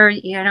fire,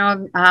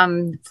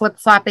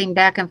 flip-flopping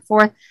back and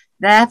forth.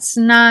 That's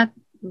not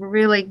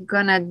really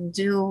going to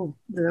do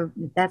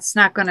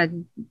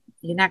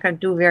you're not going to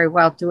do very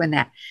well doing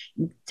that.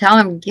 Tell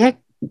him, get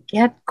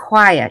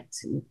quiet,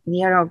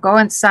 go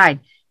inside.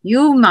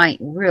 You might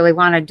really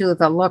want to do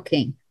the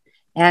looking.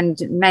 and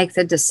make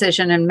the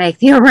decision and make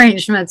the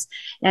arrangements,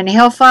 and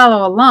he'll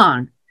follow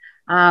along.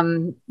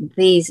 When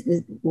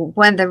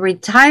the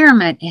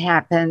retirement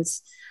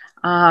happens,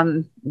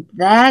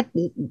 that's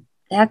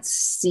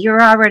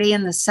you're already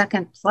in the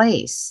second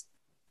place.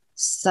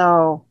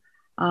 So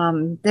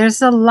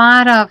there's a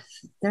lot.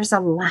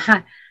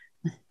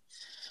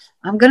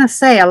 I'm going to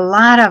say a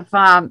lot of,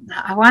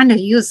 I want to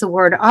use the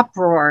word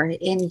uproar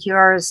in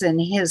yours and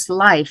his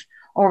life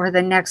over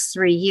the next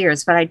 3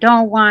 years, but I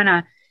don't want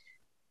to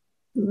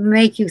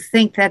make you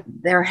think that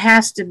there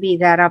has to be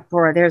that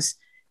uproar.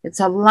 It's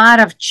a lot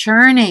of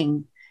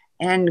churning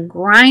and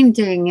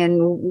grinding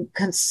and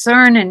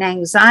concern and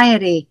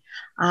anxiety,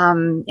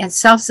 and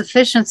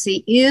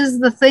self-sufficiency is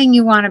the thing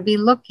you want to be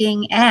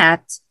looking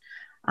at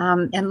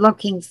and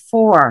looking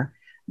for.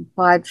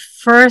 But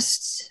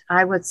first,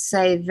 I would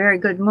say very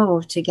good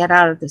move to get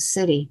out of the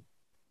city.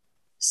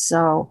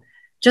 So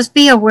just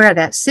be aware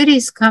that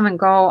cities come and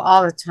go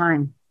all the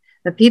time.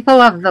 The people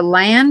of the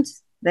land,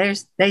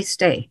 they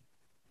stay.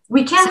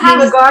 We can't have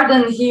a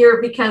garden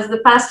here because the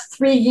past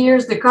 3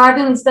 years, the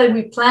gardens that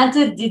we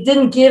planted, they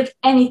didn't give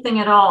anything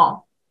at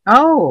all.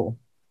 Oh.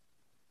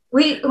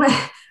 We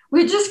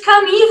just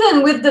come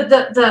even with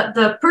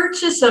the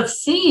purchase of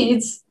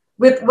seeds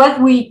with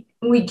what we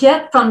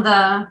get from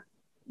the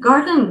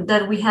garden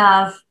that we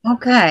have.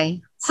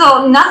 Okay.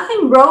 So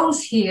nothing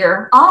grows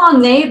here. All our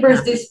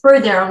neighbors, they spray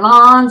their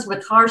lawns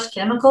with harsh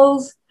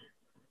chemicals.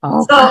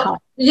 Oh, so, wow.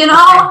 You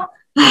know.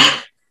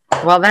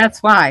 Well,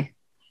 that's why.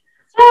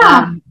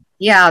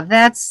 Yeah.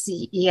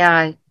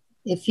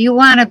 If you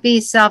want to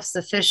be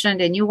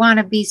self-sufficient and you want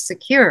to be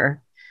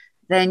secure,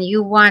 then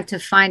you want to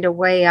find a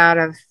way out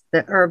of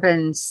the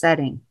urban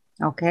setting.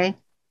 Okay.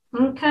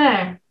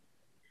 Okay.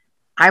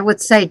 I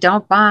would say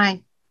don't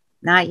buy.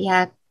 Not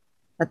yet.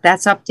 But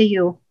that's up to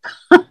you.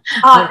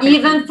 Okay.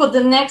 Even for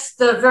the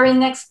very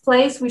next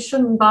place, we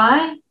shouldn't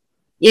buy?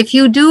 If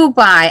you do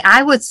buy,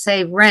 I would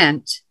say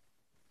rent,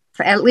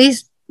 at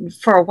least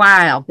for a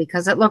while,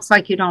 because it looks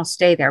like you don't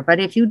stay there. But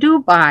if you do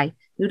buy,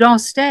 you don't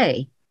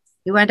stay.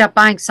 You end up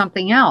buying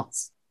something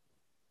else.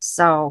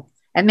 So,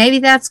 and maybe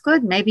that's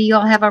good. Maybe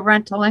you'll have a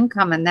rental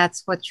income and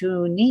that's what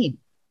you need.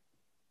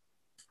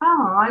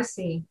 Oh, I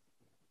see.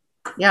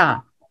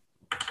 Yeah.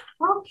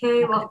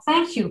 Okay. Well,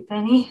 thank you,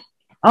 Penny.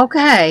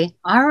 Okay.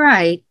 All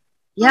right.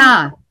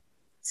 Yeah.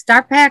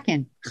 Start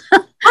packing.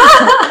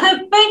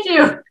 Thank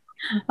you.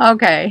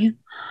 Okay.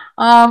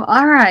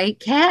 All right.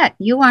 Kat,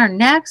 you are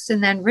next,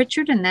 and then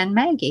Richard, and then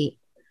Maggie.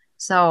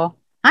 So,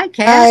 hi,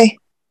 Kat. Hi.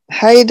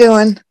 How you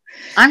doing?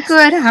 I'm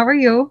good. How are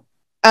you?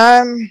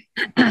 I'm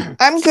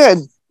good.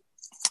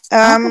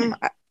 Okay.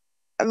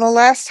 The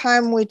last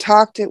time we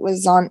talked, it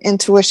was on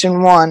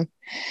Intuition One,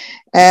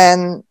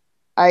 and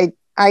I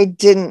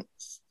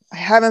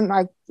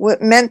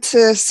meant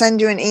to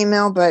send you an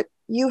email, but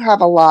you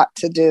have a lot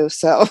to do,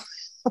 so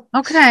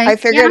okay. I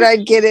figured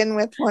I'd get in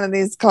with one of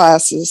these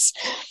classes.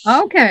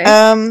 Okay.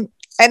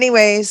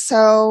 Anyway,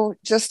 so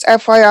just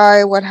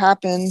FYI, what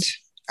happened?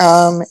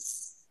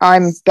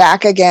 I'm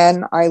back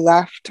again. I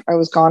left. I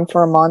was gone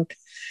for a month.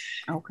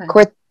 Okay.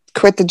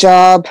 Quit the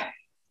job.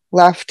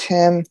 Left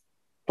him.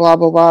 Blah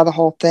blah blah. The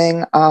whole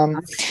thing.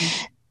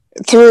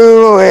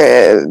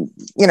 Through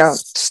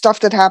stuff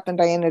that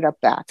happened, I ended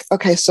up back.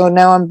 Okay, so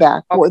now I'm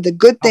back. Okay. Well, the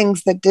good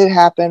things that did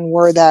happen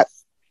were that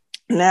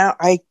now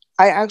I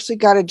actually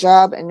got a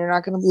job, and you're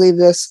not going to believe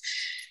this.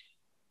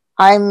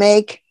 I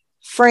make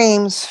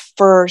frames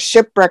for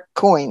shipwreck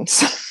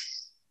coins.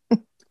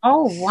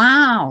 Oh,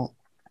 wow.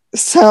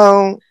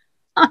 So,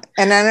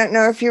 and I don't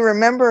know if you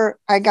remember,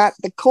 I got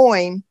the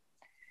coin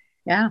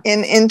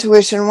in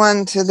Intuition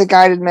One to the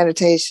guided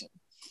meditation.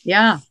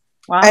 Yeah.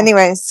 Wow.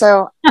 Anyway,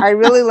 so I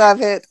really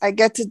love it. I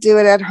get to do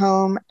it at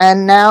home.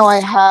 And now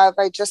I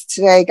just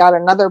today got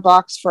another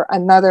box for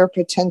another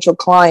potential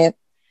client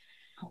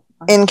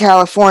in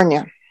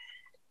California.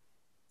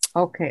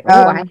 Okay.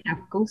 Oh, I have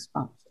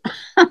goosebumps.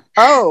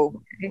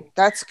 Oh,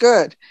 that's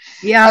good.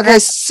 Yeah. Okay.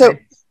 So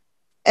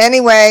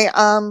anyway,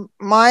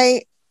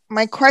 my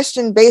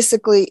question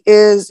basically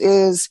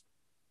is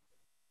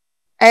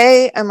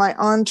A, am I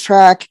on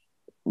track?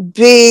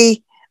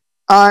 B,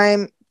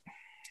 I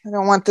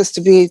don't want this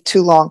to be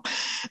too long.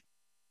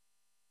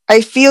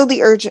 I feel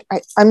the urge.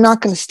 I'm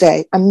not going to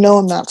stay. I know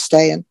I'm not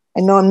staying.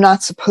 I know I'm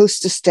not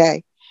supposed to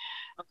stay.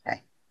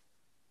 Okay.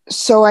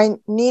 So I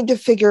need to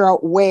figure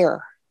out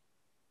where.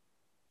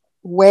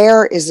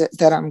 Where is it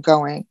that I'm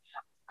going?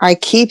 I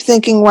keep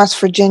thinking West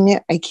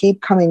Virginia. I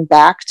keep coming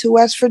back to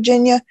West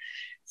Virginia,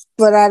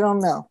 but I don't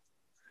know.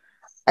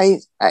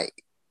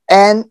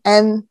 And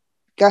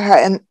go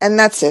ahead, and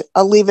that's it.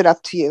 I'll leave it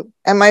up to you.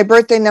 And my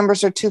birthday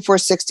numbers are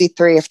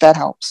 2463, if that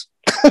helps.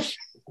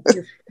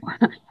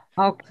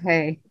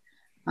 Okay.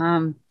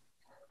 All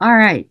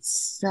right.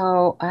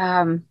 So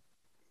I'll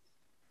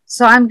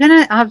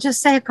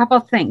just say a couple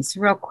of things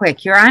real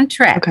quick. You're on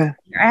track. Okay.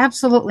 You're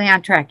absolutely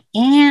on track.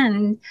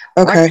 And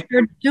what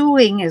you're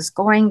doing is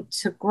going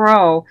to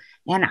grow.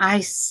 And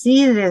I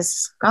see this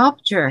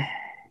sculpture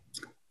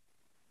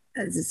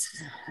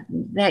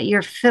that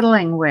you're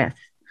fiddling with.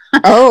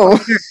 Oh.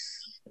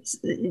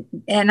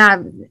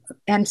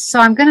 and so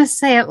I'm going to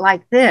say it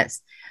like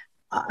this.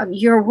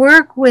 Your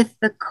work with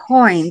the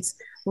coins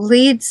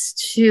leads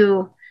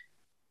to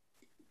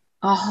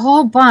a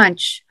whole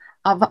bunch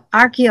of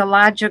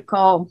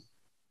archaeological,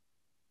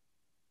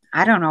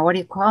 I don't know, what do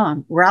you call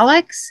them?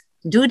 Relics?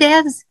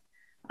 Doodads?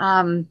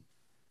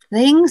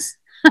 Things?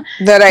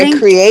 That I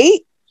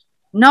create?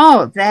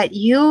 No, that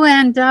you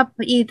end up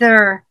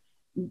either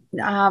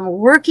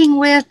working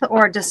with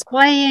or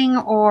displaying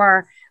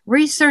or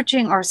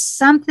researching or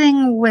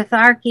something with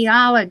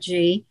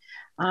archaeology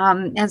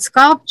and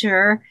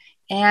sculpture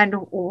and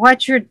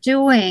what you're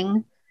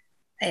doing.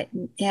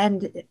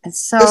 And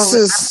so this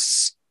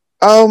is,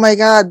 oh my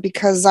God,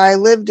 because I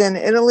lived in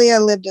Italy, I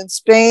lived in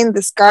Spain.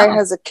 This guy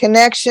has a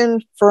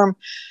connection for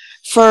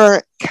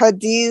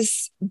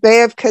Cadiz,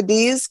 Bay of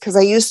Cadiz, because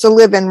I used to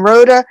live in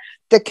Rota.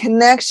 The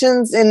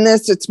connections in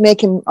this, it's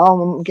making,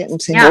 I'm getting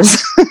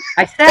tingles. Yeah.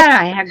 I said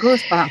I had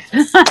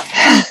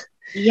goosebumps.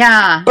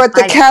 Yeah. But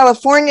the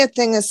California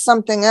thing is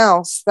something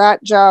else.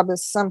 That job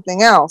is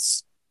something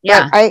else.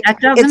 Yeah, that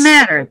doesn't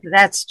matter.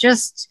 That's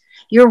just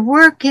your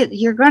work.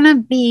 You're going to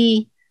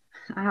be,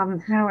 how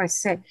do I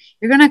say,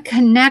 you're going to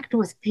connect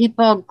with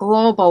people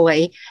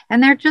globally,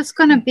 and they're just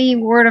going to be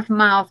word of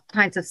mouth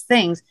kinds of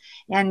things.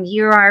 And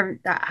you are,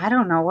 I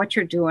don't know what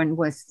you're doing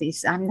with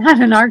these. I'm not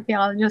an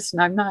archaeologist,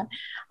 and I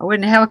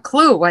wouldn't have a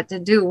clue what to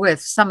do with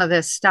some of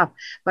this stuff.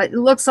 But it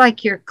looks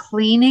like you're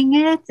cleaning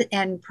it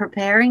and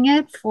preparing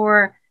it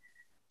for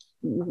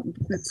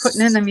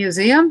putting in the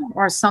museum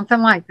or something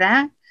like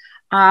that.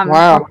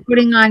 Wow. Or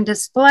putting on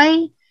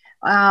display.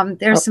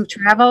 There's some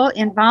travel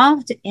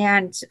involved,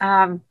 and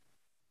I've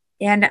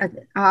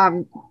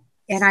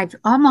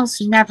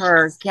almost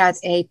never get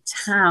a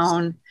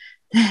town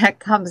that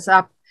comes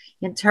up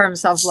in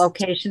terms of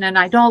location. And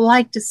I don't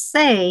like to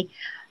say,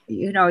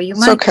 you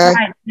might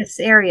try this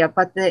area,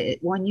 but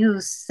when you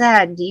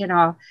said,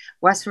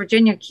 West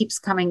Virginia keeps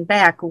coming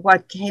back,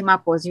 what came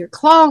up was you're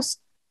close.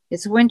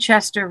 It's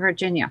Winchester,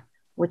 Virginia,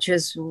 which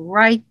is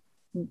right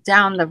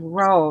down the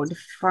road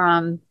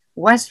from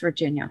West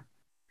Virginia.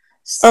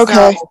 So,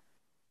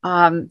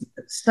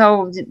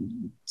 so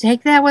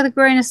take that with a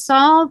grain of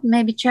salt.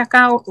 Maybe check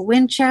out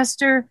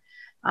Winchester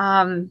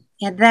in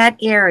that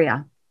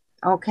area.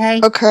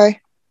 Okay.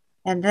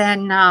 And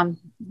then,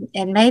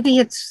 and maybe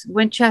it's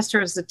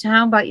Winchester is the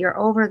town, but you're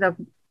over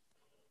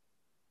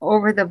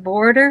the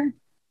border.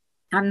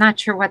 I'm not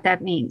sure what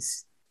that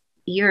means.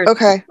 You're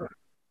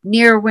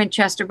near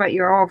Winchester, but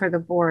you're over the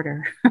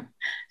border.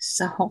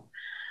 So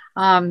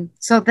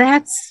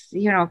that's,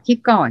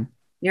 keep going.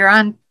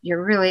 You're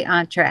really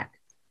on track.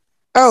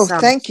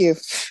 Thank you.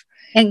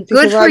 And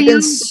good for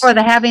you for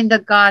having the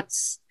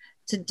guts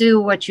to do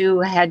what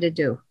you had to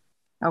do.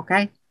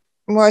 Okay.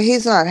 Well,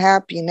 he's not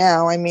happy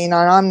now. I mean,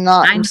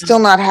 I'm still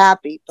not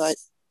happy, but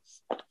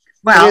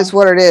it is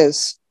what it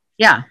is.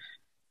 Yeah.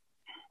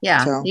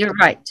 Yeah, so. You're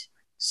right.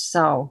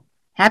 So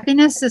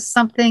happiness is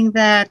something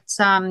that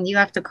you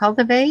have to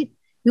cultivate.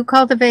 You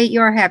cultivate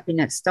your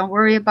happiness. Don't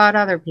worry about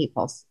other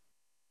people's.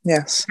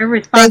 Yes. You're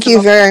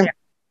responsible.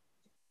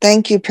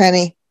 Thank you,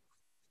 Penny.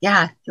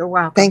 Yeah, you're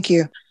welcome. Thank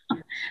you.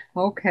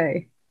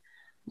 Okay.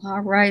 All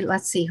right.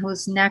 Let's see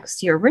who's next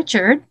here.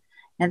 Richard,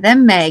 and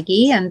then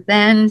Maggie, and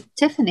then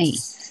Tiffany.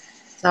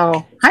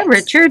 So, hi,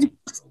 Richard.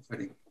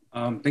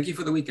 Thank you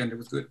for the weekend. It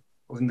was good.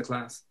 I was in the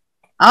class.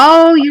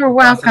 Oh, you're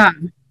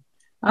welcome.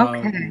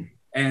 Okay.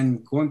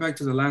 And going back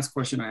to the last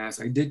question I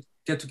asked, I did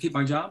get to keep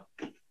my job.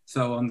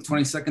 So on the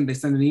 22nd, they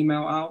sent an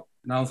email out,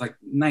 and I was like,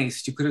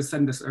 nice. You could have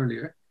sent this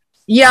earlier.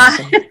 Yeah.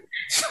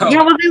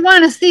 Yeah, well, they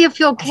want to see if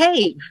you'll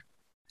cave.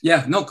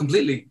 Yeah, no,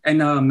 completely. And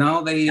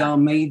now they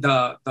made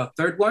the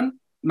third one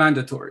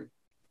mandatory.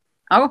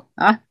 Oh.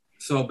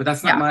 So, but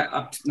that's not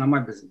my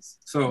business.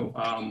 So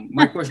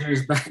my question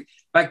is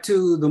back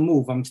to the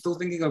move. I'm still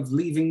thinking of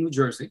leaving New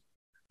Jersey.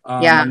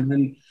 And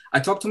then I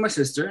talked to my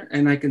sister,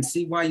 and I can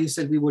see why you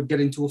said we would get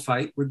into a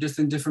fight. We're just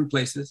in different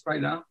places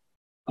right now.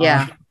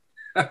 Yeah.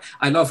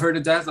 I love her to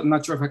death. I'm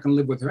not sure if I can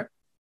live with her.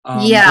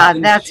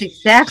 That's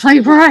exactly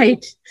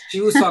right.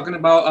 She was talking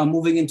about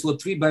moving into a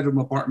 3-bedroom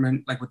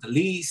apartment, like with a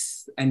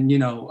lease, and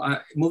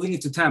moving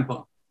into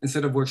Tampa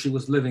instead of where she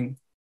was living.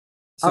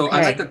 So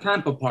I like the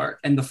Tampa part,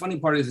 and the funny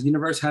part is the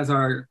universe has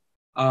our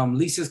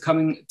leases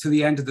coming to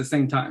the end at the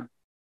same time.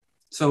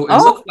 So it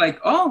looks like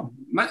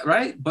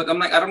right, but I'm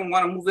like, I don't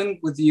want to move in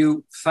with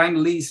you, sign a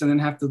lease, and then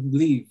have to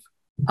leave.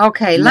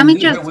 Okay, let me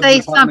just say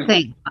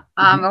something.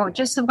 I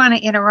just want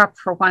to interrupt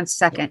for 1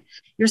 second.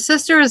 Your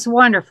sister is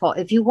wonderful.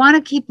 If you want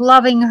to keep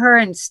loving her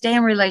and stay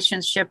in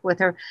relationship with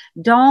her,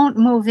 don't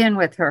move in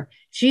with her.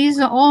 She's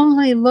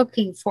only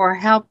looking for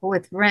help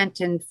with rent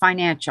and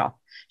financial.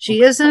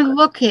 She isn't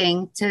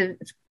looking to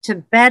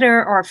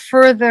better or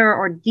further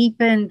or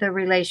deepen the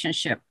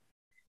relationship.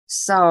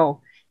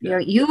 So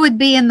you would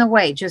be in the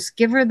way. Just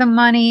give her the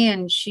money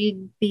and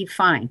she'd be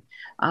fine.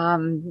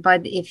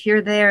 But if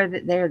you're there,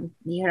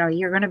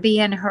 you're going to be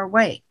in her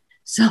way.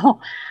 So,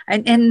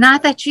 and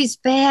not that she's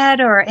bad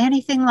or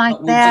anything like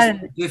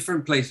that.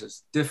 Different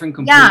places, different.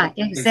 Yeah,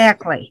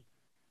 exactly.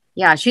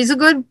 Yeah, she's a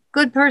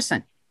good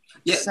person.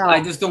 Yeah, so,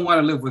 I just don't want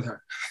to live with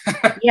her.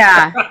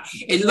 Yeah.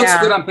 It looks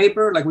good on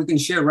paper, like we can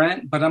share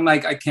rent, but I'm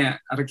like, I can't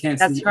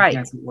That's see, right. I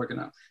can't see it working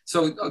out.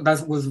 So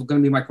that was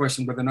going to be my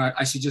question, whether or not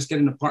I should just get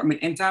an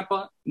apartment in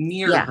Tampa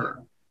near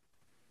her.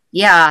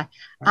 Yeah.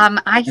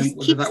 I just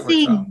keep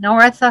seeing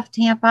north of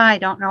Tampa. I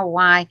don't know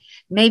why.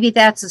 Maybe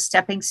that's a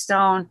stepping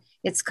stone.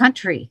 It's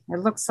country. It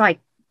looks like,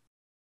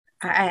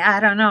 I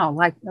don't know,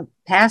 like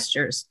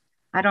pastures.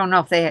 I don't know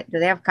if do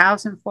they have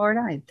cows in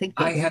Florida? I think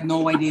I have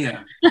no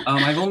idea.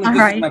 I've only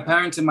visited my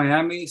parents in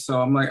Miami,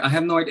 so I'm like, I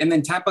have no idea. And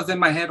then Tampa's in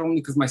my head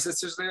only because my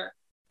sister's there.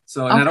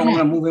 So, and I don't want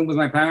to move in with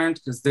my parents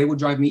because they would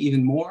drive me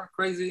even more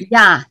crazy.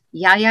 Yeah.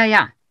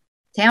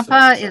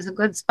 Tampa is a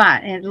good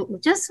spot.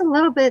 And just a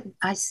little bit,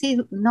 I see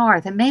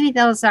north, and maybe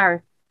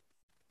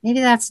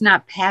that's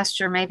not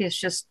pasture. Maybe it's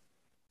just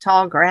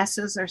tall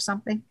grasses or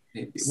something.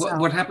 Maybe. So,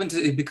 what happens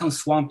is it becomes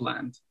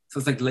swampland. So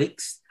it's like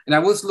lakes. And I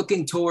was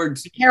looking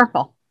towards. Be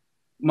careful.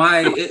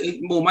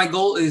 My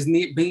goal is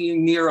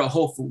being near a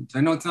Whole Foods. I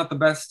know it's not the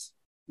best,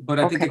 but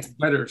I think it's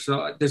better.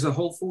 So there's a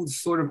Whole Foods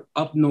sort of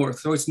up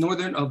north. So it's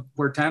northern of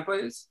where Tampa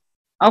is.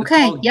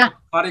 Okay, yeah.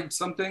 Cottage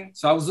something.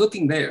 So I was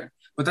looking there,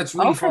 but that's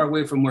really far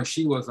away from where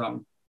she was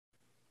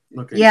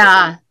looking.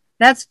 Yeah,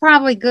 that's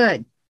probably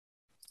good.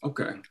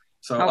 Okay.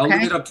 So I'll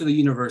leave it up to the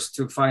universe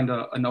to find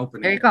an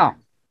opening. There you go.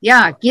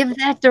 Yeah, give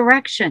that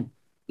direction.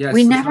 Yes,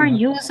 we never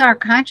use our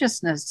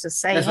consciousness to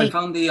say, yes, hey. I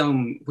found the,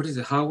 what is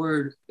it,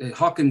 Howard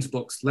Hawkins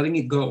books, Letting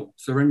It Go,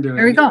 Surrender.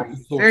 There you go.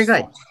 Very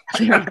good.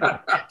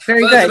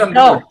 Very good.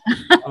 Go.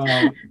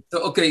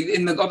 So, okay,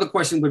 and the other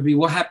question would be,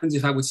 what happens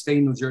if I would stay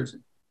in New Jersey?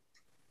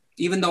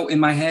 Even though in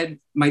my head,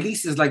 my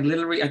lease is like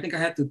literally, I think I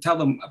had to tell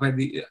them by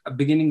the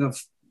beginning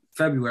of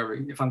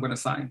February if I'm going to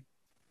sign.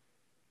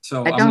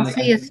 So I don't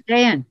see you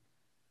staying.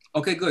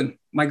 Okay, good.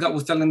 My gut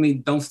was telling me,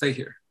 don't stay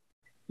here.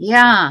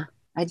 Yeah.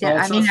 I did.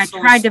 I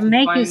tried to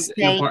make you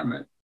stay.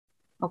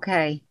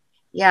 Okay.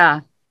 Yeah.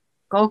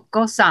 Go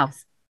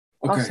south.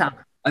 Okay. Go south.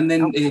 And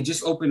then it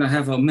just opened. I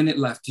have a minute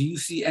left. Do you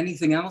see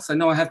anything else? I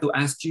know I have to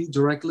ask you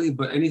directly,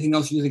 but anything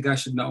else you think I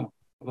should know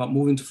about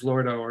moving to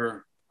Florida?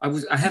 Or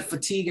I have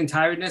fatigue and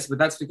tiredness, but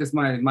that's because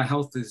my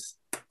health is.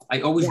 I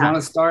always want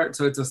to start,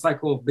 so it's a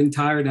cycle of being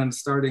tired and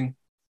starting.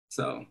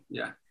 So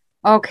yeah.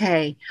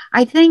 Okay.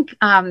 I think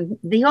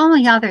the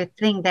only other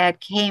thing that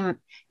came,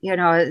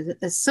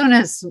 as soon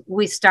as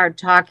we started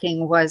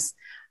talking was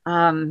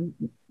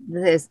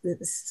this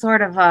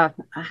sort of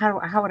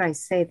how would I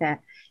say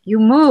that? You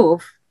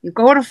move, you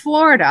go to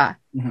Florida,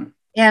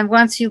 and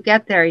once you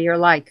get there, you're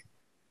like,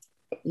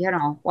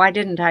 why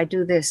didn't I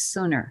do this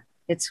sooner?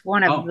 It's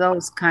one of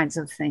those kinds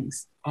of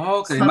things. Oh,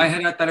 okay. So, in my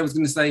head, I thought I was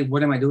going to say,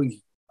 what am I doing here?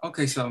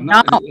 Okay, so no.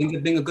 It ended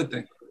up being a good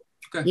thing.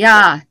 Okay.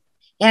 Yeah.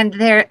 And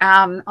there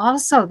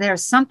also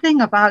there's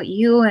something about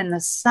you and the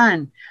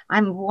sun.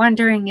 I'm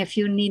wondering if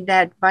you need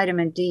that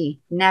vitamin D,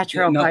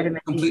 natural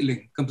vitamin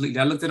D. Completely.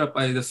 I looked it up.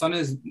 The sun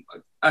is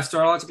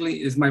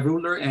astrologically is my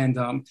ruler, and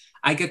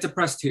I get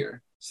depressed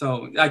here.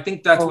 So I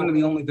think that's one of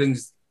the only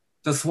things.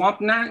 The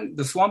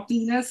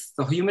swampiness,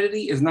 the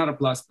humidity is not a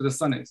plus, but the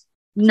sun is.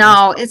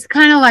 No, it's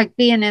kind of like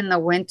being in the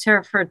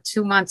winter for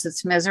 2 months.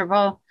 It's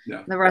miserable.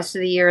 Yeah. The rest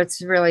of the year, it's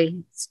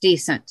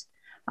decent.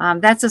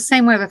 That's the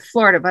same way with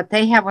Florida, but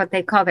they have what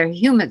they call their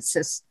humid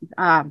season.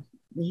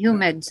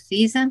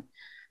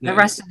 The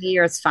rest of the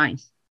year, it's fine.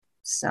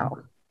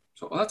 So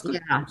that's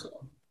good. Yeah.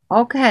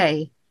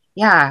 Okay.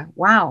 Yeah.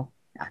 Wow.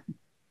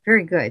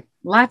 Very good.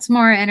 Lots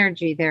more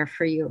energy there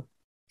for you.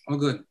 Oh,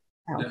 good.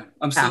 Yeah.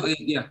 I'm still.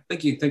 Yeah.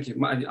 Thank you.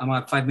 I'm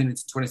at 5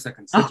 minutes and 20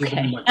 seconds. Thank you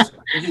very much.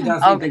 Thank you,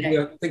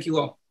 Daphne. Thank you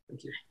all.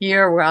 Thank you.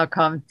 You're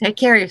welcome. Take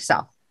care of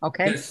yourself.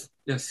 Okay.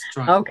 Yes.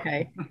 Try.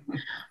 Okay.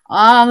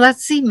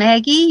 Let's see,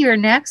 Maggie, you're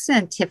next,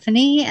 and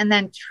Tiffany, and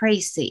then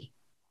Tracy.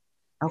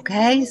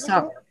 Okay.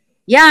 So,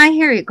 yeah, I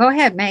hear you. Go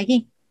ahead,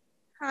 Maggie.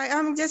 Hi,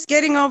 I'm just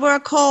getting over a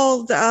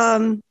cold.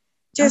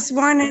 Just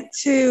wanted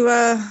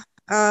to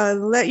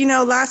let you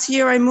know, last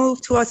year I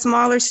moved to a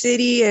smaller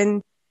city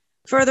and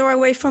further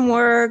away from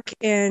work,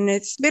 and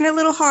it's been a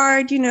little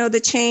hard,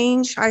 the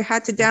change. I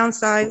had to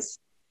downsize.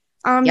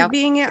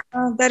 Being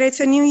that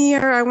it's a new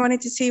year, I wanted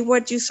to see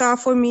what you saw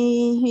for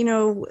me,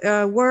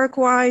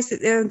 work-wise,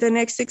 the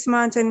next 6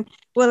 months, and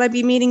will I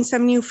be meeting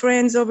some new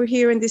friends over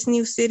here in this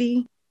new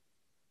city?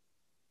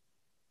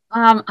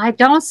 I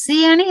don't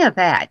see any of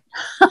that.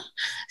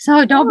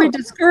 So don't be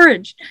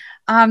discouraged.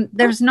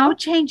 There's no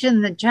change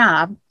in the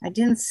job. I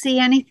didn't see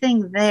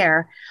anything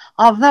there.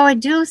 Although I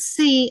do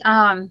see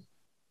along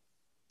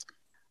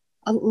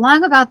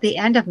about the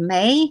end of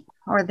May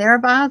or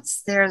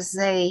thereabouts, there's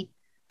a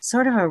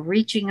sort of a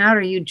reaching out,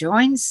 or you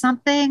join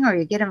something, or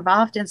you get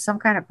involved in some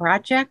kind of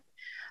project.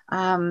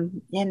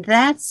 And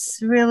that's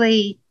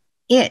really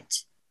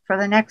it for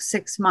the next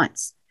 6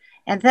 months.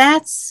 And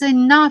that's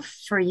enough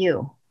for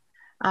you.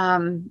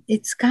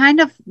 It's kind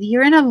of,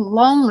 you're in a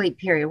lonely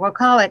period. We'll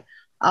call it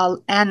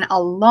an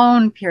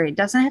alone period.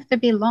 Doesn't have to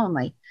be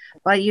lonely,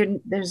 but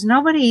there's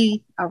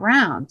nobody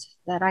around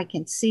that I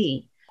can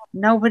see.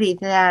 Nobody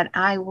that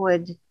I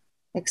would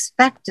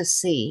expect to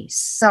see.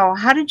 So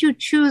how did you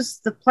choose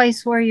the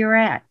place where you're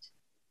at?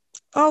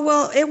 Oh,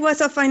 well, it was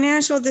a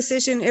financial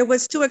decision. It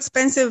was too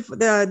expensive.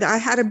 I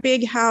had a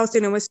big house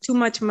and it was too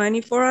much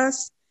money for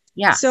us.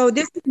 Yeah. So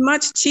this is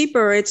much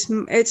cheaper. It's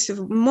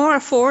more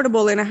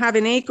affordable, and I have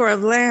an acre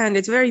of land.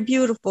 It's very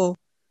beautiful.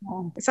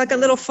 Oh. It's like a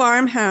little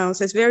farmhouse.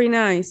 It's very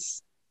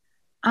nice.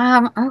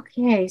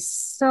 Okay,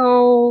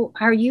 so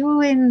are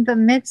you in the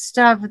midst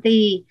of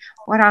the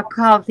what I'll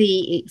call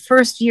the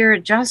first year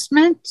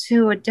adjustment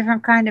to a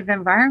different kind of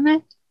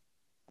environment?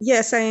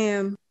 Yes, I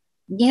am.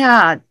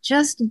 Yeah,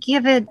 just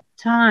give it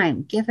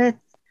time. Give it,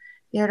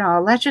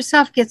 let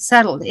yourself get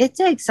settled. It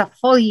takes a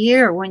full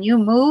year when you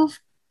move.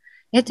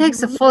 It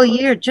takes a full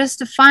year just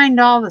to find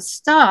all the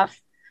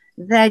stuff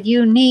that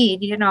you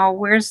need.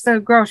 Where's the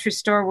grocery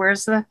store?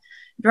 Where's the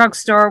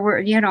drugstore?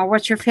 Where,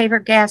 what's your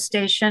favorite gas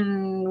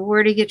station?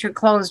 Where do you get your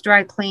clothes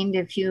dry cleaned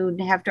if you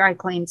have dry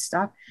clean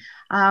stuff?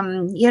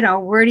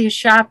 Where do you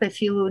shop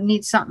if you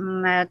need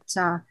something that,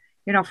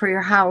 for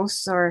your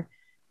house, or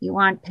you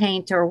want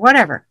paint or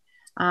whatever.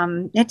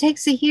 It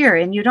takes a year,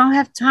 and you don't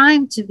have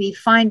time to be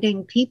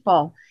finding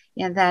people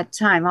in that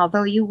time,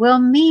 although you will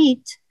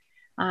meet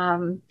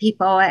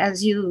people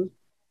as you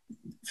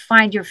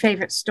find your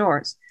favorite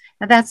stores.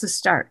 And that's a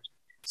start.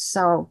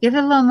 So give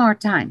it a little more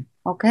time,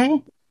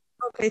 okay?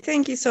 Okay,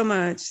 thank you so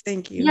much.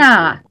 Thank you.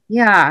 Yeah.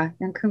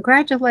 And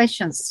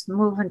congratulations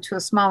moving to a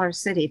smaller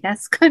city.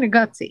 That's kind of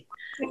gutsy.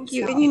 Thank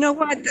you. And you know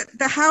what?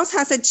 The house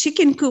has a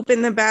chicken coop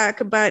in the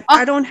back, but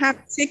I don't have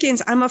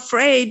chickens. I'm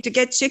afraid to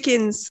get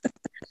chickens.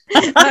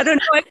 I don't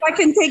know if I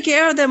can take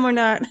care of them or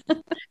not.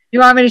 You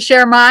want me to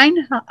share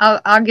mine?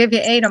 I'll give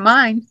you 8 of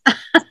mine.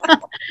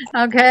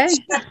 Okay.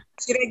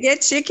 Should I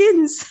get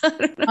chickens?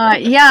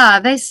 Yeah,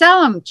 they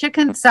sell them.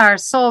 Chickens are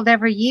sold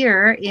every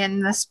year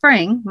in the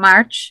spring,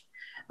 March,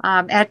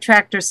 at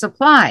Tractor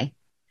Supply.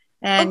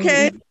 And,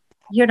 okay.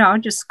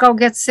 Just go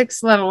get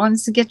 6 little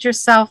ones to get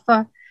yourself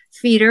a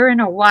feeder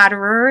and a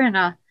waterer,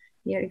 and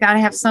you got to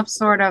have some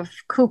sort of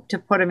coop to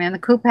put them in. The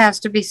coop has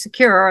to be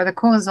secure, or the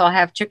coons will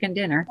have chicken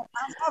dinner.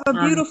 I have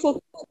a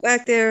beautiful coop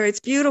back there. It's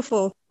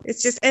beautiful.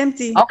 It's just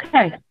empty.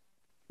 Okay.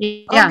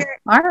 Yeah. Okay.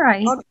 All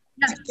right. Yeah.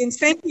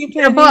 Thank you, Penny.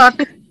 Get a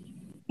book.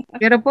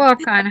 Get a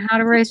book on how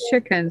to raise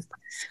chickens.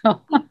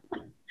 So,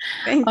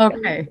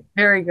 okay.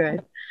 Very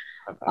good.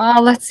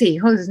 Let's see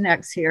who's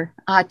next here.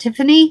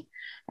 Tiffany,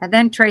 and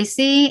then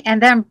Tracy, and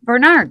then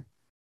Bernard.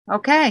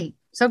 Okay.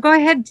 So go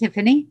ahead,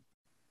 Tiffany.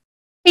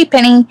 Hey,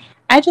 Penny.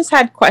 I just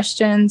had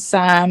questions,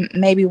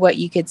 maybe what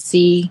you could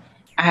see.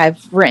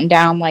 I've written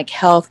down like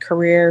health,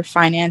 career,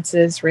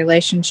 finances,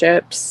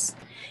 relationships.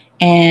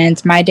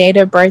 And my date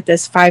of birth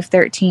is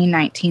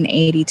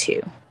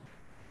 5/13/1982.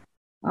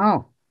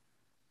 Oh,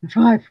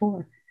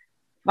 5/4.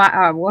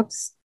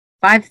 Whoops.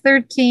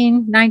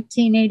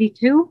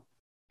 5/13/1982?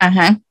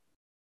 Uh-huh.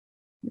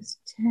 It's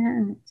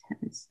 10, 10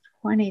 is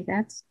 20.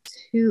 That's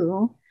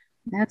 2.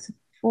 That's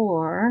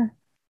 4.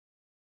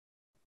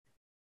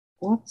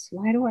 Whoops,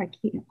 why do I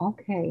keep,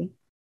 okay.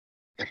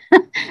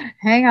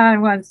 Hang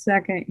on one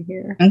second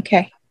here.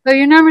 Okay. So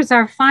your numbers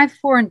are 5,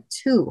 4, and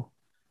 2.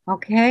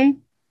 Okay.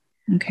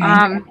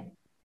 Okay.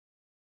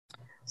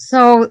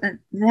 So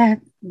the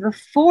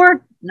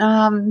 4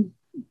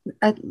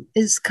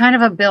 is kind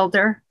of a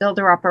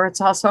builder-upper.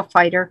 It's also a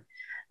fighter.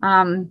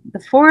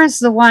 The 4 is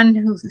the one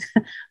who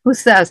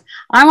says,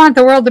 I want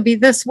the world to be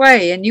this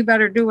way, and you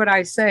better do what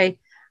I say.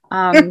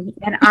 And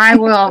I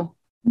will,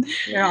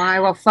 I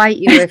will fight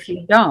you if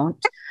you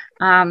don't.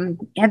 And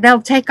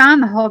they'll take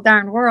on the whole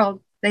darn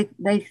world.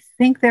 They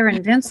think they're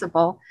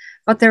invincible,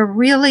 but they're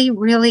really,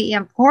 really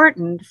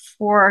important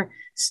for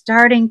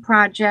starting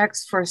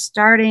projects, for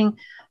starting,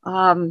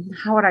 how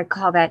would I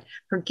call that?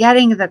 For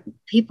getting the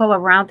people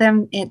around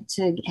them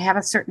to have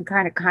a certain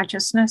kind of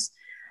consciousness.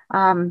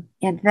 And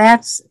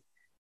that's,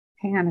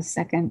 hang on a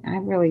second. I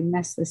really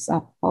messed this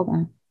up. Hold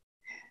on.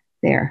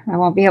 There, I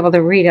won't be able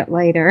to read it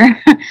later.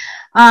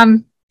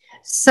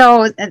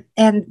 So,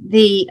 and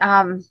the,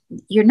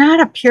 you're not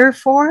a pure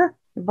 4,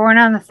 you're born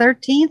on the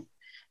 13th.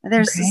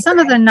 There's some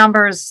of the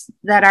numbers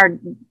that are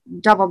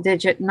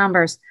double-digit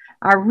numbers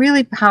are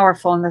really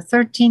powerful, and the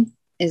 13th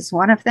is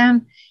one of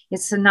them.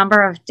 It's the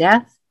number of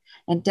death,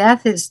 and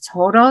death is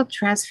total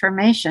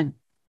transformation.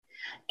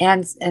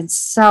 And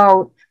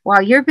so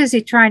while you're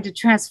busy trying to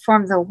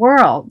transform the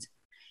world,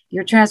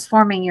 you're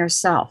transforming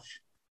yourself.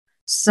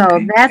 So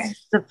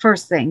that's the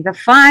first thing. The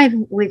 5,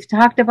 we've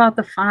talked about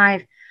the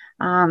 5.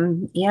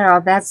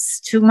 That's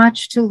too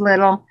much, too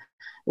little,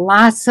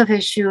 lots of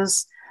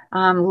issues,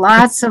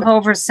 lots of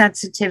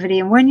oversensitivity.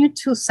 And when you're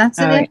too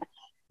sensitive,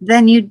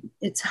 then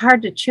it's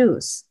hard to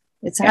choose.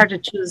 It's hard to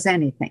choose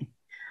anything.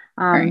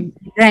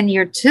 Then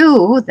your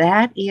 2,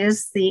 that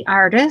is the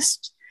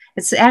artist.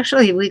 It's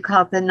actually, we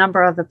call it the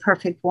number of the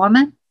perfect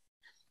woman.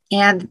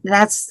 And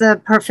that's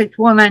the perfect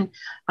woman.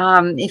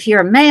 If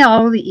you're a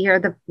male, you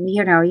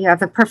have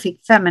the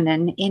perfect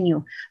feminine in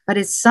you. But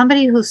it's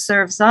somebody who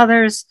serves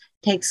others,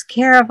 takes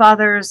care of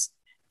others,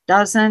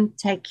 doesn't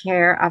take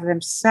care of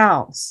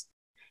themselves.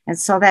 And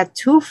so that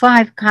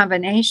 2-5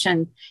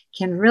 combination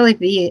can really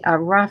be a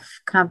rough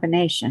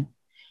combination.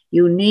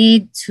 You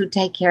need to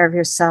take care of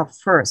yourself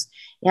first.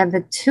 And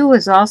the 2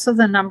 is also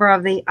the number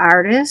of the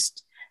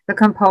artist, the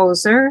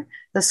composer,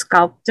 the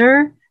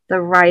sculptor, the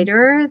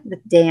writer,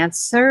 the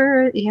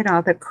dancer,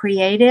 the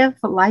creative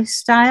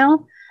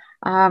lifestyle.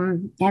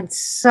 And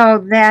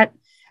so that,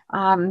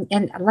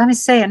 and let me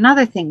say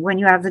another thing, when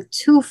you have the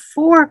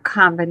 2-4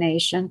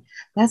 combination,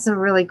 that's a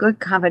really good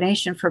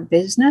combination for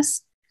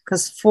business,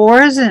 because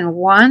 4s and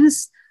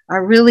 1s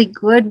are really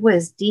good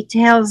with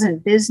details in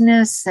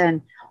business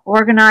and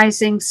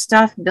organizing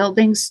stuff,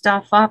 building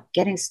stuff up,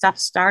 getting stuff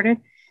started.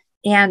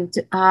 And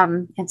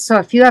so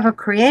if you have a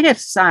creative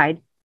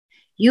side,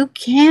 you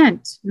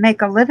can't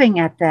make a living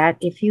at that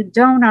if you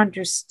don't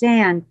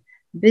understand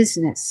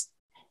business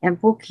and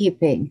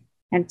bookkeeping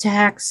and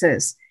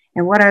taxes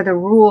and what are the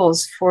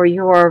rules for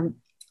your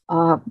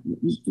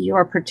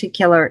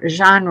particular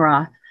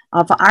genre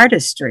of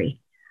artistry.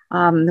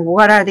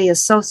 What are the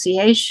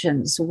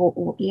associations?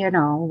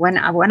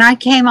 When I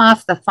came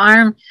off the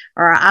farm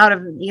or out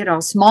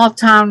of, small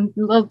town,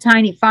 little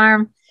tiny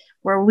farm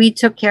where we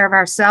took care of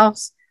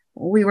ourselves,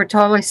 we were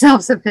totally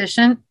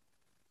self-sufficient.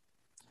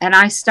 And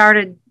I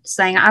started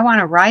saying, I want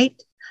to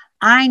write.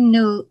 I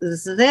knew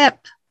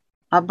zip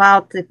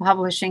about the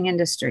publishing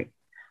industry.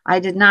 I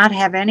did not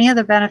have any of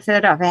the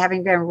benefit of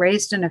having been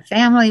raised in a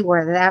family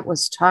where that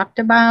was talked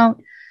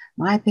about.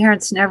 My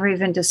parents never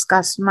even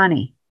discussed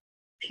money,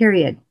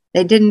 period.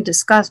 They didn't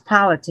discuss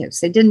politics.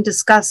 They didn't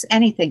discuss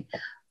anything.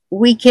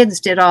 We kids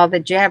did all the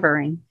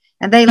jabbering,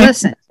 and they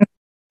listened.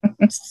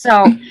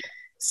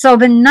 So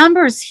the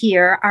numbers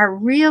here are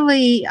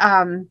really,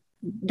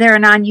 they're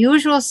an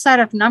unusual set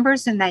of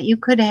numbers in that you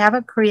could have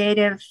a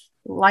creative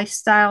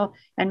lifestyle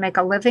and make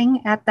a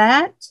living at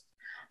that.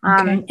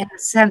 And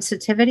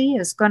sensitivity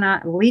is going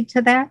to lead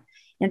to that.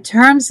 In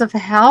terms of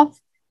health,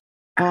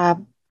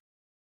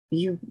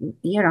 you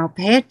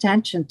pay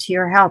attention to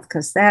your health,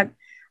 because that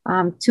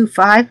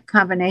 2-5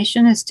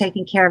 combination is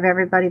taking care of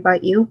everybody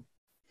but you.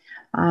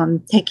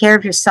 Take care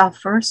of yourself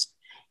first.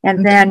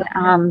 And then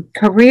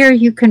career,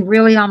 you can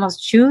really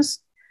almost choose.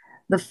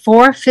 The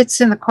 4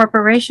 fits in the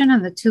corporation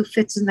and the 2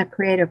 fits in the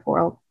creative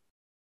world.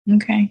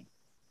 Okay.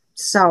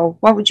 So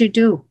what would you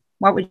do?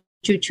 What would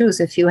you choose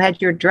if you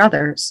had your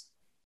druthers?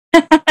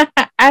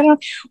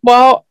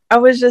 I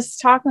was just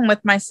talking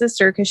with my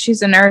sister because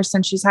she's a nurse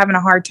and she's having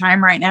a hard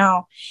time right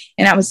now.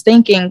 And I was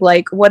thinking,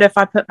 like, what if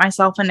I put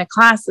myself into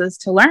classes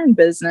to learn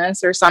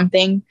business or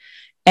something?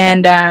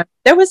 And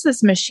there was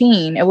this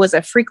machine. It was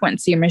a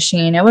frequency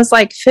machine. It was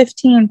like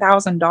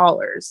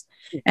 $15,000.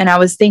 And I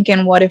was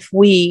thinking, what if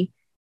we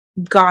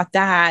got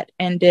that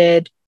and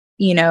did,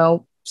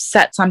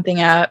 set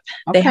something up?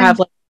 Okay. They have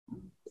like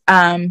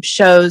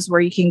shows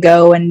where you can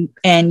go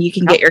and you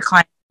can get your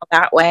client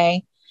that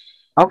way.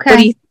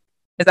 Okay.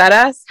 Is that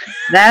us?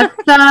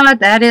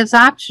 That is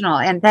optional.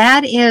 And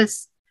that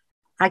is,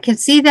 I can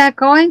see that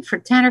going for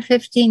 10 or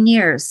 15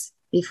 years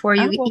before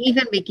you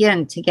even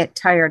begin to get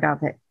tired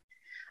of it.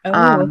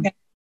 Okay.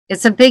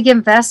 It's a big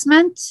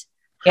investment.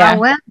 Yeah.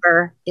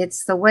 However,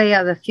 it's the way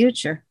of the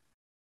future.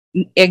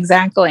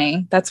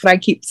 Exactly. That's what I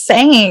keep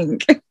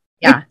saying.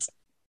 Yeah.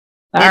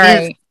 All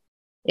right.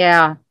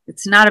 Yeah.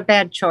 It's not a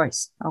bad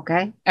choice.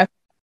 Okay.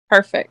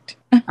 Perfect.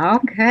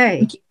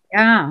 Okay.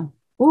 Yeah.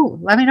 Ooh,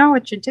 let me know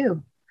what you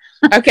do.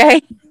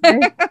 Okay.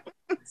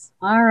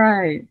 All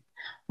right.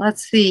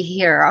 Let's see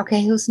here.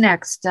 Okay, who's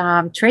next?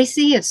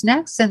 Tracy is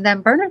next, and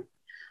then Bernard.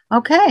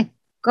 Okay,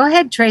 go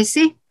ahead,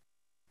 Tracy.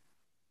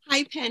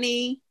 Hi,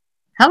 Penny.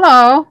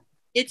 Hello.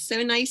 It's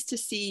so nice to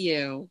see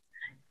you.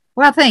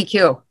 Well, thank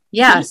you.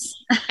 Yes.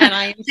 And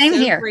I am Same so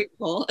here.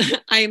 grateful.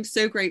 I am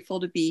so grateful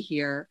to be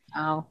here.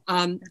 Oh.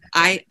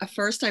 I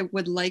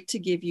would like to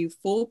give you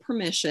full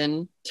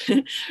permission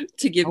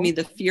to give me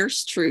the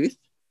fierce truth,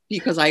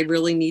 because I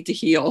really need to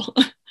heal.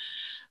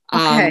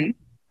 Okay.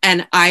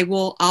 And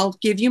I'll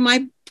give you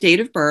my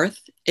date of birth.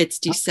 It's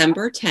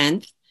December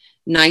 10th,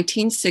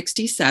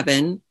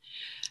 1967.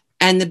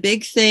 And the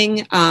big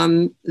thing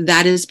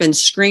that has been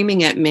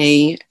screaming at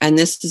me, and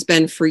this has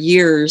been for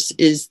years,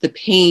 is the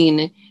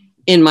pain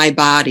in my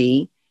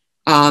body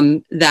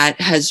that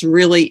has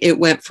really, it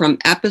went from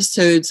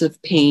episodes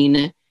of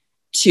pain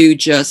to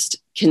just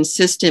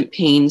consistent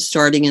pain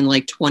starting in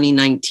like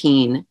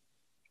 2019.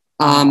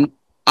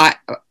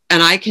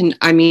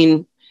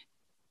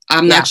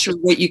 I'm not sure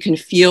what you can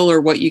feel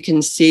or what you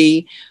can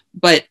see,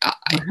 but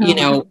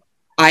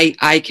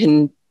I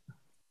can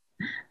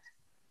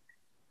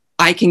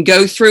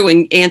go through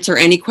and answer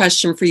any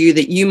question for you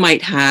that you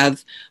might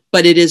have,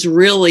 but it has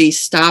really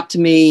stopped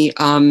me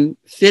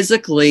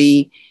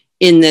physically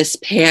in this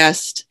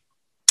past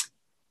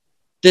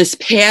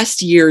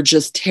year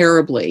just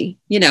terribly,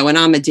 and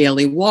I'm a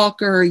daily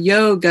walker,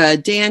 yoga,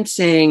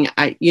 dancing.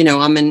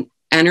 I'm an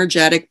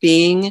energetic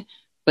being,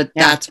 but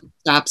that's what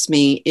stops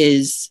me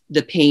is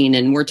the pain.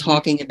 And we're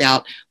talking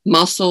about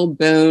muscle,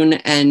 bone,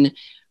 and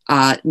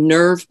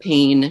nerve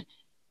pain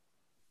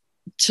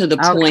to the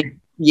point.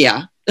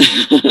 Yeah.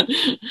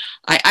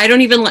 I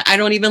don't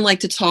even like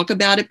to talk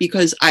about it,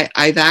 because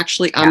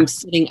I'm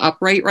sitting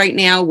upright right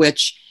now,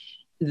 which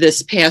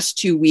this past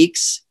 2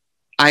 weeks,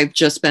 I've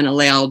just been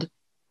allowed,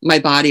 my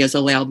body has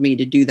allowed me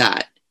to do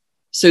that.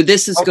 So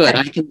this is good.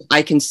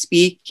 I can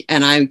speak,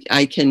 and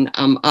I can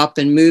up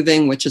and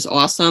moving, which is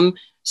awesome.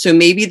 So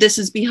maybe this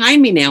is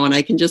behind me now and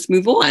I can just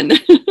move on.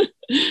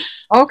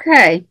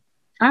 Okay.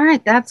 All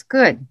right. That's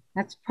good.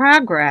 That's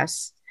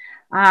progress.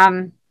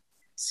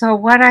 So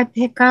what I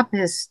pick up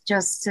is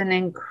just an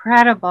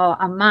incredible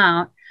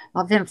amount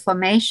of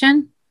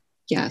inflammation.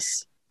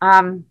 Yes.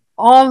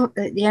 All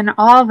in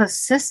all the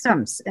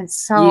systems. And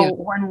so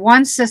when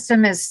one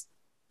system is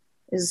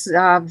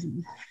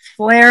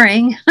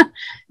flaring,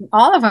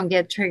 all of them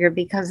get triggered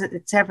because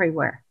it's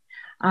everywhere.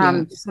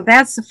 So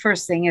that's the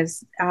first thing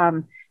is,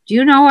 do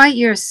you know what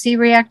your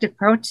C-reactive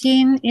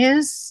protein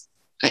is?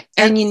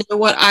 And you know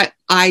what?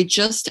 I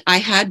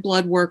had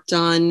blood work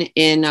done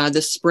in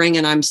the spring,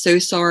 and I'm so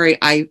sorry.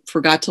 I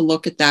forgot to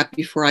look at that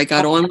before I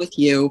got on with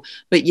you.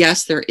 But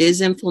yes, there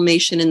is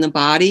inflammation in the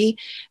body,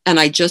 and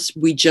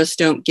we just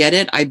don't get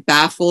it. I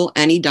baffle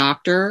any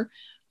doctor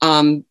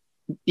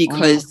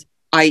because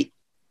I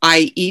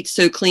eat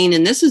so clean,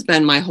 and this has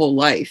been my whole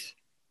life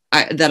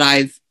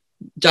that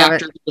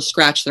doctors will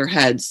scratch their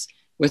heads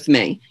with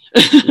me.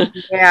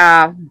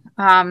 Yeah.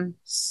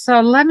 So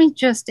let me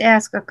just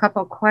ask a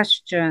couple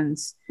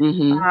questions.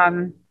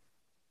 Mm-hmm.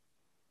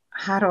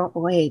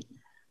 Wait,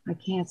 I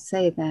can't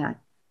say that.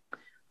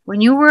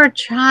 When you were a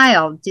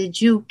child, did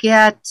you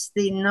get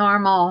the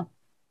normal?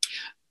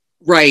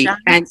 Right.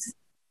 Shots?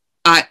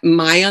 And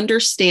my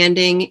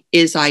understanding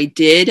is I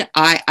did.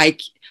 I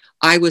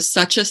was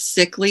such a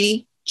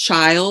sickly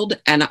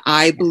child, and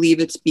I believe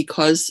it's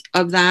because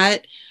of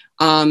that.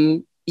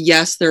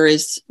 Yes, there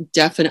is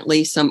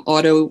definitely some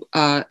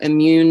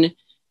autoimmune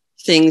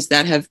things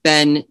that have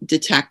been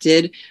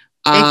detected.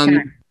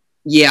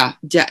 Yeah,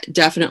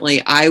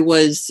 definitely. I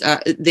was,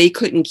 they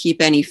couldn't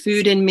keep any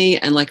food in me.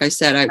 And like I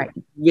said, I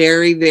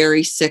very,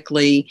 very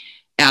sickly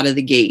out of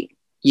the gate.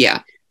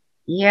 Yeah.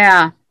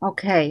 Yeah.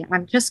 Okay.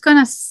 I'm just going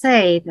to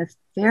say the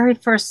very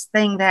first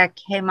thing that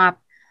came up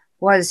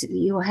was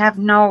you have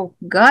no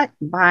gut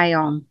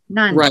biome,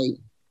 none. Right.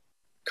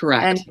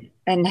 Correct.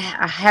 And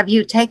have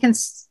you taken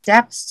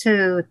steps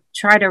to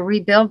try to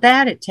rebuild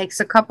that? It takes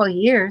a couple of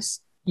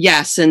years.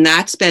 Yes, and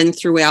that's been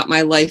throughout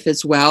my life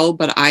as well.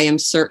 But I will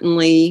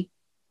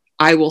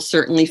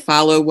certainly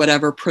follow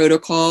whatever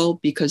protocol,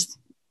 because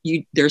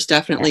there's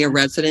definitely a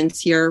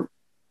residence here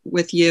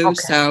with you.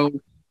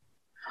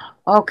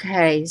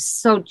 Okay.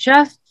 So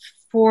just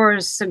for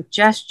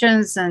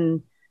suggestions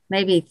and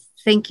maybe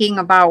thinking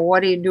about what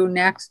do you do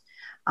next,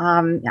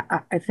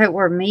 if it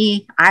were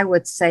me, I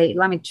would say,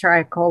 let me try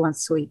a colon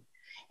sweep,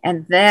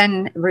 and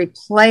then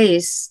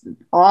replace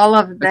all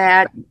of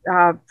that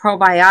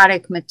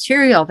probiotic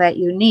material that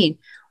you need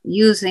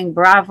using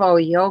Bravo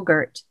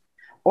yogurt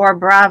or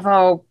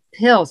Bravo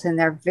pills. And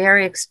they're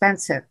very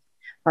expensive,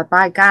 but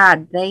by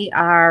God, they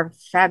are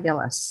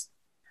fabulous.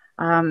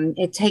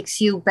 It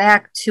takes you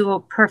back to a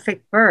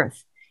perfect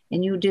birth,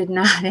 and you did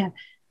not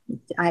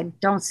I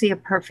don't see a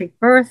perfect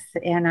birth.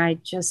 And I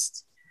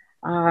just,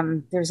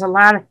 there's a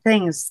lot of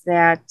things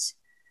that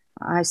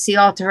I see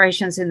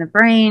alterations in the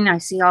brain. I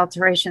see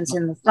alterations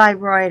in the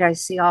thyroid. I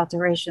see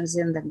alterations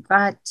in the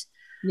gut.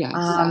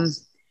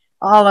 Yes.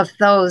 All of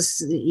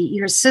those,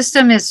 your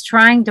system is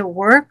trying to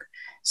work.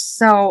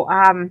 So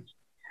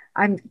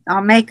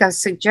I'll make a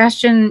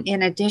suggestion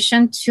in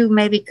addition to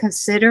maybe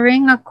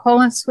considering a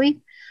colon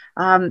sweep.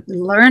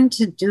 Learn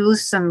to do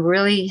some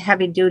really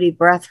heavy duty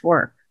breath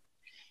work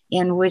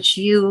in which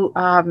you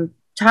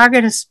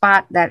target a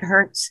spot that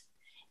hurts,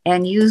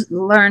 and you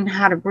learn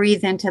how to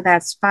breathe into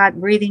that spot,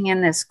 breathing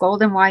in this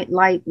golden white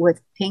light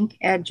with pink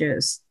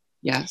edges.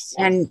 Yes.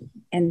 And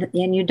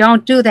you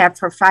don't do that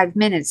for 5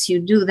 minutes. You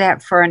do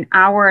that for an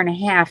hour and a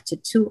half to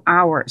 2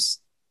 hours.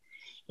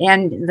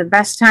 And the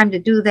best time to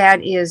do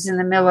that is in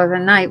the middle of the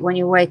night when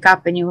you wake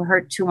up and you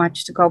hurt too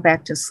much to go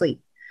back to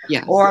sleep.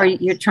 Yes. Or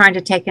you're trying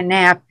to take a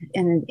nap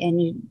and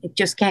you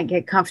just can't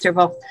get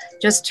comfortable.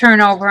 Just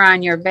turn over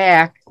on your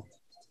back.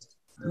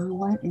 Oh,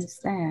 what is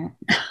that?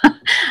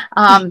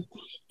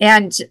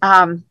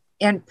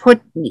 And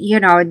put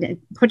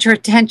your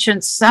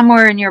attention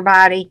somewhere in your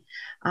body,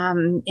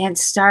 and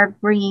start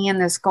bringing in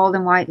this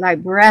golden white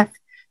light breath.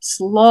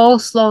 Slow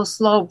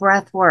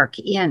breath work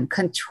in,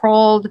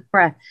 controlled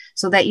breath,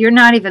 so that you're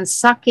not even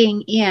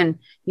sucking in.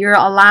 You're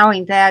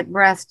allowing that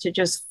breath to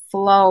just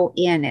flow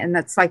in, and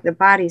that's like the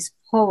body's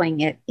pulling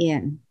it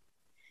in.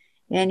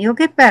 And you'll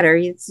get better.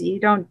 You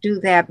don't do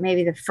that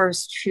maybe the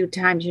first few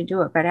times you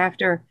do it, but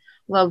after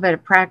a little bit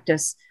of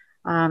practice,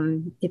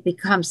 it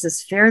becomes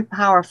this very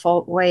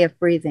powerful way of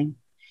breathing.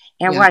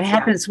 And what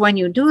happens when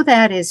you do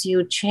that is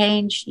you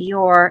change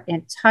your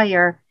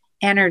entire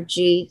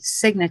energy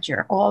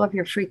signature, all of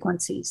your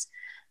frequencies.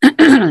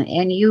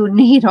 And you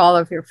need all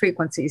of your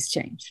frequencies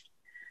changed.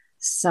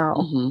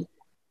 So,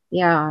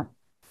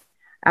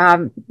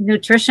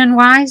 nutrition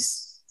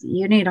wise,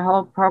 you need a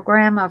whole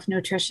program of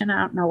nutrition.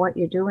 I don't know what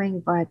you're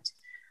doing, but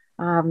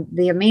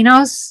the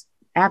aminos,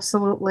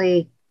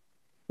 absolutely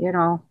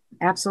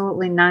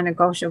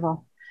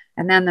non-negotiable.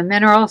 And then the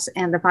minerals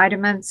and the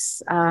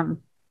vitamins,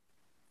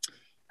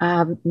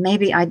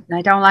 maybe I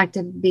don't like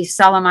to be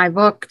selling my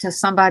book to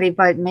somebody,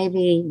 but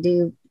maybe do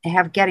you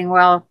have Getting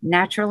Well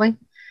Naturally?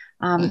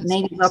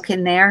 Maybe look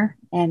in there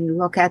and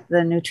look at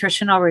the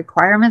nutritional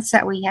requirements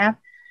that we have.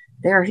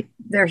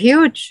 They're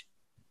huge.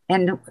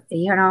 And,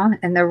 you know,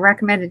 and the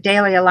recommended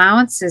daily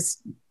allowance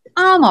is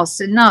almost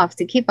enough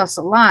to keep us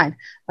alive,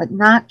 but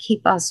not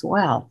keep us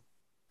well.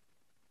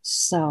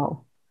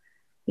 So,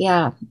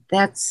 yeah,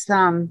 that's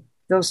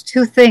those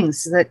two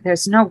things. That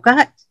there's no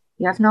gut.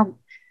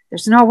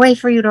 There's no way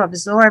for you to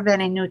absorb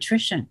any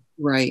nutrition.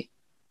 Right.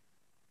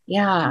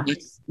 Yeah.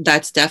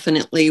 That's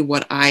definitely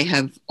what I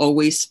have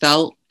always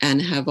felt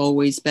and have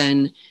always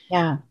been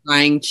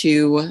trying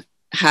to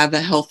have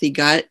a healthy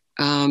gut.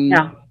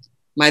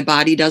 My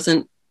body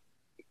doesn't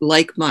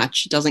like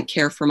much, doesn't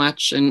care for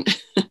much. And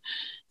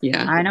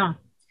yeah, I know.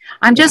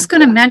 I'm just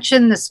going to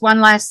mention this one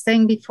last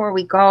thing before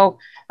we go.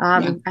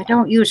 I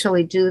don't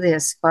usually do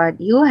this, but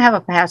you have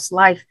a past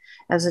life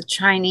as a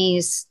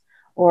Chinese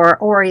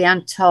or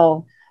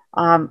Oriental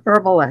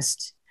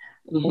herbalist.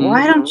 Mm-hmm.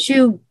 Why don't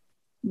you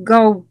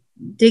go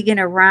digging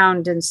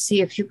around and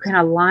see if you can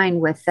align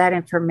with that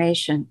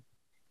information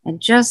and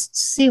just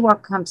see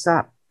what comes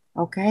up.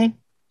 Okay.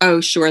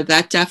 Oh, sure.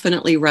 That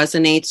definitely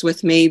resonates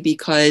with me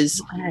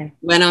because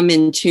when I'm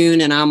in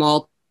tune and I'm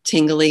all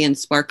tingly and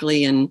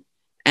sparkly and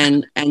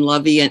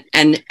lovey and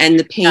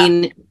the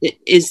pain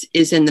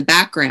is in the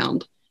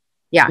background.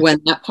 Yeah.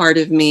 When that part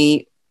of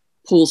me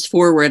pulls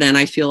forward and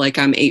I feel like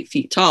I'm 8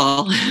 feet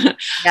tall,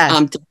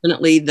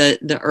 definitely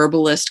the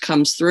herbalist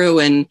comes through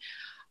and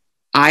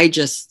I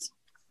just,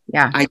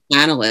 I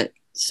channel it.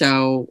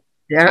 So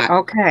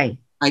okay.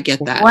 I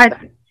get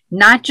that.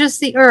 Not just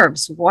the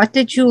herbs. What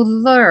did you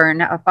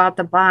learn about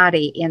the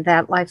body in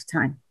that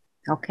lifetime?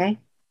 Okay.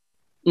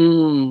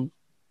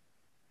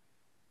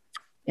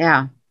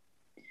 Yeah.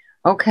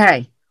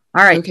 Okay.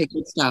 All right. Okay.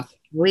 Good stuff.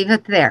 Leave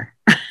it there.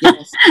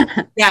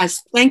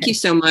 Yes. Thank you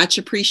so much.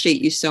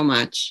 Appreciate you so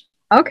much.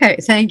 Okay.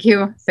 Thank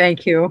you.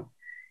 Thank you.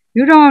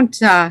 You don't,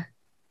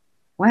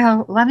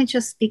 well, let me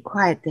just be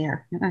quiet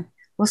there.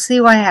 We'll see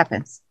what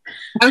happens.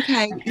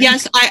 Okay.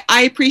 Yes,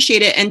 I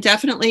appreciate it. And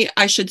definitely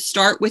I should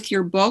start with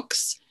your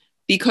books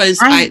because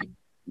I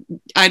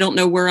don't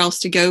know where else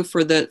to go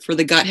for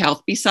the gut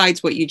health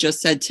besides what you just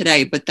said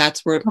today, but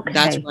that's where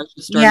I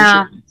should start.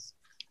 Yeah.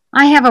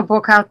 I have a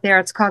book out there.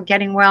 It's called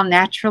Getting Well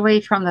Naturally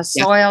from the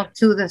Soil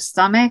to the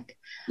Stomach.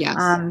 Yes.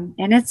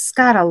 And it's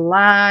got a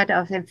lot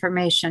of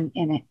information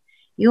in it.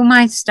 You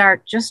might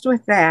start just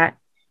with that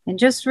and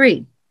just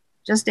read,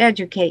 just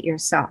educate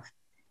yourself.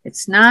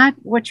 It's not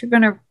what you're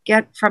going to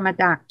get from a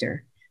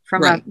doctor,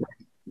 from a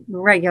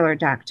regular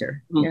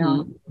doctor, you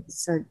know.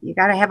 So you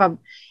got to have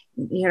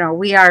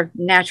we are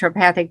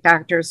naturopathic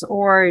doctors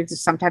or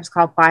sometimes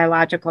called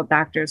biological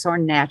doctors or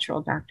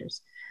natural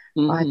doctors.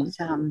 But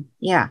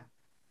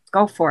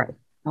go for it.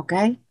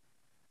 Okay.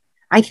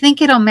 I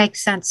think it'll make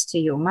sense to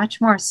you, much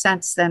more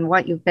sense than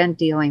what you've been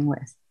dealing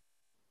with.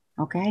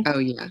 Okay. Oh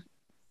yeah.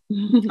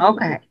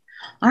 Okay.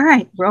 All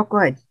right. Real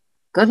good.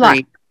 Good luck.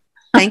 Great.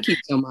 Thank you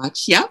so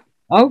much. Yep.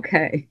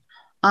 Okay.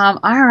 All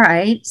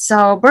right.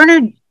 So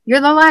Bernard,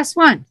 you're the last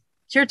one.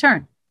 It's your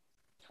turn.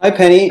 Hi,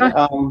 Penny.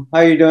 How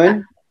are you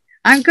doing?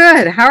 I'm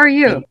good. How are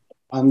you?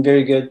 I'm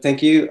very good.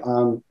 Thank you.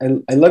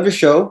 I love your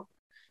show.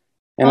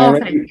 And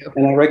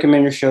I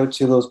recommend your show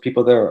to those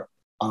people that are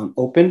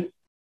open.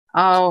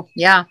 Oh,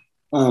 yeah.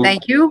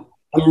 Thank you.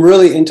 I'm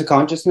really into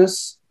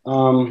consciousness.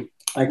 I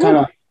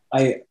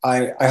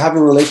have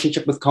a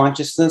relationship with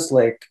consciousness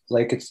like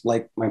it's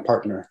like my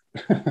partner.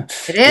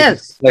 It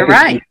is. Like you're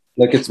right.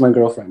 Like it's my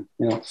girlfriend,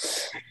 you know.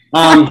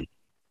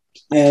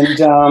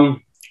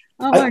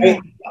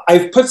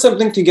 I've put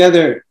something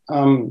together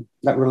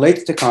that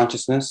relates to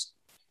consciousness.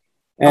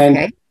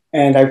 And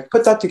I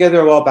put that together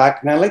a while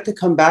back, and I like to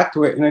come back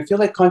to it. And I feel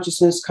like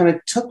consciousness kind of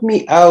took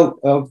me out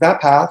of that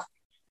path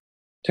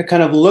to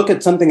kind of look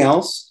at something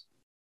else.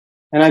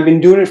 And I've been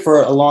doing it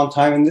for a long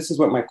time. And this is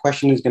what my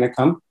question is going to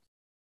come.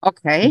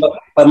 Okay.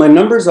 But my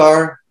numbers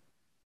are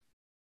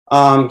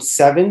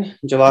 7,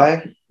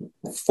 July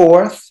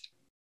 4th,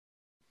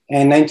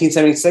 and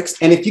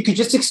 1976. And if you could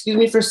just excuse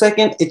me for a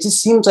second, it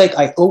just seems like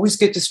I always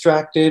get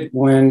distracted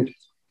when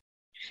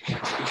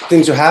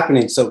things are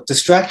happening. So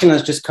distraction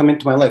has just come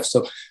into my life.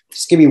 So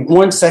just give me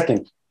 1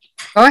 second.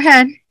 Go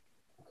ahead.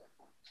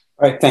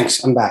 All right,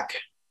 thanks. I'm back.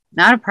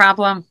 Not a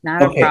problem.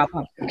 Not a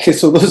problem. Okay,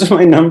 so those are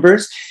my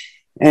numbers.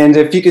 And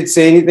if you could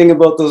say anything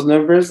about those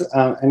numbers,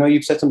 I know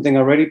you've said something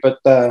already, but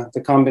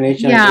the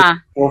combination is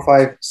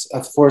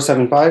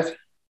 475.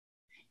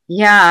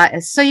 Yeah,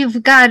 so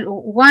you've got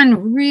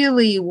one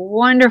really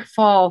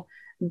wonderful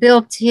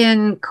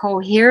built-in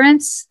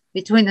coherence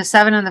between the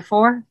 7 and the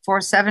 4.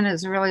 4-7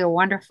 is really a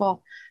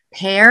wonderful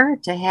pair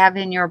to have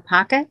in your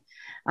pocket.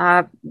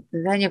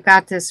 Then you've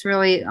got this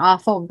really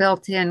awful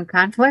built-in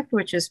conflict,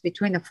 which is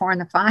between the 4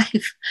 and the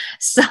 5.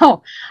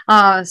 So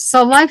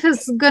life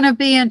is going to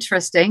be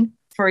interesting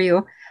for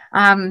you.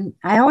 I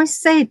always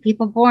say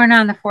people born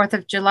on the 4th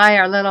of July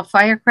are little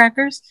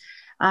firecrackers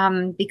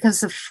because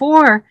the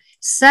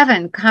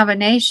 4-7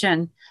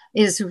 combination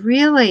is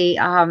really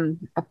a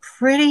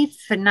pretty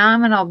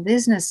phenomenal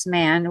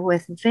businessman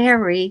with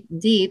very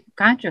deep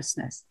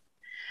consciousness.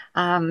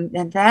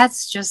 And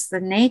that's just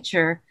the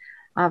nature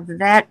of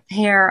that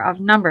pair of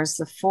numbers.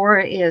 The 4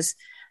 is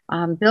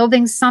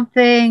building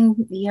something,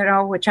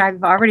 which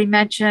I've already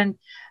mentioned,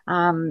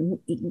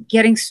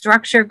 getting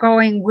structure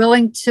going,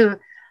 willing to,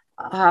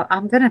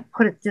 I'm going to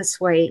put it this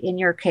way in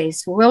your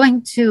case,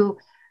 willing to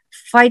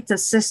fight the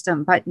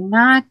system, but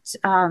not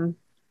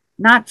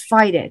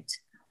fight it,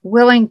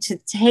 willing to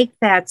take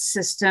that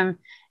system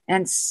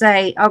and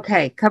say,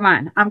 okay, come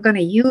on, I'm going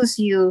to use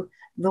you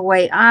the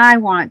way I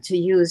want to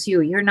use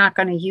you. You're not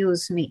going to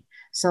use me.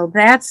 So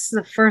that's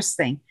the first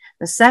thing.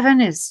 The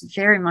 7 is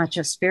very much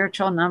a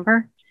spiritual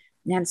number.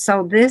 And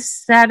so this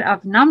set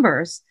of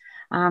numbers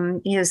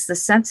is the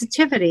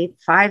sensitivity.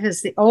 5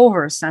 is the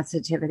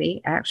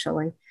oversensitivity,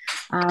 actually.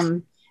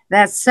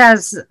 That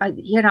says,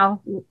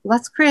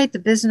 let's create the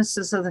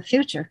businesses of the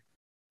future.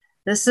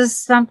 This is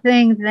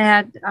something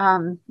that,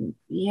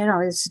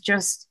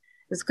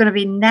 it's going to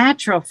be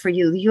natural for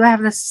you. You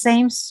have the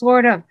same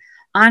sort of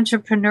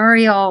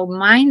entrepreneurial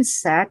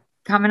mindset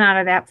coming out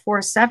of that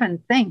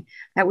 4-7 thing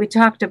that we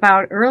talked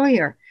about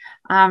earlier.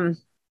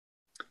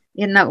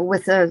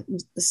 With the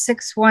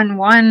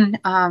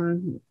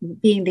 611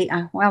 being the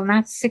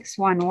not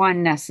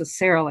 611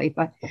 necessarily,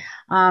 but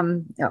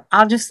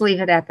I'll just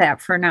leave it at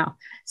that for now.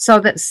 So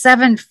that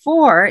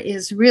 7-4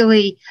 is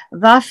really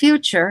the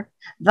future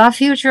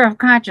of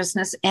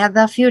consciousness, and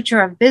the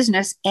future of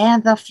business,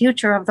 and the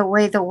future of the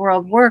way the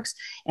world works,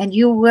 and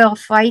you will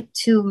fight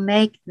to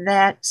make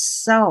that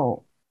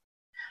so.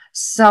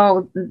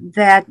 So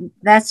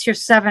that's your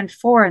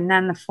 7-4, and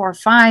then the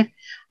 4-5.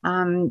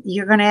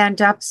 You're going to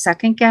end up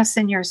second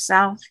guessing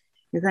yourself.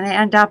 You're going to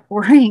end up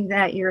worrying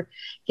that you're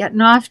getting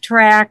off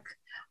track.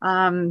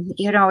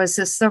 Is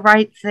this the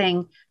right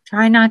thing?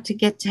 Try not to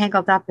get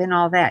tangled up in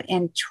all that,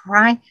 and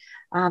try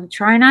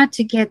not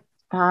to get.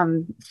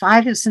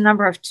 5 is the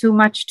number of too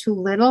much, too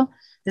little.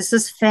 This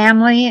is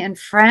family and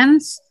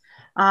friends.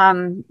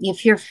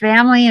 If your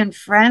family and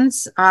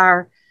friends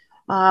are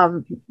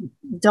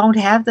don't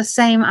have the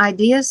same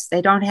ideas,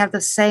 they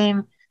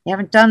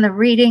haven't done the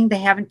reading, they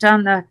haven't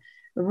done the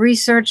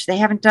research, they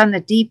haven't done the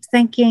deep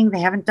thinking,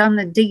 they haven't done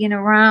the digging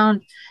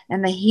around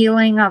and the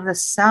healing of the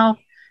self,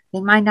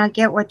 they might not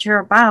get what you're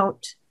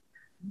about,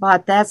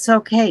 but that's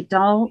okay.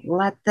 Don't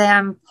let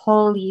them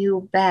pull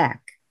you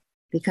back,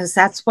 because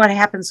that's what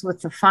happens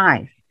with the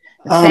 5.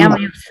 The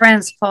family and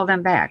friends pull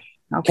them back.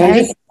 Okay. Can I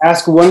just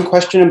ask one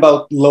question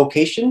about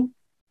location?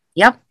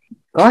 Yep.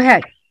 Go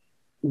ahead.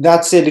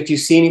 That's it. If you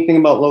see anything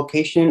about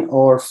location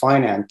or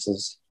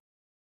finances.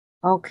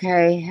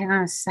 Okay. Hang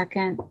on a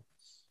second.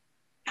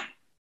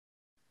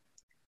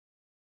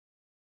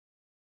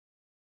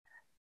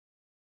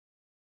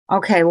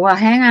 Okay. Well,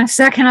 hang on a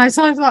second. I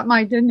saw something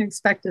I didn't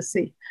expect to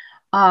see.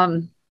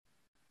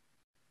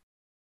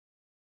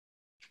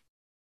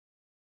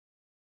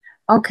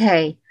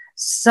 Okay.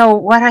 So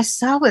what I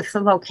saw with the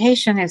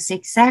location is the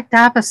exact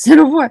opposite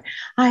of what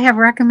I have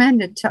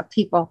recommended to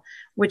people,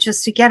 which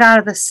is to get out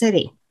of the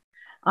city.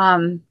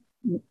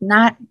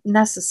 Not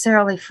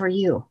necessarily for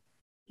you.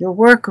 Your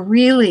work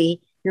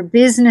really, your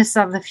business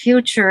of the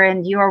future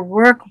and your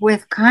work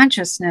with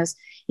consciousness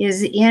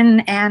is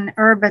in an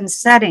urban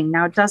setting.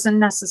 Now, it doesn't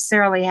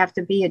necessarily have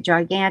to be a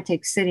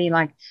gigantic city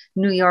like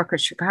New York or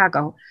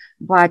Chicago,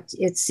 but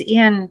it's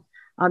in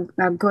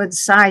a good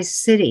sized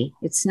city.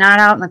 It's not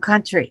out in the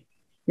country.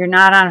 You're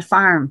not on a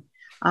farm.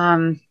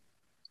 In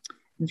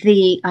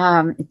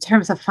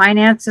terms of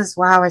finances,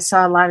 wow, I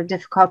saw a lot of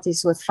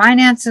difficulties with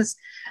finances.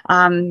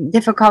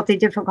 Difficulty,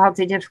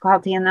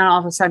 and then all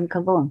of a sudden,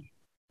 kaboom,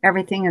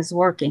 everything is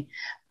working.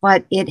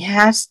 But it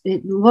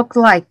looked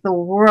like the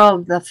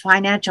world, the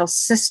financial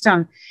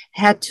system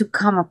had to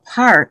come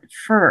apart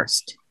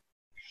first.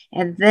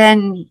 And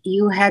then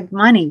you had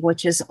money,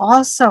 which is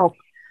also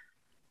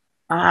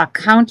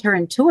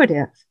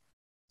counterintuitive.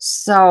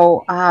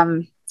 So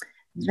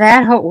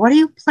what are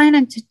you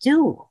planning to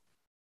do?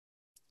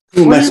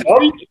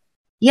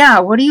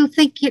 What do you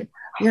think,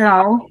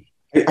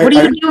 what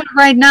are you doing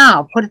right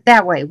now? Put it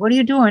that way. What are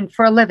you doing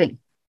for a living?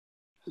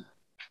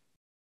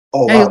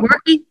 Oh, are you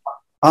working?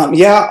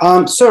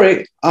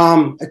 Sorry.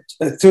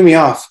 It threw me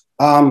off.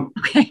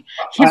 Okay.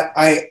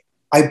 I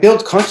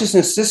build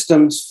consciousness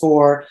systems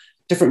for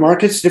different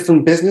markets,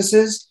 different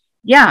businesses.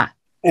 Yeah.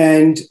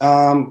 And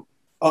so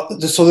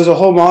there's a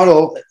whole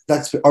model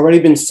that's already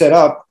been set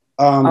up.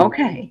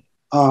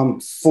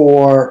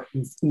 For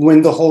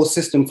when the whole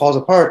system falls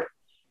apart,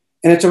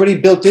 and it's already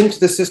built into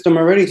the system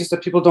already, just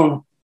that people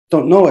don't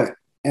know it.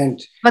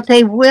 But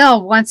they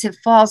will once it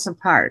falls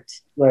apart.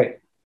 Right.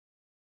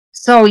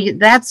 So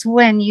that's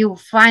when you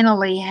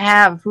finally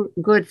have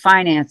good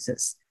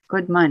finances,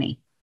 good money.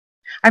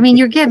 I mean,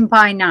 you're getting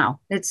by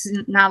now. It's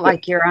not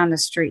like you're on the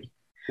street.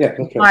 Yeah.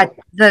 Okay. But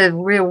the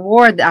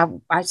reward,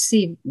 I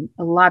see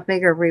a lot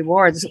bigger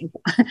rewards.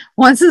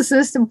 Once the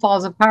system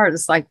falls apart,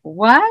 it's like,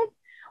 what?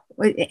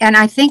 And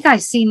I think I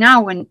see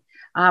now when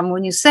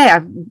when you say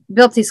I've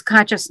built these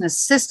consciousness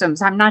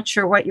systems, I'm not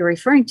sure what you're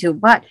referring to,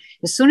 but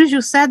as soon as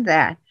you said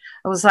that,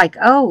 I was like,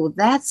 oh,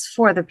 that's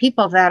for the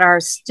people that are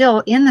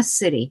still in the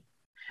city.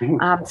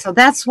 So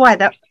that's why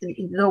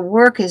the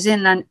work is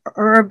in an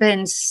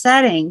urban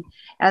setting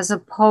as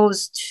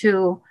opposed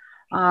to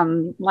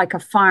like a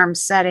farm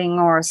setting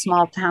or a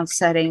small town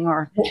setting.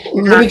 Or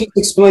let me just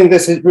explain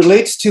this. It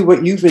relates to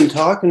what you've been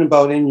talking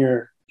about in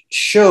your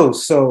show.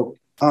 So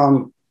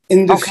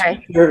in the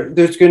future,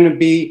 there's going to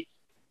be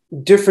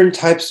different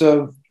types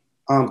of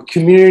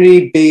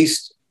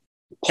community-based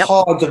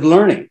pods of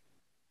learning.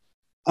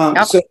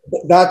 So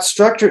that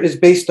structure is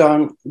based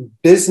on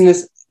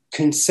business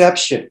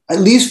conception,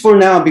 at least for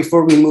now,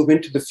 before we move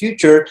into the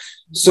future.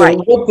 So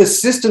what the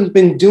system's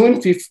been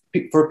doing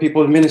for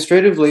people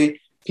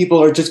administratively,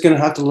 people are just going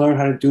to have to learn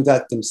how to do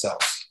that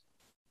themselves.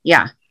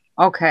 Yeah.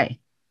 Okay.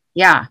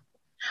 Yeah.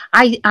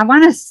 I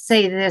want to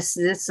say this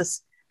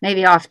is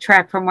maybe off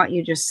track from what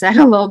you just said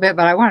a little bit,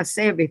 but I want to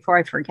say it before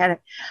I forget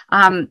it.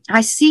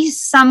 I see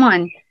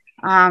someone,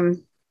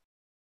 I'm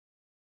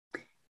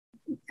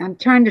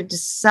trying to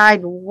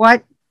decide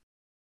what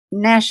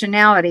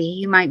nationality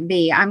he might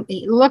be.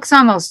 He looks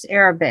almost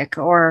Arabic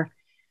or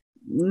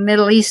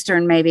Middle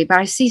Eastern maybe, but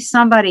I see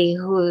somebody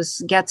who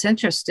gets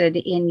interested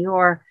in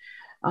your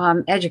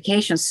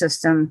education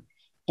system,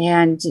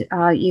 and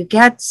you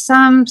get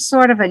some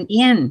sort of an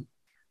in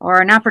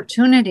or an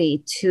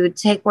opportunity to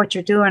take what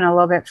you're doing a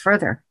little bit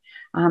further.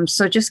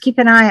 So just keep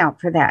an eye out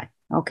for that.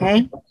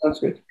 Okay. Sounds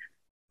good.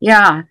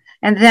 Yeah.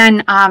 And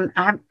then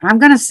I'm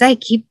going to say,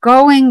 keep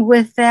going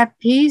with that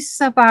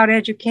piece about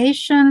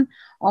education.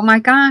 Oh my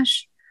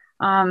gosh.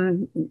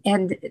 When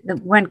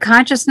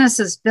consciousness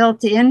is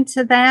built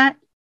into that,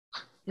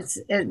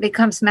 it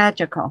becomes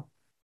magical.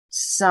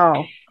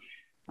 So,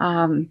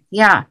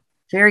 yeah,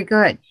 very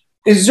good.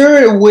 Is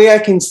there a way I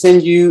can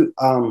send you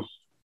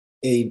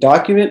a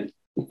document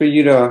for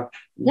you to,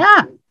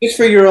 just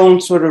for your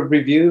own sort of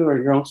review or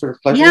your own sort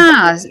of pleasure?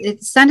 Yeah,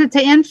 send it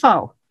to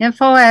info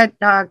at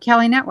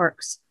Kelly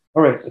Networks.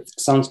 All right.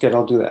 Sounds good.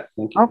 I'll do that.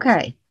 Thank you.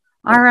 Okay.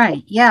 All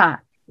right. Yeah.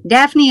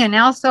 Daphne and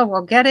Elsa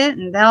will get it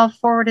and they'll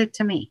forward it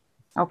to me.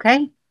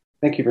 Okay.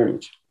 Thank you very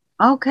much.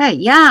 Okay.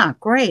 Yeah.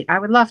 Great. I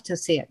would love to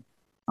see it.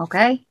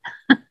 Okay.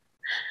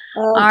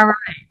 All right.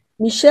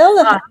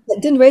 Michelle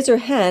didn't raise her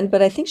hand,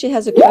 but I think she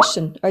has a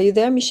question. Are you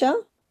there,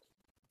 Michelle?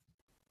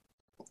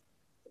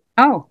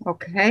 Oh,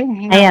 okay.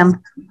 I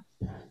am.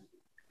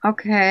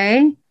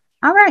 Okay.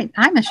 All right.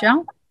 Hi,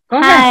 Michelle. Go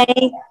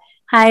ahead.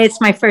 Hi. It's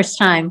my first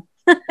time.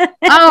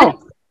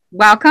 Oh,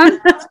 welcome.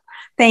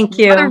 Thank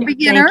you.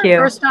 Beginner, Thank you.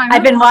 First time.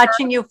 I've been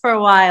watching you for a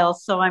while,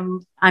 so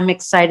I'm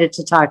excited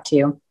to talk to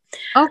you.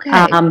 Okay.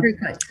 Very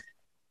good.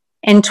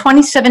 In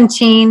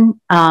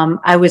 2017,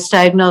 I was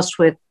diagnosed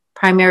with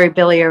primary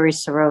biliary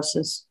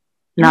cirrhosis,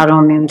 an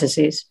autoimmune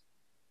disease.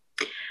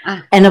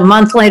 And a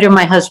month later,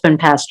 my husband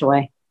passed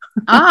away.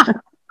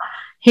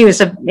 He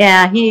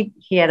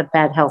had a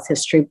bad health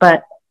history,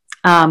 but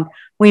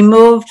we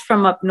moved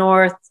from up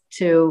north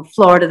to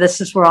Florida.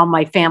 This is where all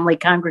my family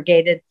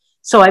congregated.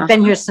 So I've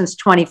been here since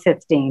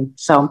 2015.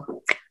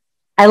 So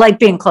I like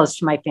being close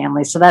to my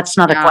family. So that's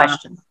not a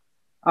question.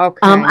 Okay.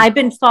 I've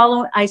been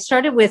I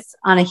started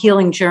on a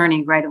healing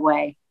journey right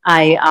away.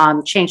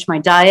 I changed my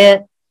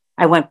diet.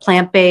 I went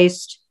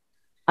plant-based.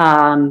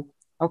 I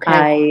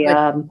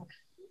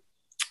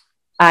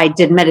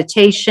did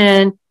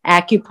meditation,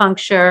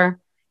 acupuncture.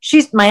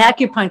 My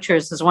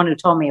acupuncturist is the one who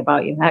told me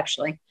about you,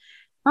 actually.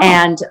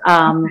 And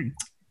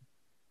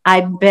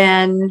I've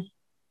been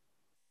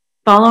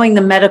following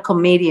the medical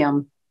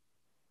medium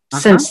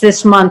since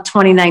this month,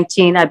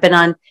 2019. I've been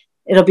on,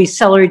 it'll be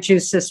celery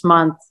juice this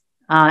month,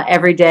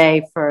 every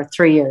day for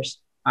 3 years.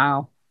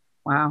 Wow.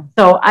 Wow.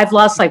 So I've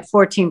lost like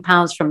 14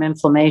 pounds from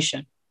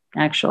inflammation,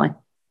 actually.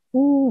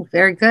 Ooh,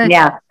 very good.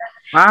 Yeah.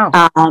 Wow.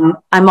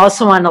 I'm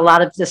also on a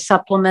lot of the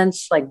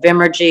supplements like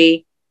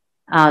Vimergy,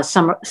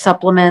 some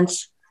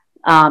supplements,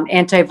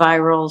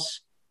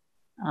 antivirals.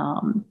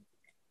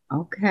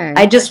 Okay.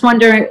 I just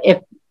wonder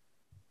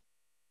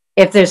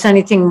if there's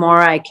anything more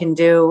I can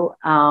do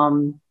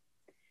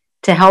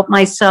to help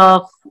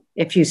myself.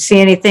 If you see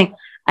anything,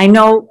 I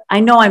know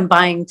I'm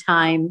buying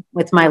time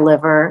with my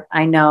liver.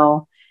 I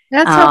know.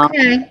 That's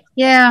okay.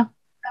 Yeah.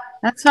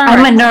 That's all right.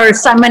 I'm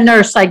a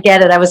nurse. I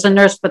get it. I was a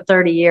nurse for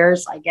 30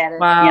 years. I get it.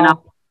 Wow. You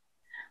know.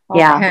 Okay.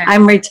 Yeah.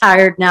 I'm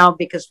retired now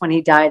because when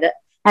he died,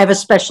 I have a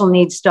special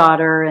needs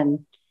daughter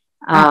and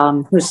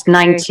who's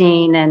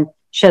 19 and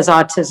she has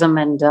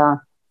autism, and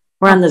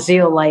we're on the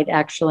zeolite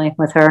actually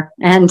with her.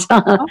 And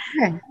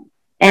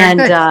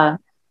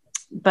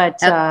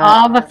but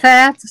all the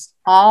fats.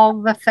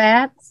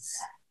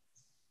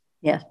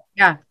 Yeah.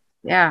 Yeah.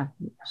 Yeah.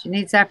 She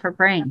needs that for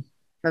brain.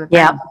 For the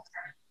brain. Yeah.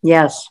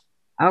 Yes.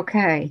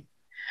 Okay.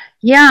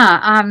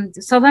 Yeah.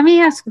 So let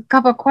me ask a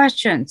couple of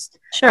questions.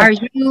 Sure. Are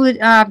you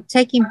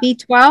taking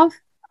B12?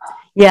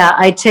 Yeah,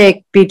 I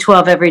take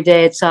B12 every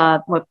day. It's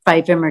by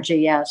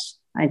Vimergy. Yes,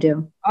 I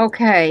do.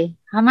 Okay.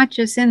 How much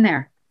is in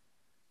there?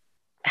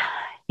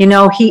 You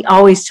know, he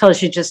always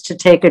tells you just to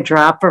take a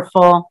dropper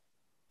full.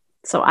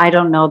 So I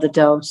don't know the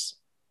dose.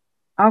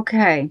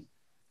 Okay.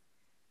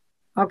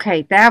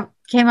 Okay, that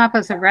came up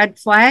as a red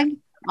flag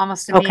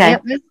almost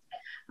immediately.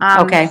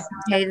 Okay.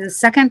 Okay, the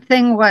second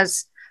thing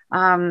was,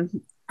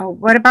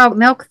 what about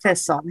milk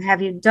thistle?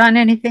 Have you done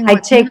anything? I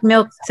take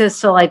milk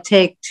thistle. I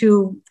take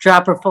 2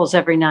 dropperfuls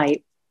every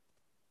night.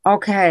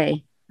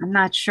 Okay, I'm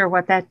not sure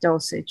what that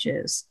dosage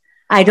is.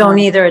 I don't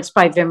either. It's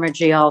by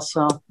Vimergy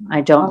also.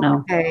 I don't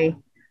know. Okay.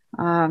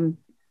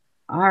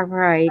 All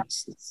right.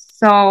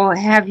 So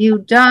have you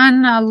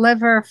done a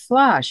liver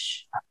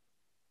flush?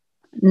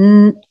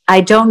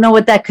 I don't know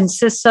what that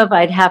consists of.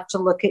 I'd have to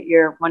look at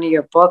one of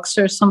your books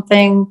or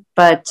something,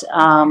 but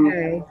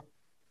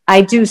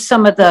I do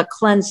some of the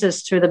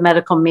cleanses through the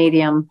medical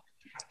medium.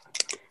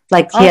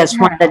 Like he has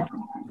one that,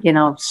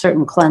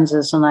 certain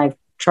cleanses, and I've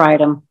tried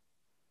them.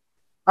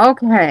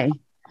 Okay.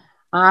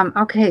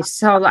 Okay.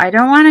 So I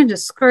don't want to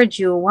discourage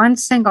you one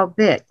single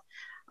bit.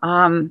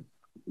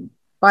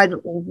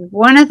 But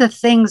one of the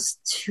things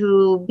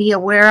to be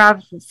aware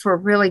of for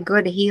really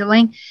good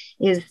healing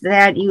is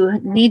that you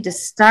need to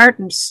start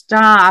and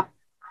stop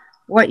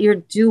what you're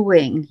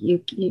doing.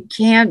 You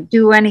can't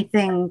do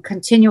anything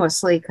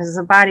continuously because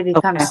the body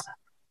becomes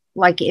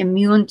like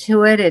immune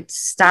to it. It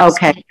stops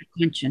paying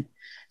attention.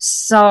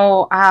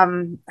 So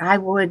I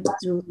would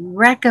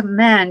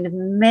recommend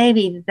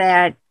maybe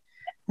that,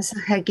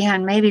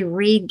 again, maybe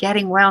read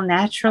Getting Well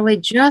Naturally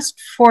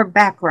just for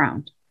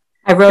background.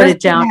 I wrote it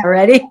down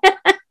already.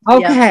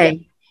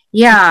 Okay.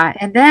 Yeah.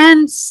 And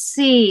then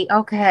see,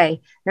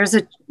 there's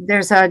a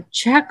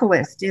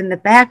checklist in the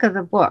back of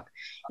the book.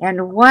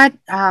 And what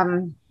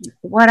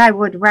I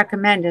would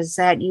recommend is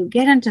that you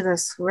get into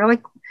this really,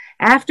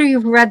 after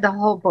you've read the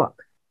whole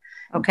book,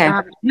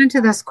 get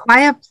into this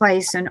quiet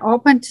place and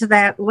open to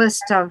that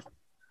list of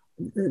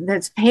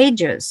that's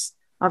pages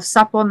of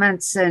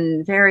supplements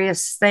and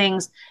various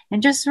things,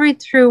 and just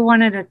read through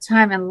one at a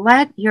time and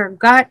let your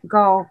gut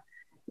go,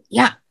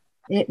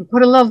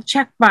 put a little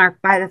check mark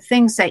by the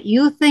things that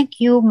you think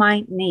you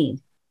might need.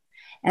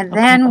 And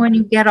then when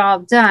you get all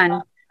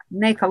done,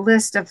 make a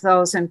list of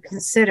those and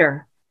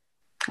consider,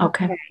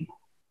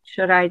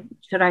 should I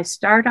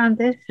start on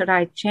this? Should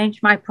I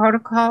change my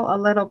protocol a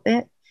little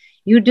bit?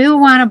 You do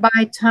want to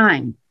buy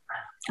time.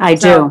 I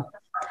do.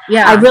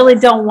 Yeah. I really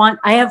don't want,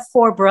 I have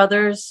 4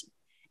 brothers,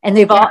 and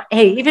they've all,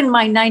 even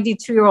my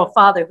 92-year-old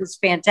father, who's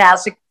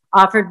fantastic,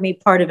 offered me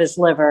part of his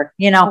liver.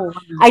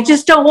 I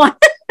just don't want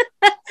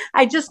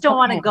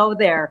want to go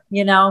there,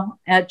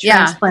 at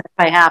transplant if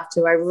I have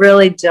to. I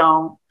really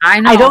don't.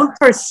 I know. I don't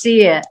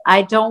foresee it.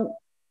 I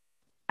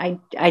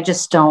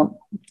just don't.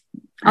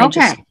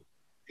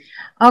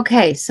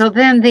 Okay. So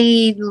then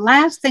the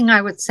last thing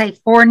I would say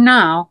for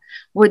now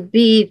would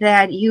be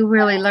that you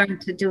really learn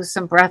to do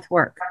some breath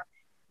work.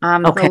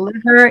 The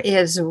liver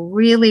is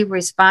really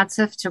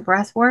responsive to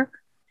breath work.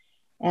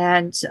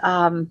 And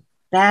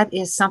that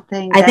is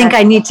something I think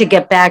I need to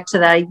get back to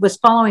that. I was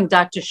following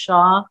Dr.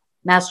 Shaw,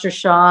 Master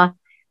Shaw,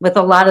 with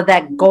a lot of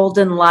that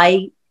golden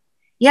light.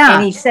 Yeah.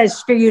 And he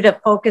says for you to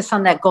focus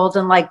on that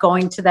golden light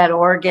going to that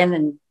organ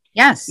and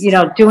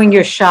doing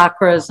your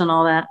chakras and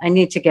all that. I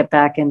need to get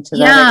back into that.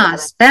 Yeah,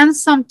 spend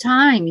some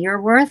time.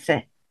 You're worth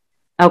it.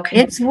 Okay.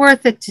 It's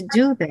worth it to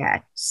do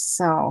that.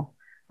 So,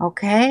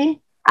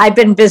 I've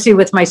been busy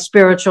with my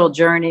spiritual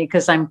journey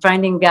because I'm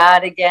finding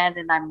God again,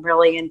 and I'm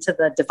really into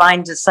the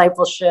divine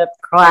discipleship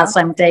class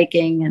I'm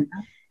taking,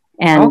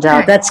 and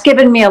that's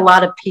given me a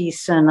lot of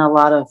peace and a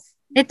lot of.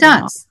 It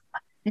does.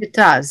 It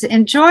does.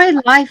 Enjoy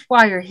life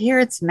while you're here.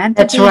 It's meant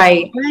to be. That's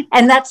right.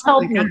 And that's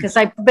helped me because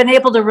I've been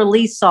able to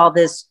release all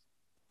this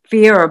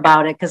fear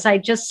about it because I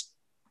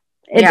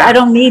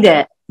don't need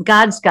it.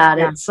 God's got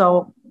it.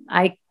 So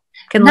I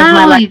can live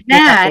my life. Not only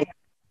that,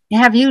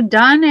 have you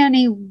done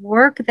any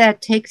work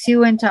that takes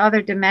you into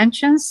other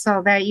dimensions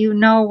so that you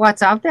know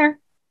what's out there?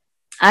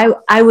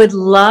 I would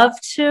love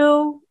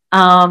to.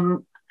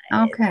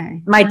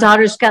 My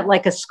daughter's got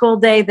like a school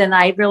day, then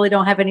I really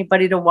don't have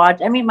anybody to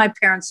watch. I mean, my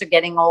parents are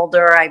getting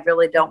older. I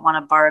really don't want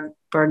to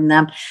burden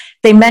them.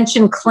 They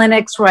mentioned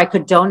clinics where I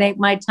could donate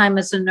my time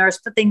as a nurse,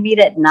 but they meet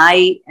at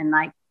night and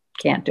I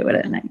can't do it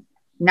at night.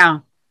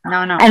 No.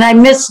 And I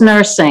miss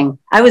nursing.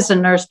 I was a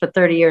nurse for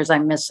 30 years. I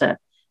miss it.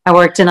 I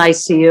worked in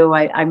ICU.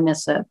 I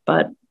miss it,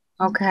 but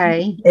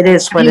it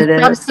is what it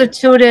is.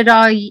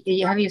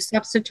 Have you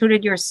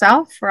substituted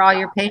yourself for all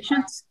your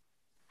patients?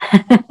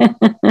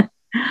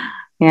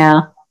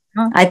 Yeah.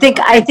 I think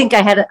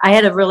I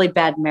had a really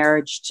bad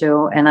marriage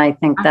too. And I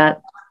think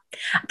that,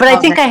 but I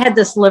think I had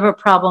this liver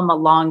problem a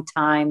long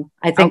time.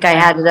 I think I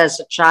had it as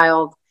a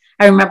child.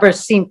 I remember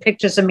seeing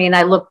pictures of me and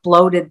I looked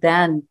bloated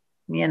then,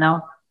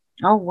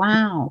 Oh,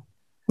 wow.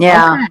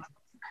 Yeah. Okay.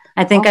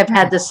 I think I've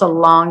had this a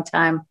long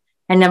time.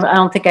 I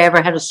don't think I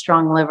ever had a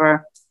strong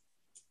liver.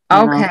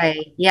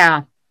 Okay.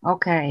 Yeah.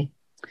 Okay.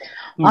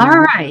 All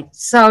right.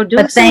 So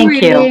do some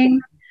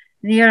reading.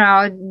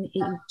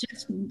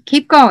 Just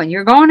keep going.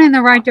 You're going in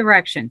the right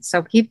direction.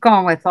 So keep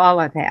going with all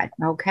of that.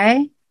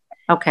 Okay.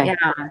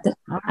 Yeah.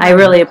 I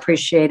really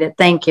appreciate it.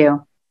 Thank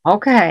you.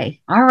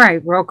 Okay. All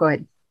right. Real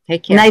good.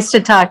 Take care. Nice to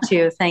talk to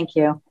you. Thank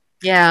you.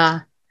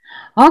 Yeah.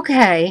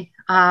 Okay.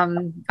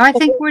 I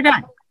think we're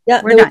done.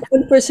 Yeah, we're there done.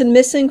 was one person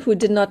missing who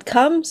did not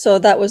come, so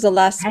that was the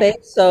last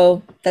space.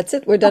 So that's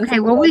it. We're done. Okay.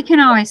 Well, we can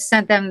always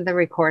send them the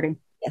recording.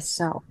 Yes.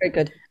 So very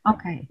good.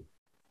 Okay.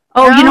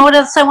 Oh, you know what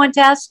else I want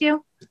to ask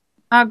you?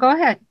 Go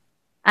ahead.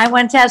 I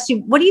want to ask you,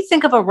 what do you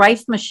think of a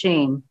Rife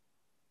machine?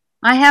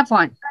 I have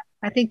one.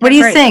 I think. What do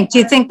you think? Do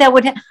you think that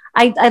would?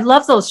 I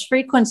love those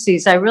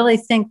frequencies. I really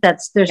think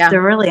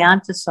they're really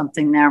onto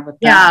something there with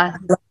that.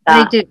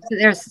 Yeah, they do.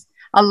 There's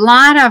a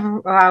lot of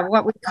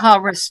what we call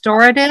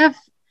restorative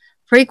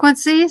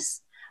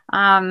frequencies,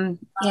 and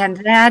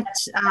that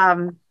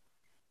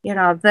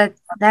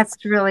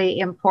that's really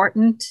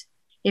important.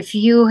 If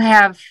you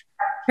have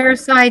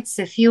parasites,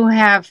 if you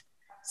have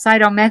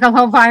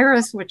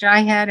cytomegalovirus, which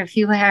I had, if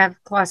you have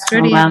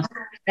Clostridium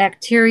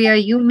bacteria,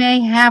 you may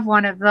have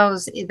one of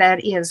those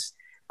that is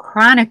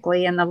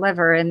chronically in the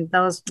liver, and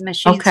those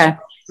machines get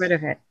rid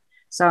of it.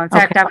 So in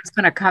fact, I was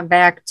going to come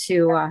back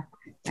to, I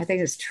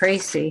think it's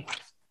Tracy.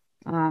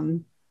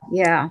 And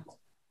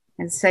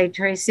say,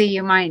 Tracy,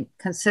 you might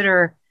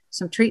consider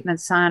some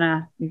treatments on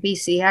a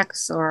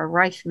BCX or a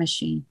Rife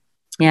machine.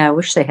 Yeah, I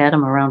wish they had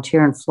them around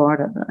here in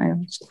Florida, but I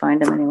don't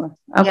find them anywhere.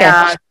 Okay.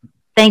 Yeah.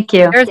 Thank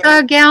you. There's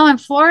a gal in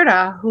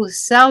Florida who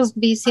sells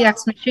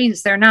BCX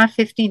machines. They're not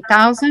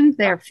 15,000.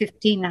 They're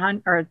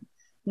 1,500, or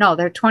no,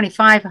 they're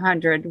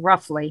 2,500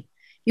 roughly.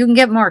 You can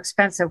get more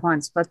expensive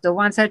ones, but the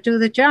ones that do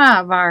the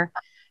job are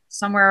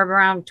somewhere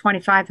around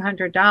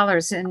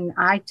 $2,500. And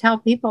I tell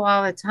people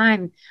all the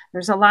time,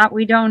 there's a lot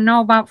we don't know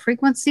about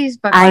frequencies,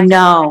 but I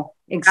know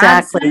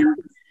exactly.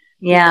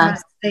 Yeah,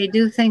 they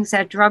do things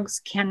that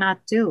drugs cannot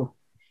do,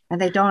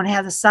 and they don't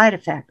have the side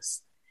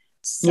effects.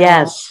 So,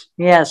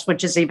 yes,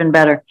 which is even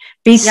better.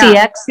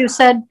 BCX, you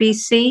said?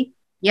 BC?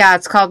 Yeah,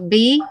 it's called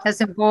B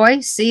as in boy,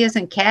 C as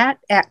in cat,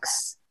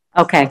 X.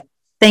 Okay,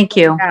 thank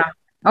you. Yeah.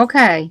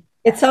 Okay.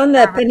 It's on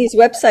Penny's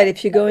website.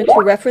 If you go into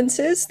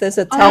references, there's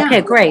a tab. Okay,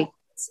 great.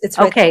 It's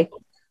right okay.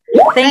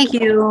 Thank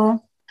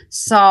you.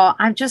 So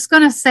I'm just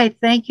going to say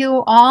thank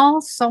you all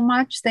so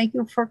much. Thank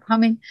you for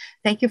coming.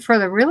 Thank you for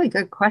the really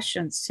good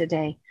questions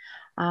today.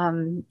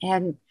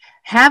 And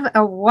have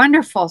a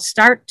wonderful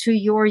start to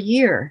your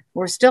year.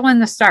 We're still in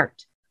the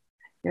start.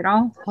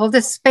 Hold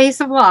this space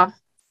of love.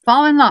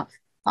 Fall in love.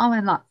 Fall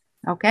in love.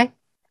 Okay?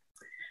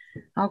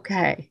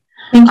 Okay.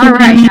 Thank you, all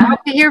right. I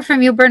hope to hear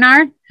from you,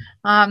 Bernard.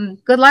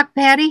 Good luck,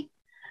 Patty.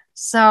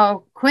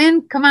 So,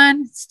 Quinn, come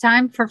on. It's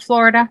time for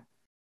Florida.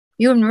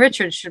 You and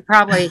Richard should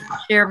probably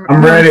share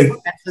I'm ready.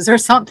 or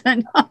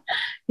something.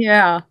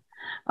 Yeah.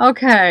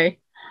 Okay.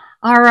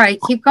 All right.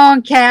 Keep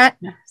going, Kat.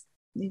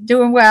 You're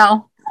doing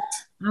well.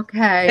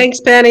 Okay. Thanks,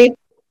 Penny.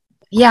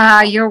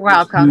 Yeah, you're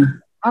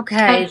welcome. Okay.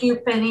 Thank you,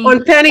 Penny.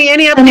 On Penny,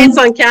 any updates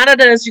on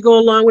Canada as you go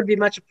along would be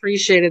much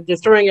appreciated. They're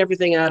throwing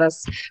everything at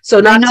us. So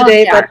not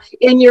today, but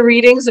in your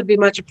readings, it'd be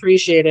much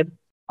appreciated.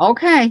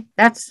 Okay.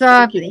 That's,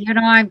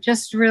 I'm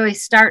just really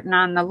starting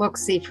on the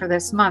look-see for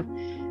this month.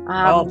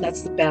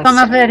 That's the best. Some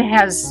of it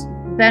has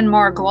been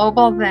more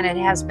global than it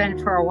has been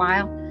for a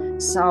while.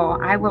 So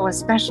I will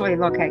especially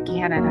look at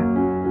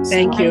Canada.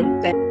 Thank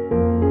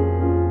you.